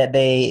is that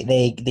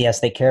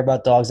they care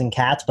about dogs and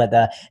cats, but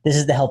this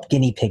is to help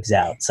guinea pigs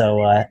out.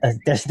 So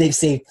they've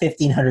saved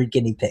 1,500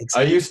 guinea pigs.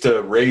 I used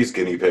to raise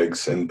guinea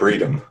pigs and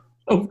breed them.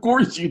 Of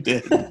course you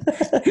did.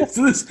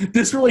 So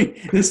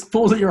this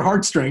pulls at your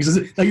heartstrings.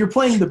 Now you're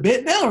playing the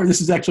bit now, or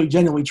this is actually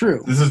genuinely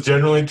true? This is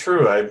genuinely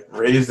true. I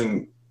raised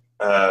and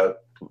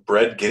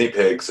bred guinea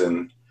pigs,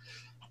 and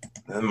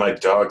then my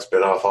dogs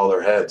bit off all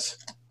their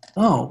heads.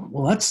 Oh,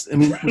 well, was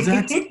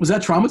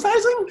that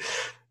traumatizing?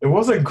 It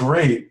wasn't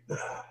great.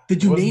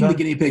 Did you name the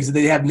guinea pigs? Did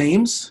they have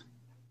names?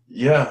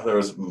 Yeah, there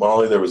was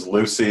Molly. There was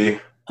Lucy.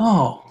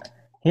 Oh,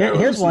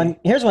 here's one.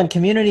 Here's one.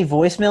 Community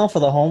voicemail for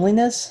the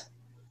homelessness.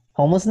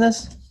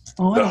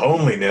 Oh, the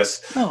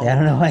homeliness. Oh. Yeah, I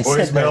don't know why I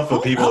said Voicemail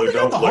for people who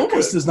don't the look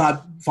homeless good. is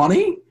not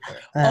funny.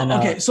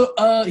 Okay, so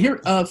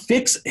here,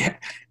 Fix.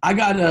 I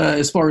got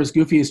as far as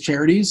goofiest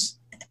charities.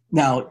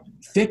 Now,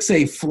 Fix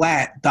a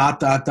Flat ...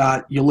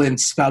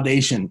 Yulins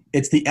Foundation.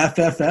 It's the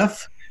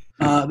FFF.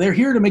 They're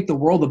here to make the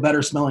world a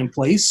better smelling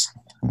place.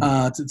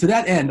 To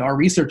that end, our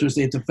researchers,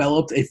 they've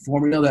developed a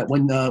formula that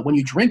when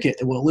you drink it,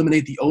 it will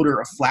eliminate the odor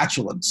of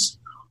flatulence.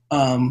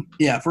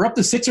 For up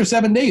to 6 or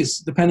 7 days,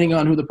 depending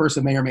on who the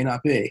person may or may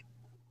not be.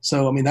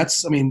 So,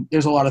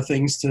 there's a lot of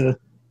things to,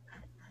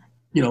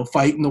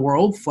 fight in the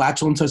world.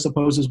 Flatulence, I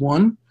suppose, is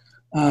one.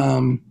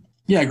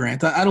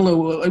 Grant, I don't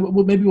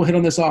know. Maybe we'll hit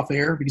on this off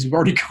air because we've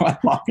already gone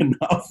long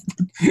enough.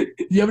 Do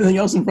you have anything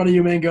else in front of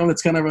you, Mango,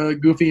 that's kind of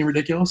goofy and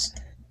ridiculous?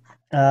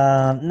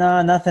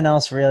 No, nothing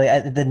else really.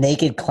 The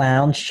Naked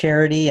Clowns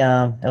charity,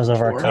 that was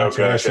over our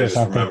controversy. Oh gosh, I just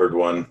remembered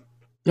one.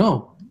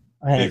 Oh.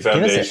 Hey, the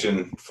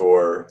foundation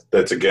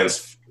that's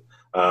against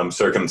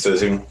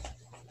circumcision.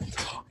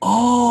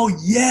 Oh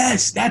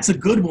yes, that's a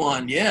good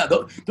one. Yeah,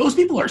 those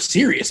people are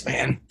serious,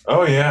 man.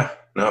 Oh yeah,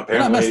 no, apparently they're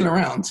not messing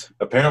around.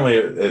 Apparently,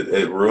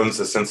 it ruins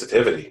the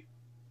sensitivity.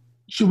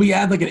 Should we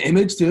add like an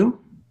image too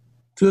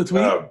to the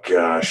tweet? Oh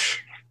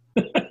gosh.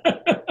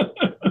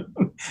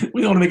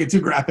 We don't want to make it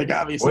too graphic,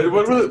 obviously.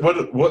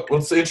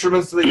 What's the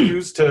instruments they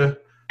use to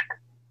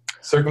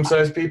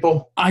circumcise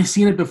people? I've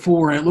seen it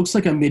before, and it looks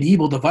like a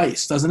medieval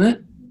device, doesn't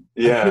it?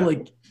 Yeah. I feel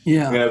like,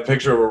 yeah. I'm gonna have a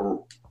picture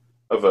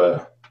of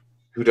a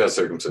who does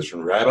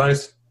circumcision?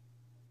 Rabbis?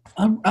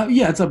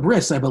 Yeah, it's a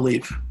bris, I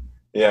believe.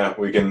 Yeah,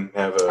 we can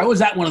have a. I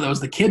was at one of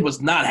those. The kid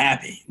was not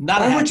happy.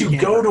 Why would you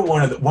go to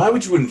one of the? Why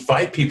would you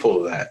invite people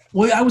to that?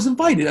 Well, I was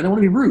invited. I don't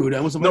want to be rude.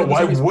 I was invited. No,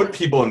 why would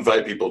people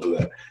invite people to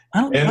that?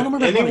 I don't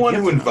remember. Anyone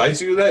who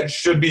invites you to that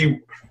should be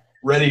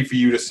ready for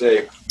you to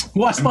say,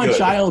 watch my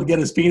child get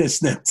his penis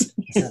snipped.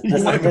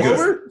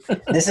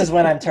 This is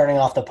when I'm turning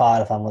off the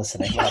pod if I'm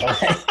listening.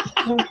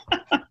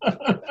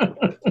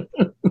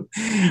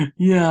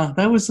 Yeah,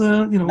 that was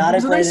not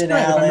at Brendan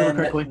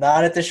Allen,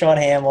 not at the Sean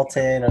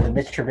Hamilton or the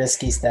Mitch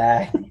Trubisky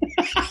stack.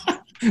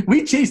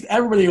 We chased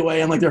everybody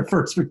away on like their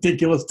first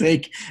ridiculous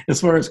take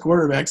as far as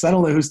quarterbacks. I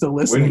don't know who's still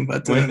listening,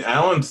 when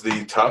Allen's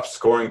the top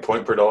scoring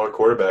point per dollar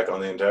quarterback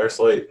on the entire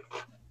slate.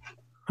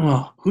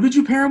 Oh, who did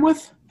you pair him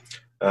with?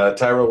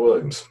 Tyrell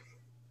Williams.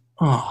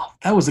 Oh,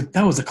 that was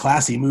a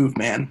classy move,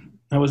 man.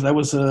 That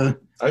was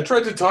I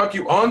tried to talk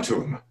you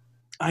onto him.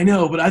 I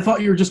know, but I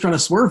thought you were just trying to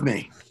swerve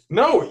me.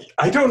 No,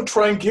 I don't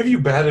try and give you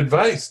bad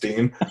advice,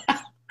 Dean.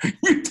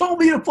 You told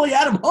me to play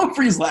Adam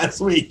Humphries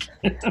last week.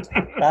 By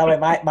the way,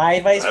 my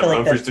advice Adam for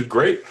Humphries did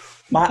great.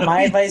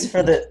 My advice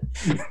for the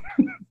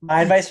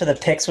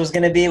picks was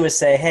going to be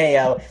say,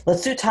 hey,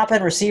 let's do top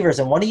end receivers,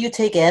 and one of you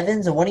take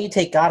Evans, and one of you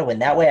take Godwin.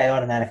 That way, I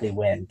automatically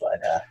win. But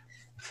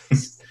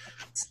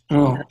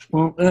oh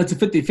well, it's a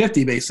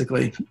 50-50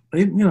 basically.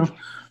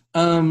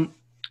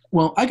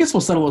 Well, I guess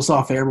we'll settle this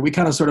off air, but we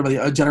kind of sort of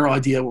have a general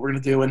idea of what we're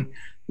going to do, and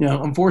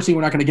unfortunately,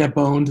 we're not going to get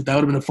boned. That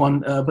would have been a fun,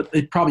 but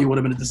it probably would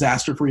have been a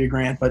disaster for you,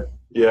 Grant. But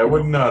yeah, it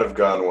would not have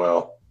gone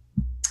well.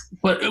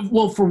 But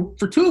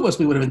for two of us,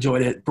 we would have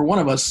enjoyed it. For one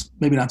of us,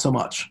 maybe not so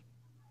much.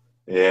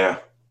 Yeah,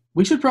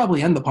 we should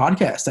probably end the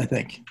podcast. I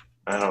think.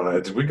 I don't know.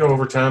 Did we go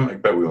overtime? I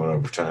bet we went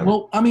overtime.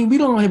 Well, I mean, we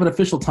don't have an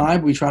official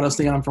time. We try to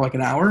stay on for like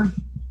an hour.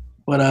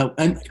 But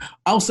and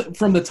I'll say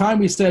from the time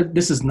we said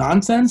this is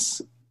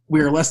nonsense,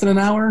 we are less than an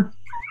hour.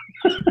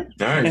 All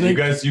right,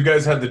 you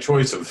guys had the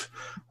choice of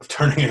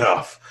turning it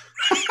off.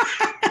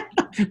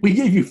 We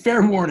gave you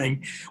fair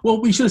warning. Well,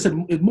 we should have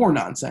said more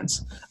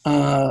nonsense.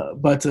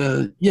 But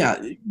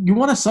yeah, you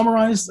want to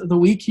summarize the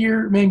week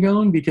here,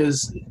 Mangone,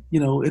 because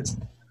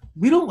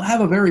we don't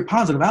have a very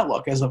positive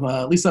outlook as of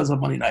at least as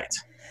of Monday night.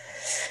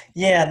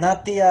 Yeah,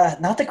 not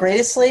the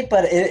greatest slate,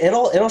 but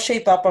it'll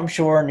shape up. I'm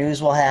sure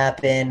news will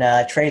happen,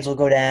 trades will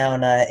go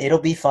down. It'll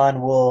be fun.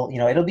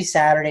 It'll be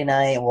Saturday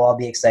night. We'll all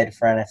be excited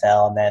for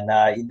NFL,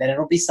 and then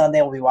it'll be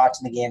Sunday. We'll be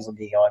watching the games. We'll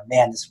be going,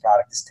 man, this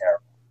product is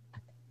terrible.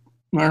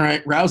 All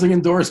right, rousing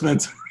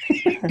endorsement.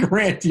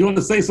 Grant, do you want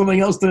to say something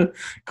else to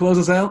close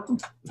us out?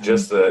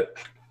 Just that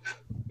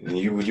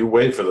you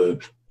wait for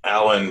the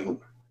Allen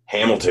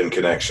Hamilton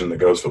connection that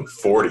goes from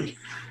 40.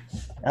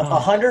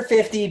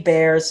 150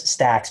 Bears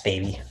stacks,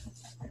 baby.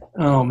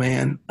 Oh,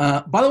 man.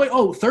 By the way,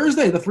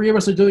 Thursday, the three of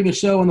us are doing a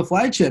show on the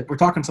flagship. We're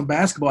talking some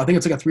basketball. I think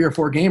it's like a 3 or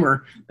 4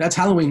 gamer. That's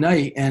Halloween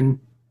night. And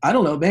I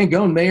don't know,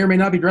 Mangone may or may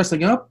not be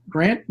dressing up.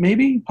 Grant,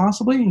 maybe,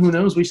 possibly. Who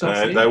knows? We shall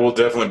see. I will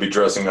definitely be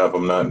dressing up.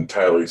 I'm not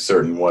entirely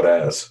certain what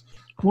as.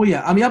 Well,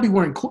 yeah. I mean, I'll be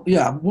wearing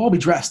we'll all be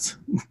dressed.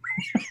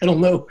 I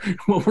don't know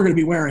what we're going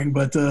to be wearing,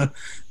 but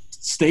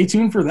stay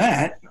tuned for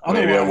that.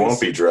 Otherwise, maybe I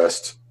won't be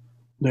dressed.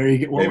 There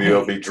you go. Well, maybe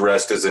I'll be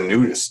dressed as a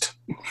nudist.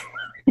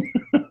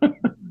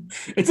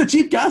 It's a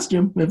cheap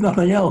costume, if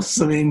nothing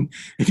else. I mean,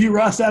 if you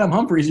Ross Adam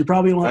Humphries, you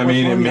probably won't. I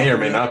mean, it may or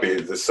may not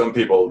be. There's some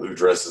people who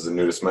dress as a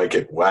nudist might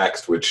get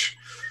waxed, which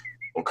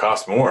will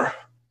cost more.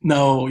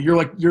 No,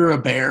 you're a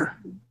bear.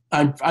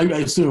 I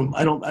assume.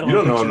 I don't. You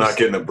don't know. I'm not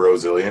getting a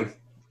Brazilian.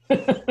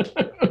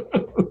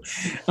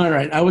 All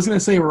right. I was going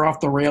to say we're off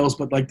the rails,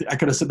 but I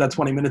could have said that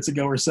 20 minutes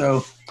ago or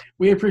so.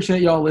 We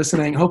appreciate y'all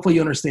listening. Hopefully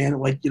you understand.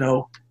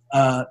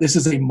 This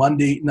is a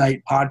Monday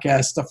night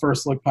podcast, the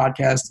First Look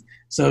podcast.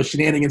 So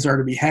shenanigans are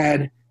to be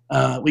had.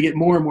 We get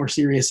more and more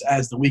serious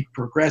as the week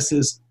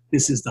progresses.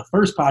 This is the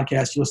first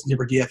podcast you listen to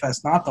for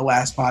DFS, not the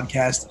last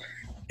podcast.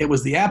 It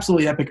was the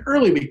absolutely epic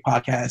early week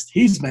podcast.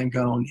 He's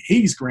Mangone.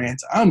 He's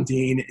Grant. I'm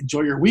Dean.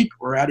 Enjoy your week.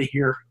 We're out of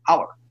here.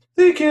 Holler.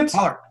 See you, kids.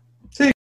 Holler.